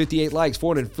 458 likes,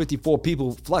 454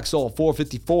 people. Flexall,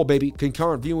 454, baby.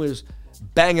 Concurrent viewers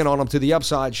banging on them to the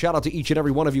upside. Shout out to each and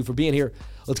every one of you for being here.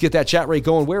 Let's get that chat rate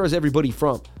going. Where is everybody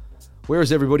from? Where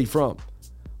is everybody from?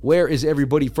 Where is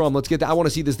everybody from? Let's get that. I want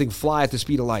to see this thing fly at the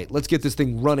speed of light. Let's get this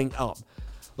thing running up.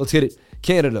 Let's hit it.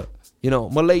 Canada,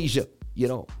 Malaysia,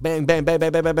 bang, bang, bang,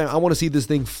 bang, bang, bang, bang. I want to see this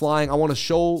thing flying. I want to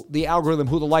show the algorithm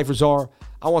who the lifers are.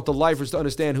 I want the lifers to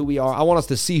understand who we are. I want us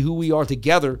to see who we are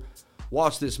together.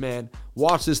 Watch this, man.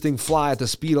 Watch this thing fly at the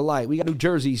speed of light. We got New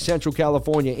Jersey, Central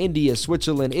California, India,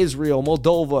 Switzerland, Israel,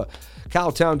 Moldova,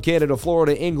 Cowtown, Canada,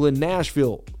 Florida, England,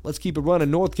 Nashville. Let's keep it running.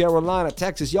 North Carolina,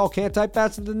 Texas. Y'all can't type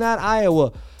faster than that.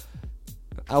 Iowa,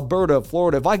 Alberta,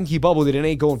 Florida. If I can keep up with it, it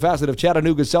ain't going fast enough.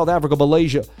 Chattanooga, South Africa,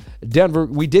 Malaysia, Denver.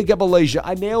 We did get Malaysia.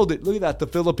 I nailed it. Look at that. The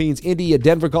Philippines, India,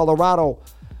 Denver, Colorado,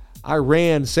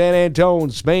 Iran, San Antonio,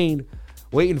 Spain.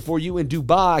 Waiting for you in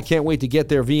Dubai. I can't wait to get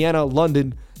there. Vienna,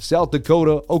 London, South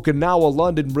Dakota, Okinawa,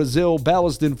 London, Brazil,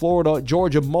 Palestine, Florida,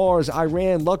 Georgia, Mars,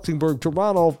 Iran, Luxembourg,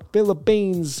 Toronto,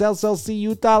 Philippines, SLC,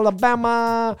 Utah,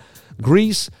 Alabama,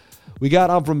 Greece.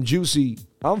 I'm from Juicy.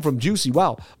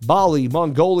 Wow. Bali,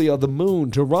 Mongolia, the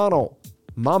moon, Toronto,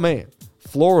 my man,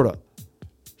 Florida.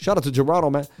 Shout out to Toronto,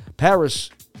 man. Paris,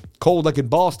 cold like in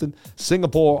Boston,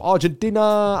 Singapore,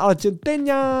 Argentina,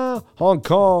 Hong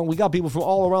Kong. We got people from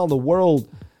all around the world.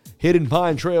 Hidden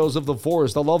pine trails of the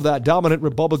forest. I love that. Dominant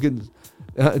Republicans.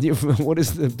 What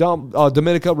is the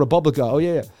Dominica Republica? Oh,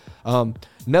 yeah.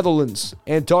 Netherlands,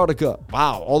 Antarctica.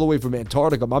 Wow, all the way from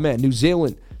Antarctica. My man, New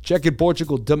Zealand, Czech and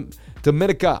Portugal,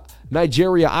 Dominica,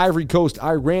 Nigeria, Ivory Coast,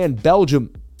 Iran,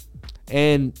 Belgium,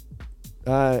 and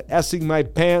essing my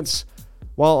pants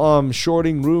while I'm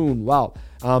shorting Rune. Wow.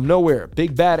 Nowhere.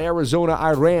 Big Bad Arizona,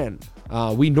 Iran.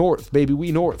 We north, baby.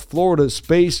 We north. Florida,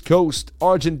 Space Coast,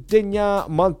 Argentina,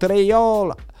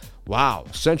 Montreal. Wow.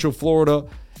 Central Florida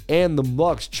and the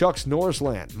Mucks, Chuck's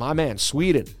Norrisland. My man,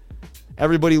 Sweden.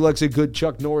 Everybody likes a good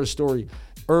Chuck Norris story.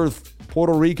 Earth,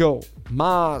 Puerto Rico,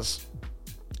 Mars.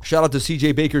 Shout out to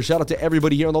CJ Baker. Shout out to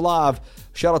everybody here on the live.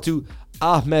 Shout out to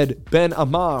Ahmed Ben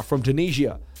Ammar from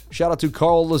Tunisia. Shout out to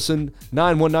Carlson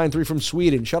 9193 from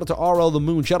Sweden. Shout out to RL the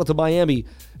Moon. Shout out to Miami.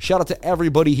 Shout out to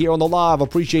everybody here on the live.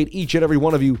 Appreciate each and every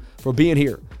one of you for being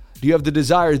here. Do you have the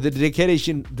desire, the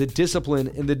dedication, the discipline,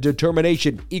 and the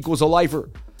determination equals a lifer?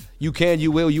 You can, you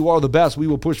will, you are the best. We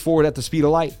will push forward at the speed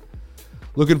of light.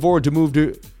 Looking forward to move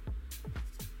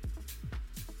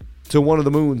to one of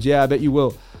the moons. Yeah, I bet you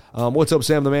will. What's up,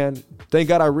 Sam the man? Thank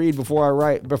God I read before I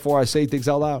write, before I say things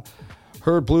out loud.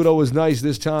 Heard Pluto is nice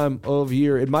this time of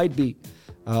year. It might be.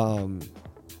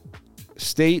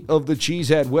 State of the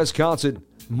Cheesehead, Wisconsin,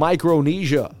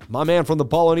 Micronesia. My man from the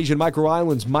Polynesian Micro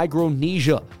Islands,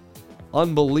 Micronesia.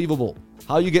 Unbelievable.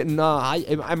 How you getting,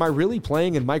 am I really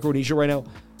playing in Micronesia right now?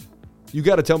 You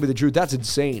got to tell me the truth. That's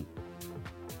insane.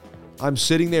 I'm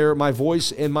sitting there. My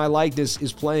voice and my likeness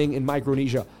is playing in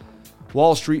Micronesia.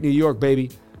 Wall Street, New York,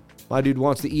 baby. My dude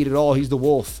wants to eat it all. He's the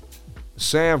wolf.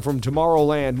 Sam from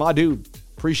Tomorrowland. My dude.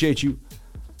 Appreciate you.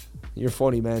 You're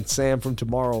funny, man. Sam from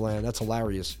Tomorrowland. That's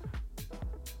hilarious.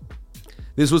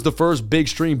 This was the first big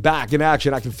stream back in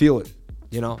action. I can feel it.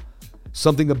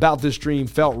 Something about this stream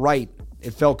felt right.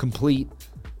 It felt complete.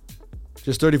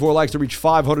 Just 34 likes to reach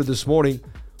 500 this morning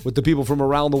with the people from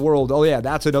around the world. Oh, yeah,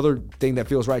 that's another thing that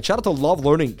feels right. Shout out to Love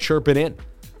Learning chirping in.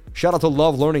 Shout out to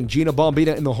Love Learning, Gina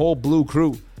Bombina, and the whole Blue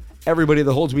crew. Everybody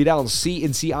that holds me down.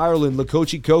 C&C Ireland,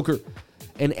 Lakochi Coker,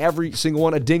 and every single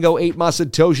one. A Dingo 8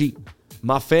 Masatoshi.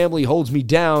 My family holds me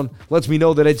down, lets me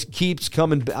know that it keeps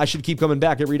coming. I should keep coming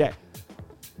back every day.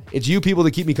 It's you people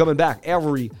that keep me coming back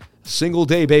every single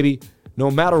day, baby.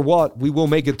 No matter what, we will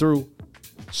make it through.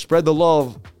 Spread the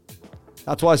love.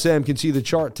 That's why Sam can see the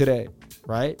chart today,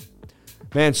 right?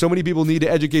 Man, so many people need to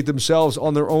educate themselves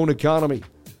on their own economy.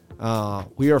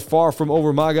 We are far from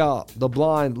over, my God. The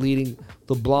blind leading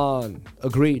the blind.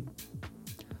 Agreed.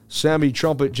 Sammy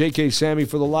Trumpet, JK Sammy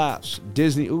for the laughs.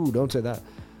 Disney, ooh, don't say that.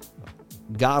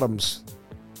 Gotham's.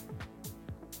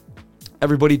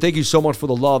 Everybody, thank you so much for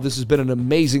the love. This has been an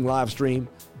amazing live stream.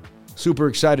 Super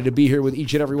excited to be here with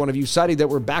each and every one of you. Excited that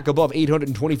we're back above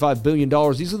 $825 billion.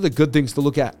 These are the good things to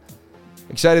look at.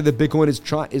 Excited that Bitcoin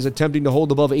is attempting to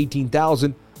hold above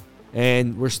 18,000.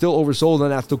 And we're still oversold on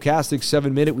that stochastic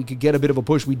 7-minute. We could get a bit of a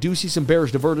push. We do see some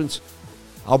bearish divergence.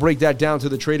 I'll break that down to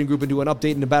the trading group and do an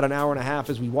update in about an hour and a half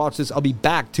as we watch this. I'll be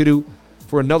back to do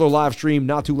for another live stream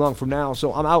not too long from now.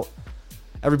 So I'm out.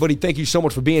 Everybody, thank you so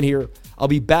much for being here. I'll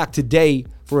be back today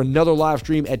for another live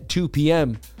stream at 2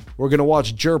 p.m. We're going to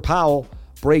watch Jer Powell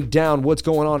break down what's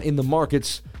going on in the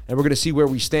markets, and we're going to see where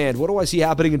we stand. What do I see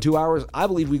happening in 2 hours? I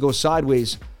believe we go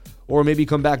sideways or maybe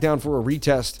come back down for a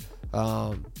retest.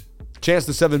 Chance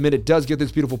the 7-minute does get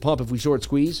this beautiful pump if we short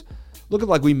squeeze. Looking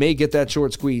like we may get that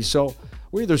short squeeze. So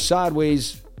we're either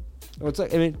sideways. It's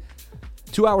like,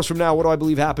 2 hours from now, what do I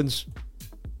believe happens?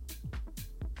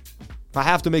 If I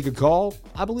have to make a call,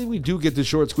 I believe we do get the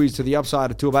short squeeze to the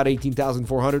upside to about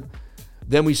 18,400.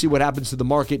 Then we see what happens to the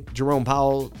market. Jerome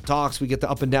Powell talks. We get the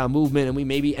up and down movement, and we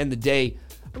maybe end the day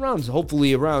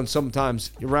hopefully around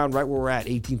right where we're at,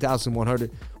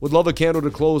 18,100. Would love a candle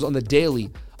to close on the daily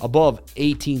above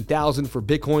 18,000 for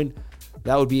Bitcoin.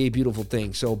 That would be a beautiful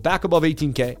thing. So back above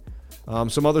 18K.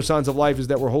 Some other signs of life is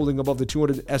that we're holding above the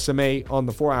 200 SMA on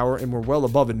the 4-hour, and we're well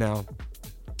above it now.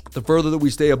 The further that we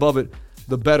stay above it,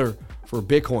 the better for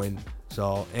Bitcoin.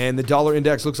 So, and the dollar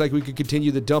index looks like we could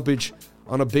continue the dumpage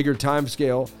on a bigger time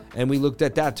scale, and we looked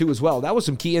at that too as well. That was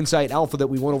some key insight alpha that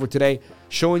we went over today,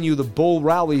 showing you the bull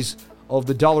rallies of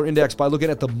the dollar index by looking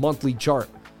at the monthly chart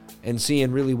and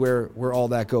seeing really where all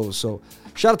that goes. So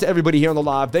shout out to everybody here on the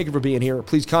live. Thank you for being here.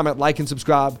 Please comment, like, and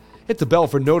subscribe. Hit the bell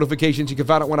for notifications. You can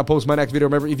find out when I post my next video.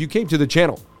 Remember, if you came to the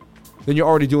channel, then you're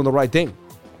already doing the right thing.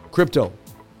 Crypto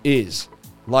is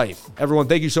life. Everyone,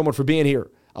 thank you so much for being here.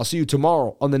 I'll see you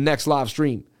tomorrow on the next live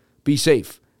stream. Be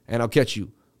safe, and I'll catch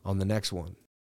you on the next one.